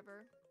boring or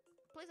whatever,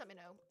 please let me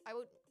know. I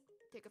won't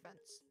take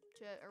offense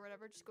to it or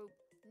whatever. Just go,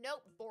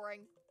 nope,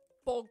 boring.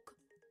 Bonk.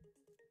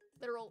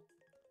 Literal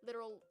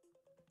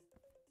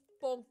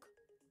bonk.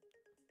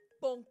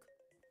 Bonk.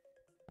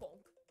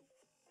 Bonk.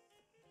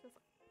 So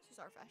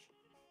sorry, Fesh.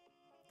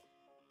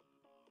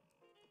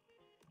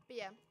 But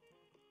yeah.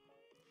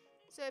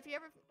 So if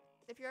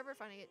you're ever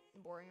finding it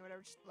boring or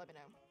whatever, just let me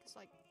know. Cause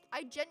like,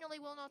 I genuinely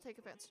will not take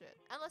offense to it.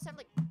 Unless I'm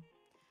like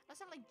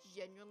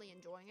genuinely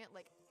enjoying it.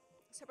 Like,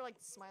 super like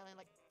smiling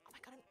like, oh my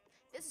god,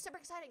 this is super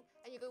exciting.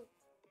 And you go,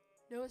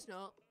 no it's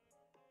not.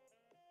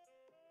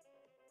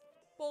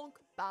 Bonk.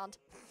 Banned.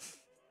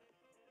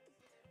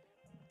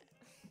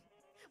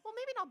 Well,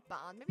 maybe not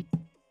banned. Maybe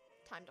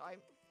timed out.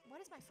 Why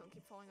does my phone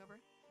keep falling over?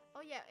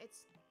 Oh yeah,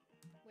 it's...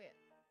 Wait.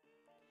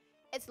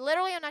 It's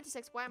literally on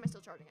 96. Why am I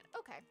still charging it?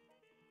 Okay.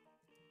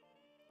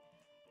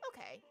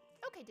 Okay.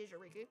 Okay,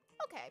 DIGITALREKO.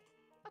 Okay.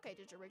 Okay,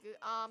 DIGITALREKO.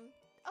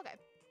 Okay.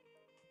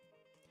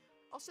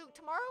 Also,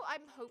 tomorrow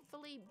I'm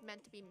hopefully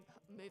meant to be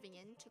moving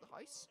into the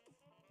house.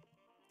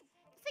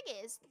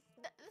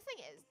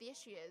 The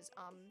issue is,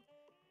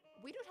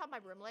 we don't have my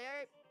room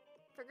layout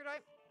figured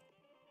out.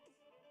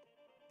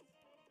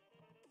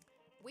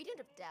 We don't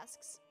have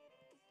desks.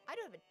 I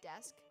don't have a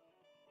desk.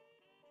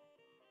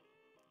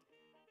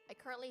 I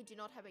currently do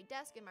not have a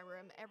desk in my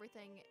room.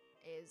 Everything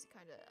is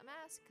kind of a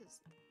mess because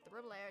the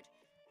room layout.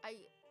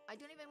 I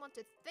don't even want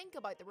to think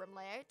about the room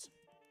layout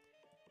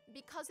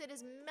because it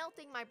is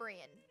melting my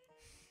brain.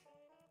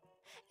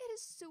 It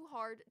is so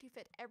hard to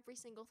fit every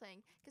single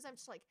thing because I'm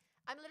just like,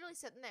 I'm literally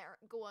sitting there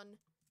going,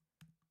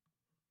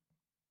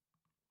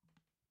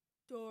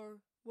 door,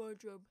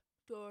 wardrobe,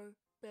 door,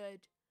 bed,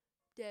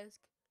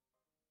 desk,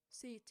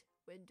 seat,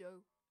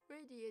 window,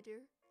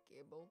 radiator,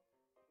 cable,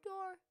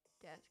 door,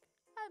 desk,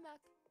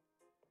 iMac,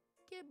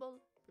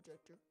 cable,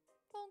 projector,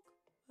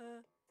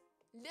 bonk.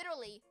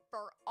 Literally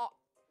for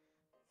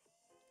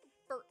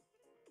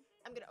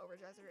I'm gonna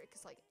overdress it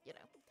because, like, you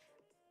know,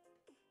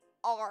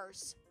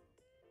 hours.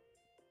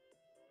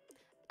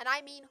 And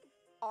I mean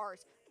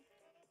hours.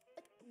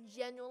 Like,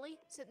 genuinely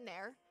sitting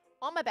there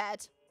on my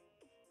bed.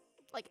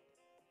 Like,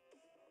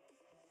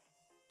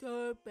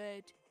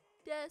 bed,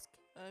 desk,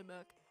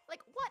 iMac.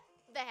 Like, what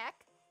the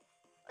heck?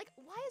 Like,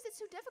 why is it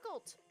so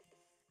difficult?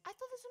 I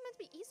thought this was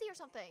meant to be easy or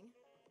something.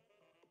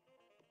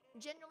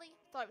 Genuinely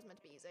thought it was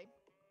meant to be easy.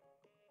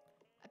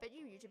 I bet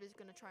you YouTube is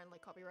gonna try and like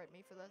copyright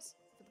me for this,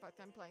 for the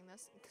fact that I'm playing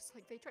this, because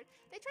like they tried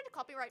to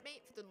copyright me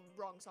for the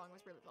wrong song. It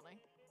was really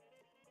funny.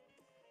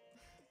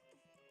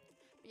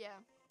 But yeah,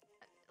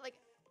 like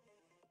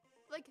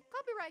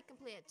copyright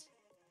complaint,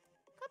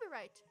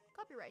 copyright,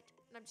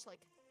 and I'm just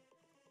like,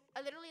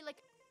 I literally like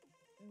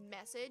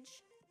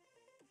message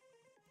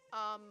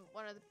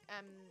one of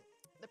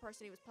the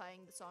person who was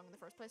playing the song in the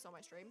first place on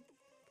my stream,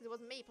 because it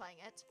wasn't me playing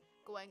it,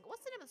 going,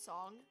 what's the name of the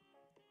song?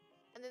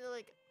 And then they're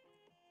like,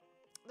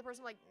 the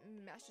person like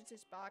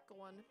messages back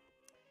going,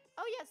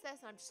 oh yeah, it's this,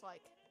 and I'm just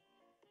like,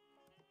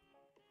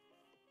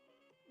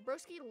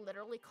 broski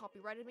literally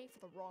copyrighted me for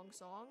the wrong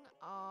song.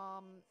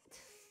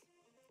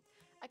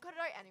 I cut it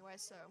out anyway,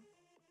 so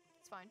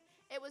it's fine.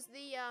 It was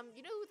the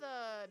you know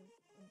the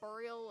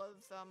burial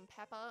of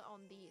Peppa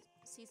on the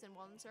season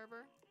 1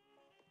 server?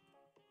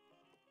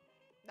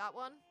 That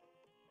one?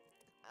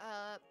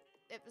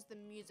 It was the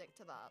music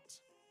to that.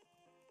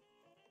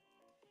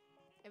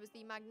 It was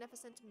the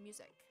magnificent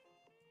music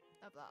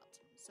of that.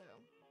 So,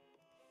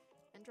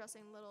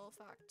 interesting little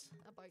fact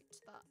about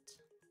that.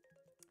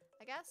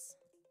 I guess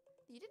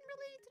you didn't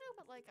really need to know,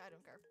 but like, I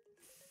don't care.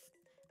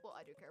 Well,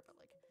 I do care, but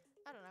like,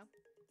 I don't know.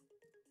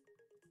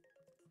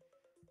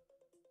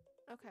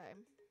 Okay.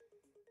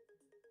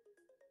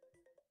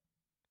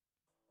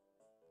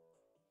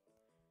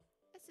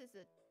 This is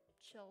a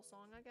chill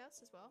song, I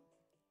guess, as well.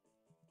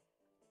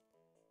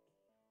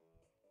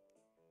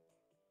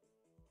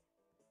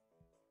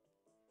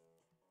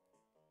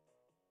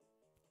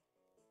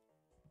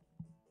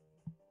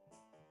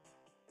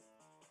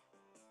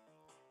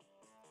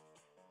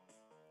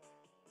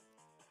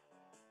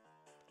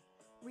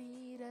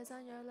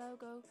 Redesign your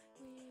logo,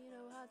 we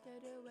know how to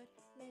do it.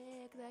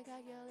 Make the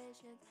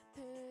calculations,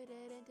 put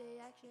it into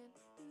action.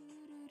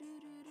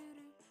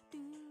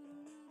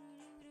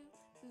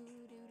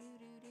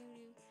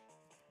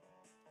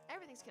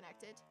 Everything's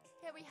connected.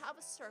 Here we have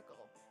a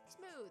circle,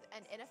 smooth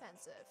and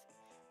inoffensive.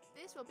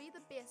 This will be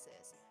the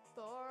basis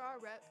for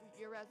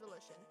your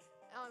resolution.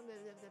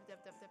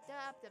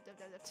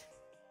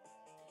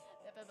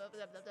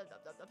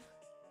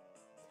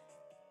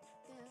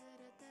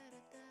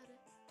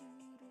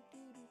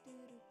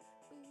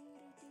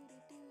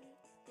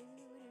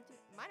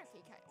 Minor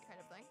key kind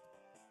of thing.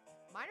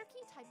 Minor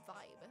key type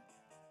vibe.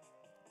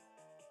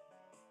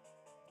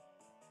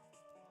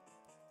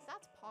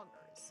 That's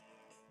poggers.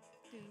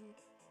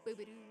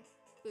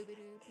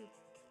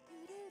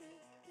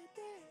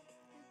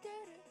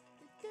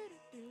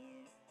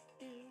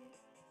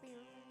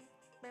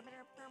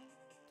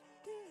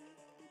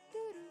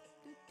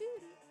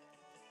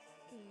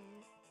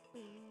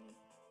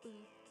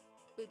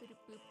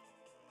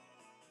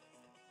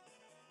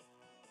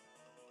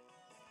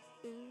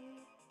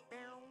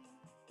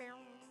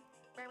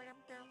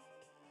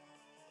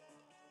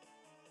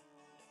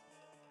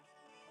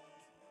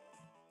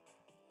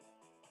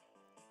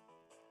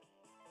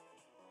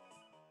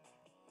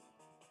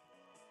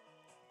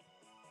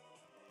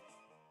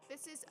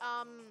 This is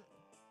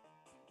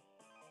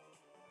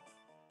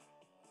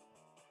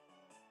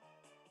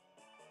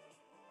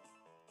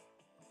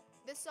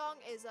this song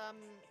is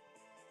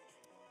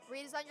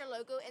Redesign Your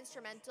Logo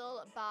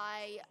instrumental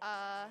by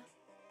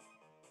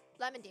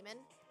Lemon Demon.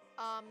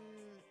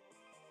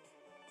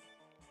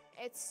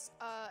 It's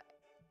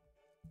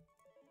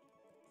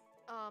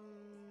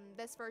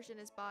this version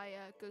is by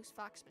Ghost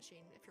Fax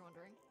Machine, if you're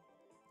wondering.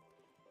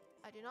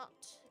 I do not.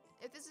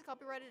 If this is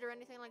copyrighted or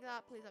anything like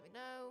that, please let me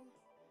know.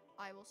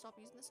 I will stop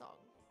using the song.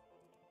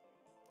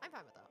 I'm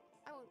fine with that.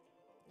 I won't.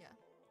 Yeah.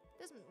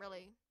 Doesn't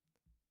really.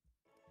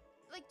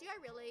 Like, do I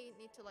really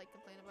need to like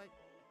complain about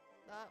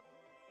that?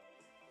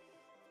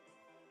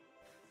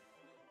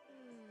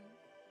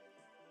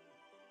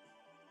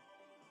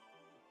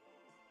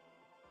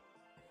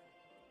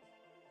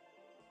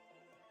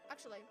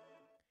 Actually,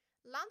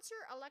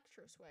 Lancer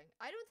Electro Swing.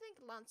 I don't think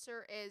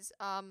Lancer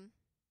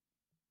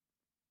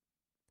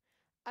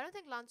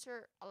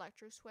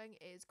Electro Swing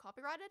is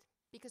copyrighted,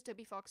 because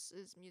Toby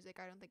Fox's music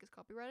I don't think is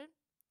copyrighted.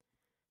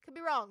 Could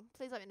be wrong.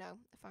 Please let me know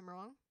if I'm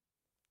wrong.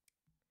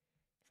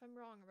 If I'm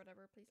wrong or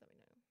whatever, please let me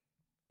know.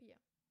 But yeah.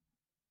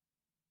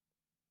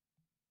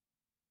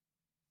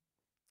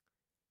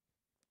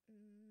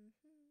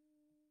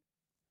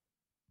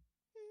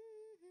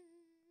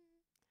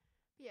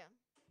 But yeah.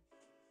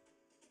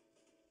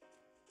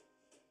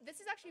 This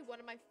is actually one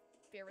of my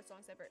favorite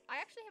songs ever. I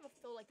actually have a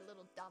full like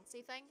little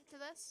dancey thing to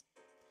this.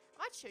 I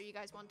might show you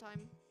guys one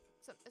time,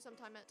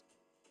 sometime it.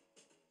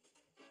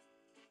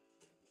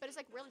 But it's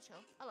like really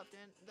chill. I love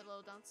doing the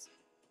little dance.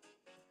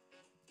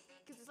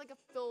 Because it's like a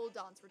full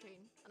dance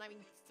routine. And I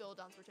mean full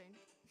dance routine.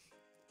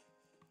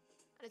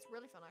 And it's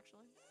really fun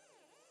actually.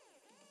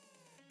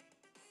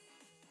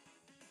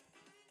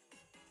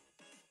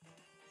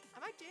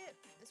 might do it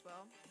as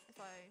well if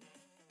I...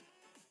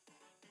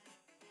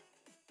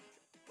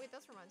 Wait,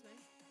 that reminds me.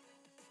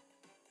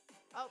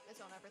 Oh,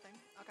 it's on everything.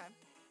 Okay.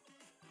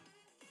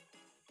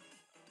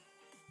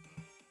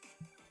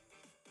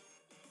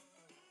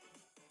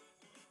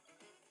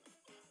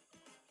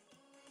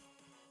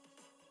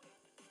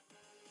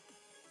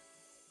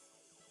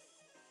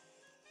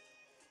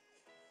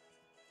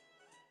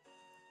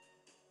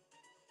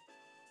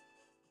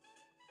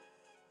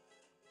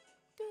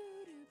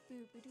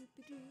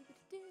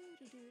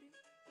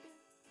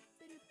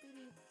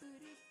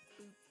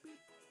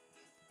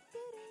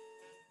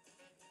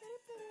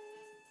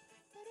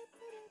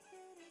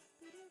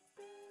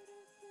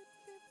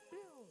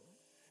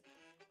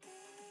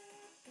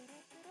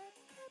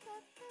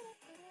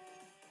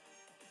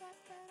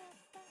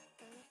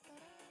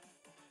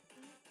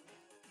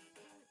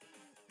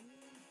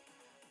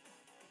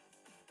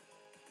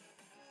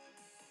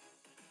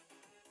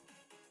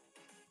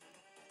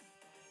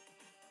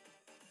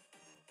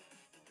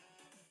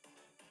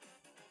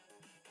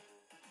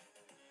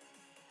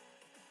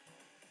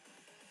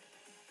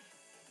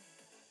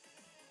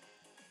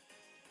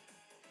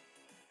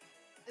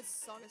 This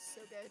song is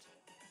so good.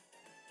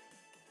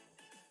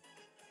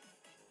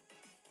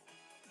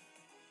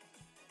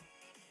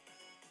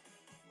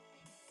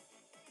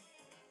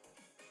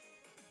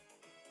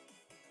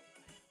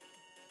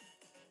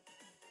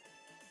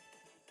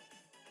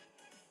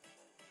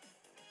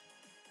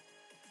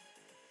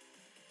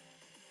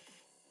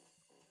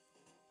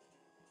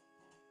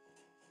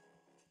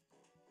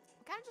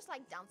 I'm kind of just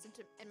like dancing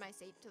in my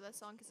seat to this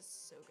song because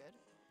it's so good.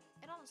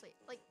 And honestly,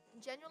 like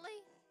genuinely,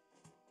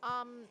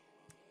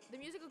 the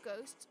musical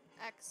Ghost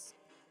X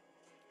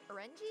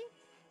Orenji.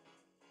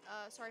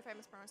 Sorry if I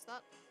mispronounced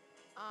that.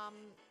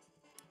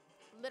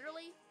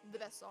 Literally the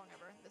best song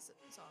ever. This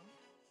song.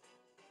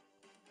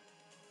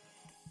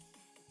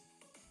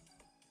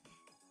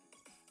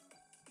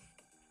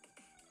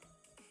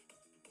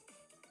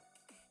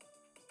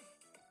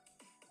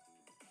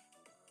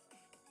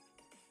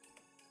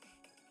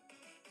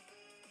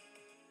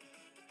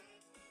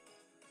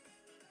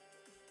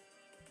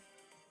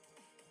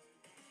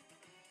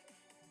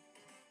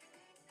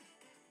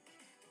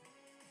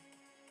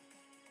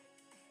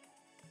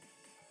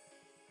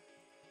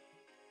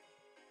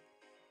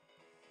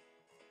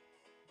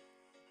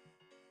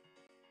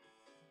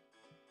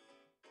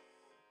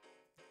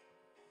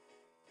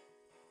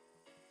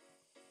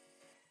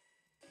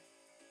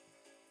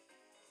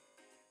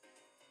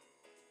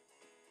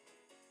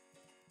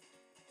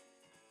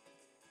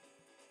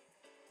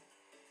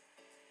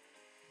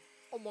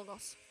 Among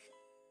Us.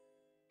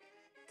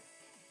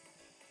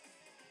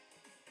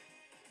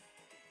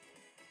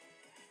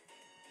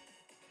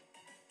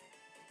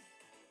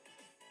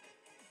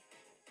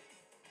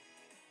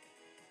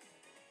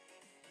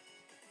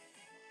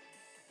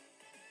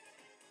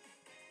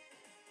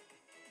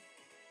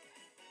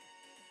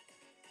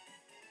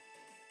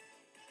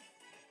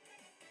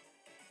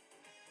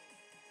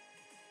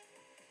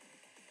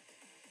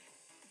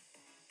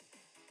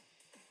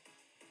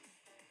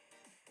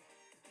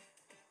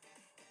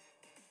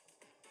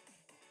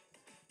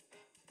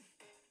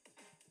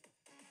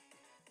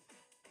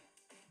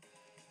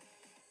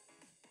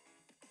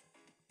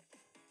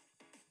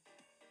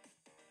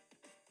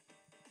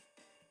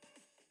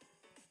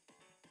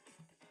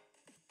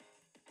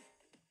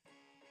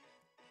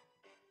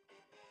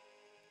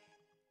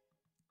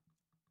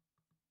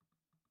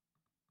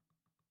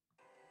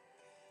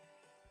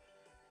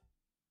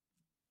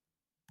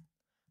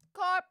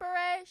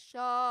 Corporations.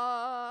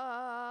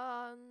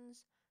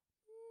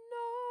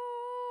 No.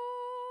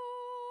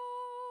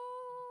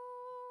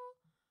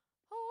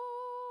 Oh.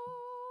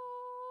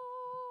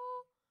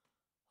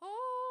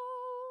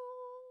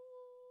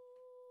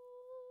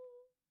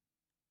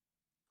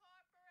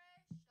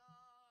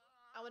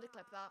 I want to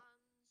clip that.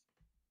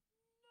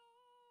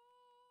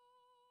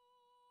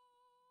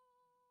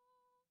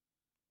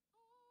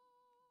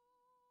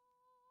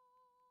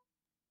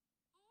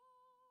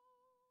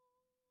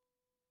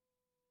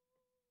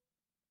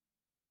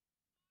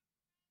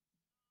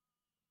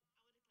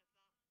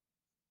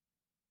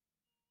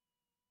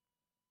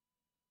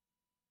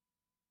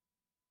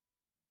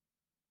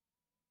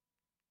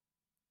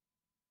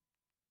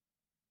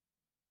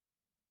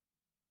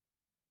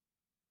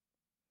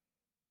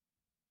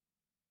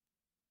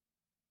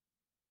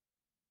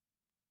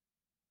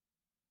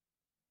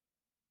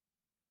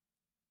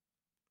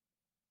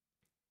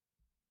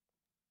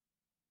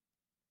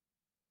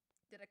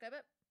 Did I clip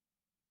it?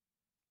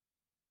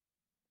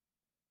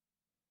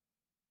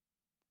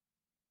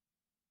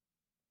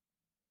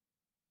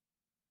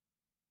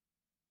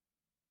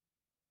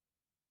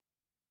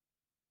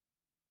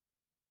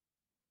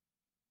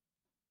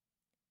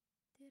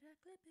 Did I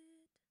clip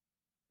it?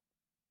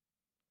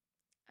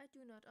 I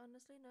do not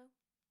honestly know.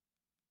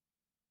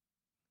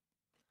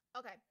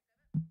 Okay.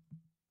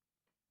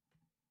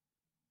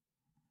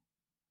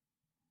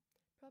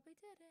 Probably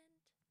didn't.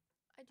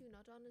 I do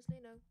not honestly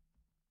know.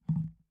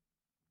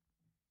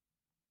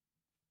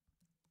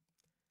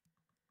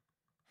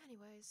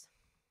 Anyways.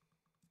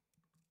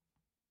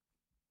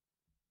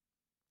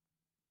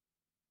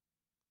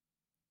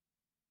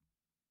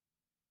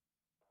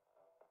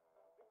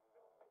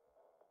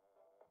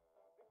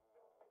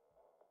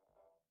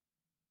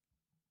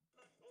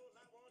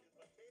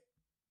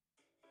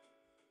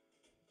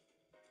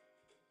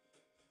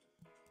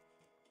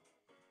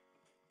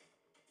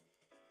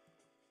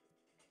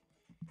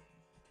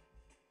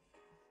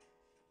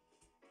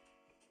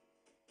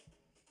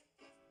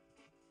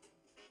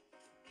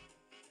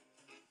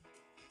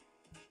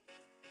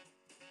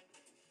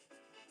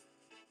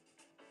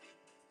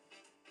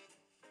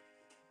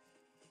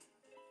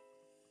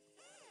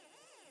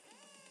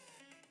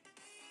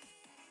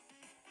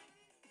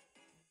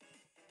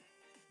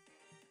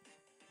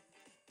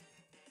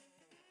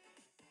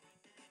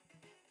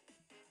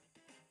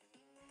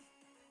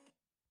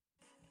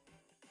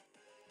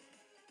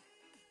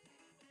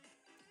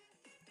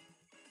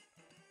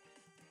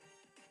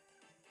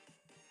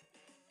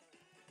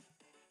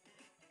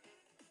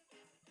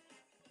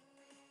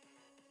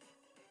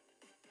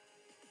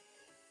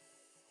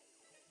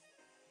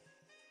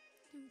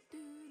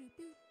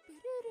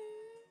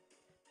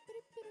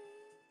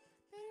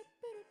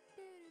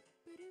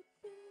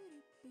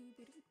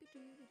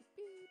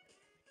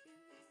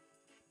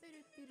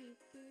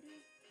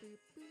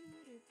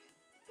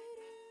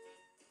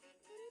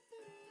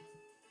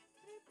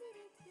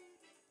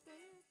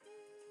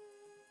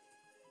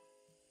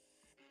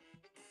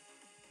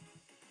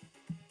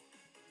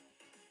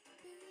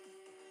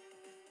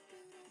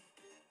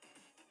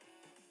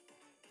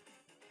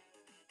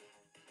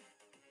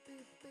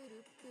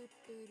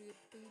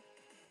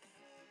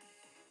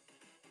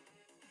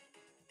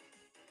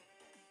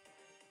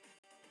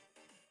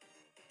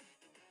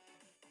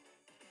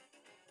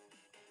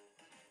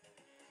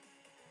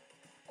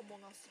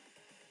 Among Us.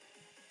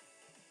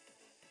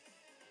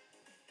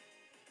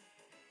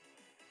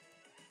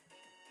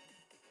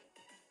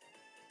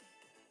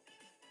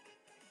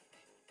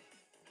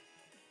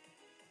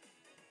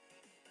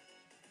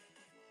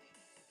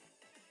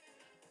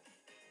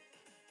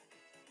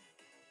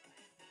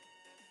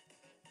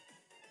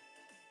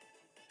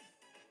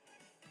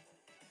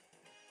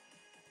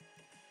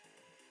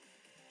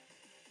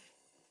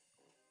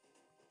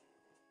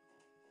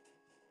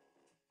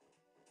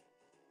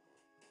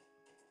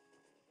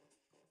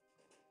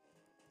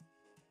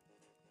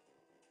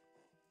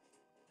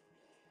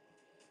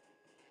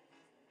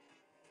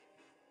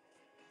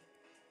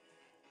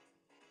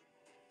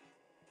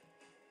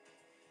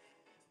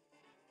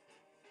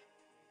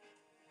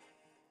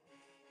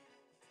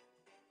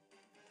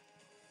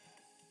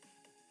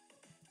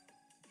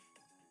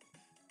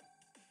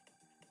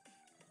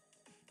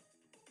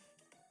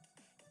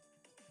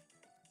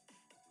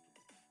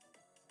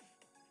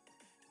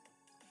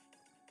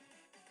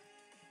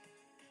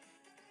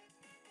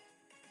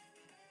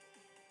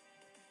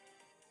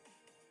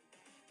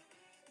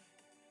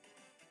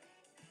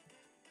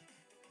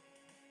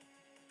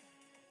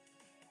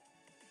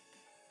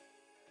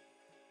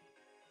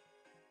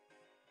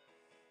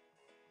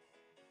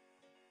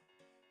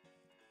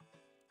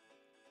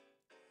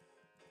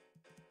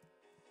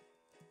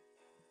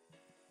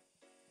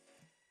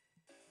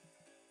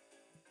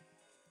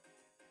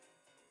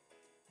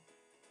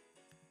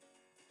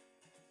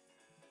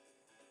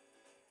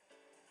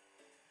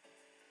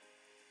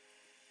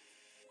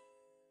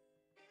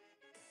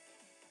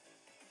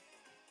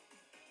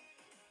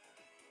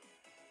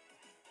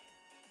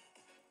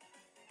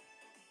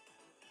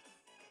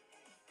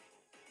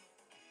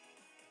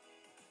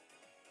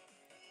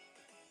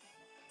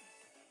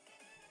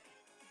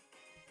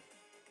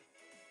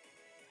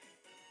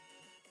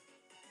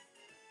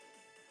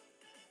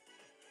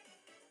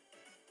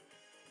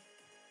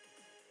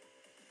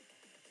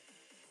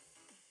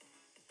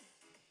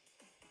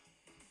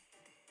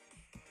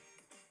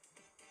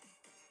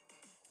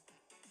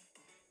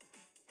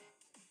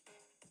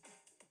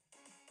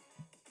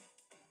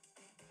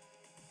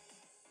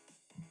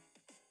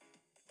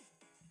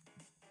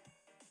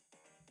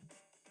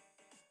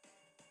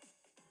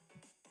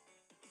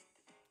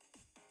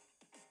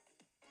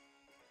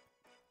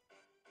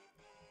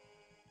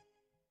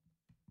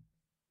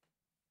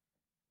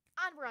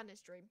 And we're on this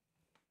stream.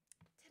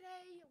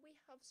 Today we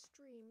have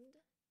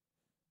streamed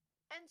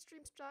end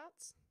stream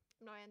stats.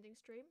 I'm now ending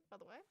stream, by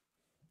the way.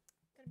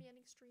 Gonna be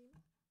ending stream,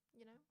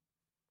 you know.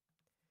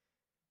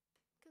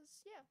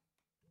 Cause yeah,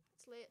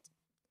 it's late.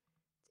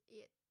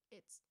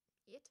 It's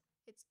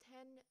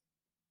 10:53.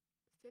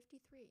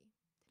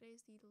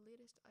 Today's the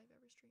latest I've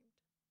ever streamed.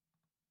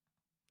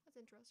 That's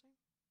interesting.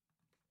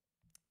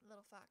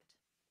 Little fact.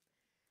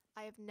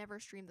 I have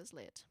never streamed this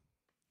late.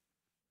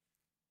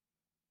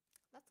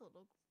 That's a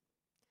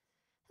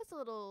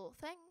little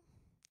thing.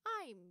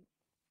 I'm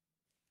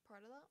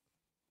part of that.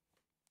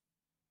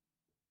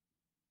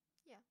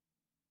 Yeah.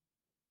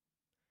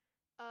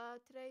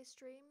 Today's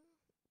stream,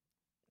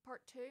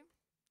 part 2.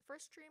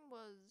 First stream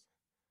was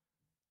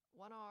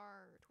 1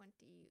 hour 20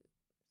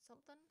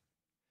 something,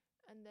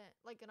 and then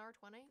like an hour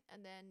 20,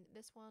 and then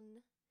this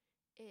one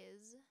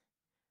is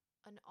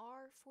an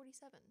hour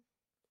 47.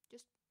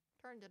 Just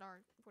turned an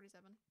hour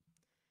 47.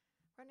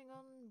 Running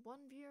on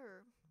 1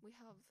 viewer.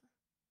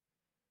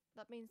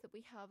 That means that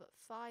we have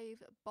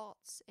 5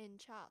 bots in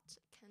chat.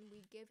 Can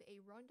we give a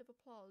round of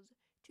applause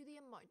to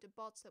the amount of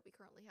bots that we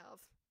currently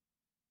have?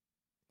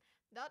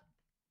 That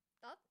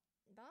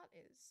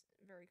is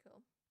very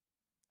cool.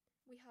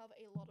 We have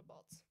a lot of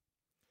bots.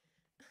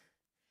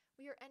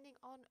 We are ending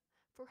on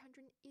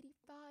 485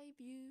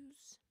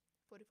 views,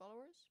 40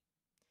 followers.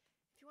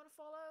 If you want to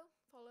follow.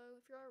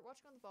 If you're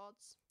watching on the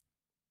bots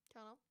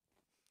channel,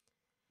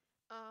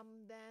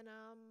 then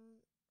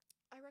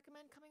I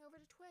recommend coming over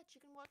to Twitch.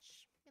 You can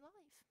watch me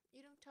live. You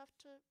don't have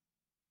to,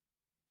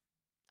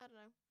 I don't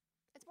know.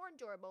 It's more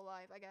enjoyable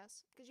live, I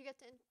guess, because you get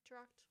to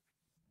interact,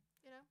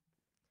 you know?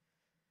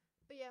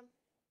 But yeah.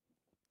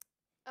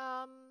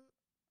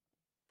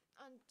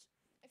 And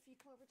if you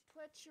come over to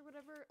Twitch or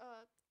whatever,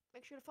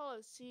 make sure to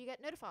follow so you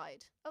get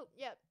notified. Oh,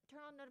 yeah,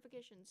 turn on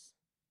notifications.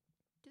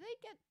 Do they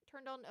get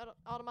turned on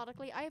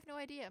automatically? I have no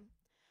idea.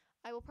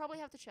 I will probably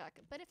have to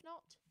check. But if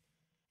not,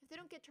 if they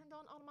don't get turned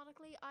on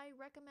automatically, I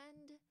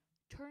recommend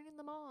turning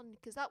them on,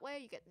 because that way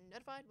you get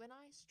notified when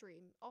I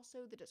stream.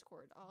 Also, the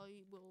Discord.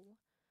 I will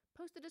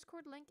post the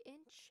Discord link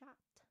in chat.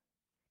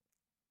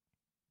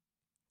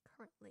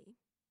 Currently.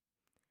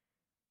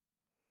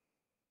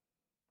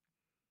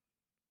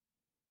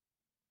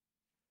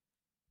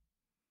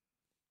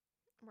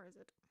 Where is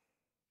it?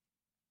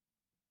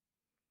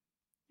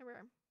 There we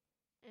are.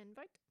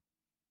 Invite.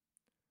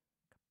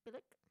 Copy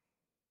link.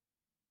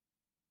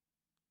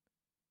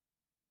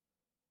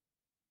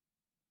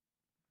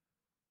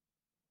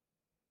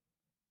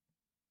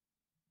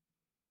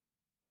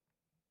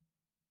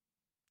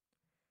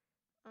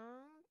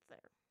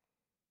 There.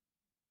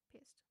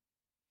 Paste.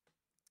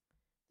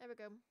 There we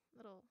go.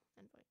 Little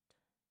invite.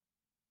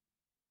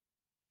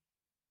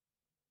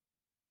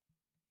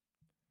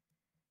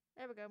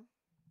 There we go.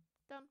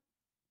 Done.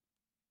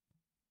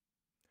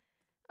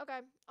 Okay.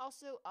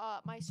 Also,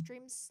 my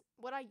streams,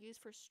 what I use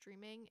for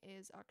streaming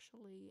is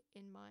actually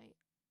in my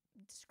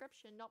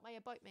description, not my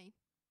about me.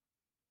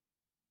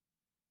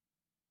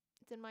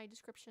 It's in my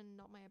description,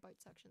 not my about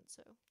section.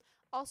 So,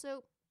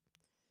 also,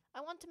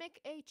 I want to make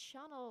a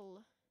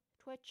channel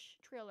Twitch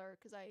trailer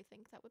because I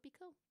think that would be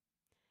cool.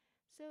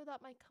 So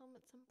that might come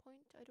at some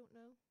point. I don't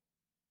know.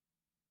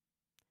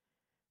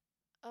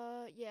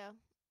 Yeah.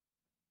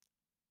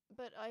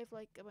 But I have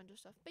like a bunch of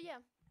stuff. But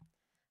yeah,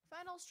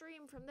 final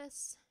stream from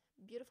this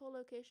beautiful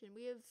location.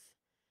 We have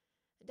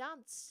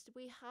danced.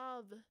 We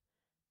have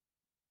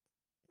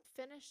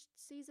finished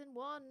season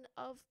 1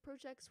 of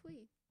Project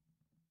Sui,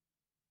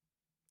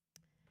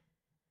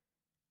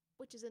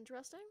 which is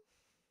interesting.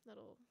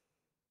 Little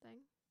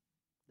thing.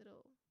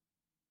 Little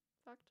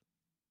fact.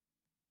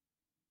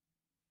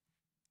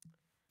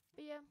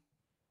 But yeah,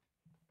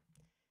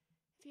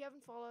 if you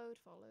haven't followed,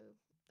 follow.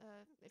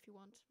 If you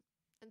want.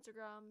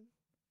 Instagram,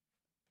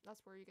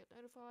 that's where you get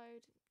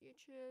notified.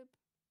 YouTube,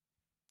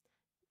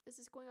 this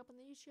is going up on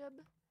the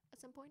YouTube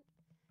at some point.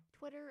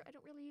 Twitter, I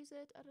don't really use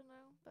it, I don't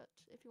know, but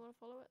if you want to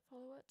follow it,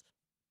 follow it.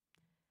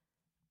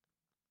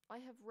 I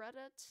have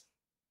Reddit,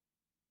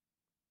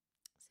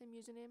 same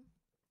username.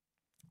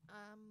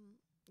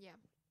 Yeah.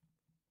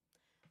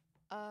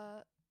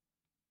 I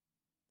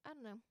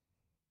don't know.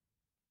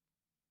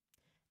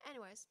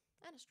 Anyways,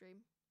 and a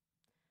stream.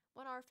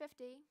 1 hour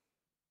 50.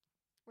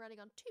 We're running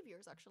on 2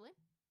 viewers actually.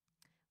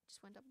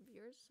 Just went up in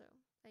viewers, so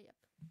yep.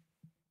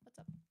 What's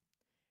up?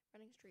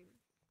 Running stream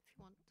if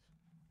you want.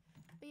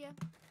 But yeah.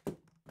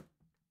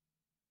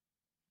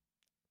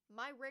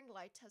 My ring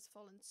light has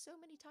fallen so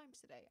many times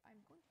today.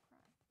 I'm going to cry.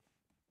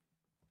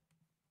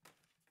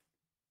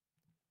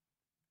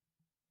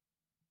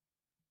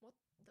 What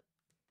the?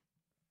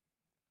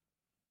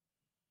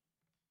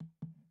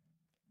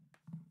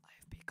 I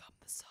have become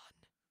the sun.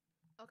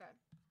 Okay.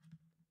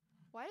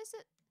 Why does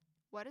it?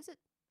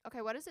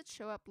 Okay, why does it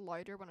show up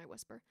louder when I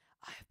whisper?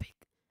 I have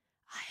become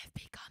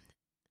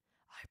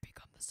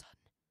the sun.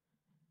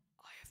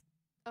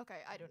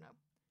 Okay, I don't know.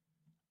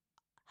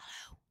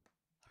 Hello.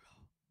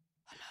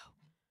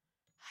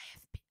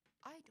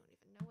 I don't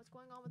even know what's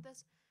going on with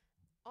this.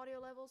 Audio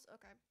levels,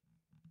 okay.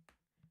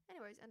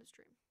 Anyways, end of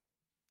stream.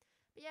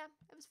 But yeah,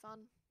 it was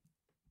fun.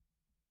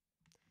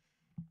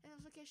 In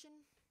this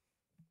location,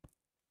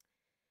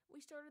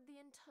 we started the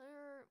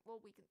entire,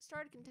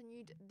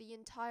 continued the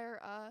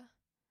entire,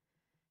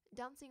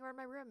 dancing around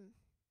my room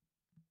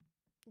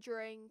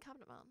during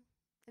Cabinet Man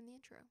in the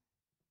intro.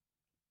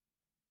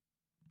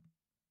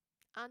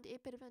 And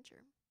 8-Bit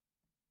Adventure.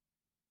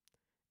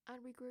 And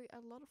we grew a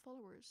lot of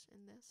followers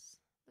in this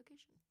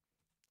location.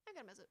 I'm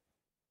gonna miss it.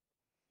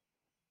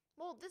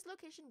 Well, this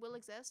location will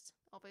exist,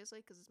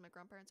 obviously, because it's my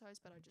grandparents' house,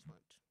 but I just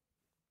won't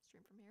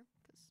stream from here,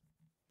 because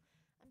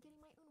I'm getting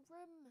my own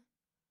room.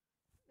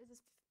 This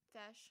is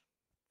Fesh.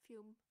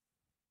 Fume.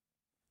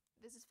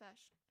 This is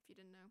Fesh, if you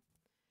didn't know.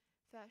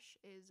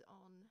 Fesh is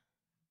on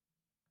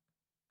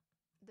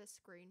this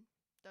screen,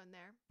 down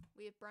there.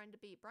 We have Brian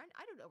to beat. Brian,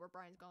 I don't know where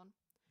Brian's gone.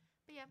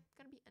 But yeah,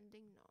 gonna be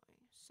ending now,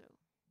 so.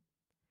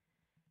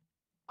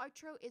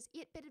 Outro is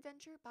 8-Bit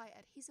Adventure by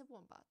Adhesive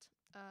Wombat.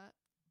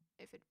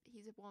 If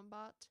Adhesive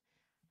Wombat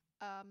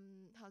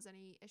has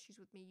any issues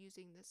with me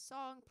using this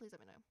song, please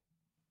let me know.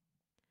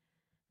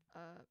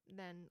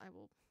 Then I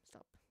will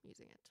stop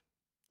using it.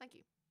 Thank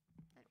you.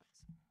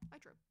 Anyways,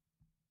 outro.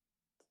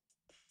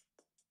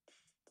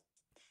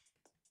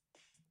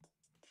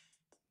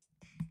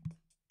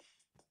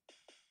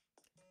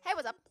 Hey,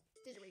 what's up?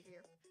 DIGITALREKO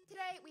here.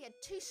 Today we had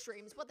 2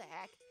 streams, what the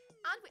heck,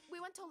 and we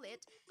went till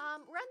late.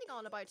 We're ending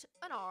on about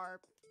 1 hour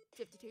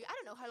 52. I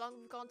don't know how long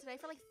we've gone today,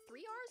 for like 3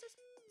 hours or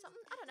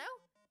something, I don't know,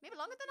 maybe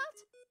longer than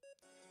that.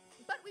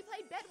 But we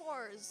played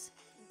Bedwars,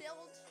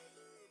 build,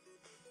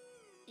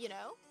 you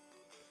know.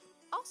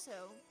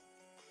 Also,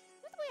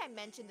 with the way I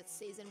mentioned that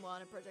season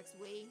 1 of Project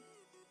Sui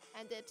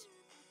ended,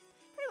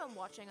 for anyone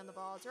watching on the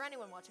VODs or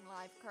anyone watching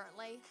live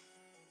currently,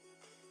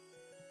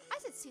 I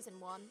said season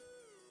 1.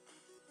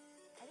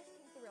 I just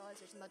came to the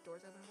realization that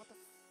door's open. What the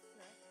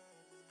frick?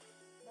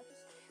 That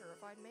just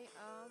terrified me.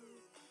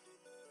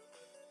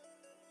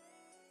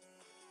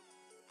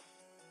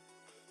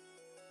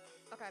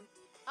 Okay.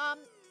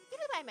 You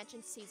know the way I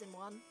mentioned season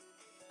 1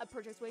 of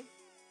Project Sui?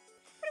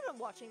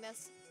 anyone watching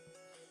this?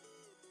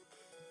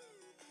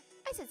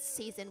 I said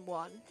season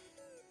 1.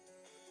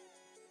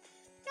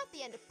 Not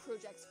the end of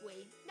Projects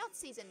We. Not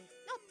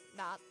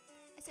that.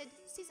 I said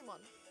season 1.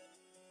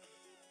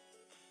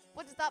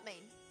 What does that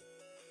mean?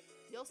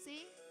 You'll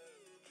see.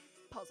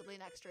 Possibly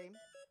next stream.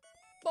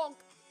 Bonk!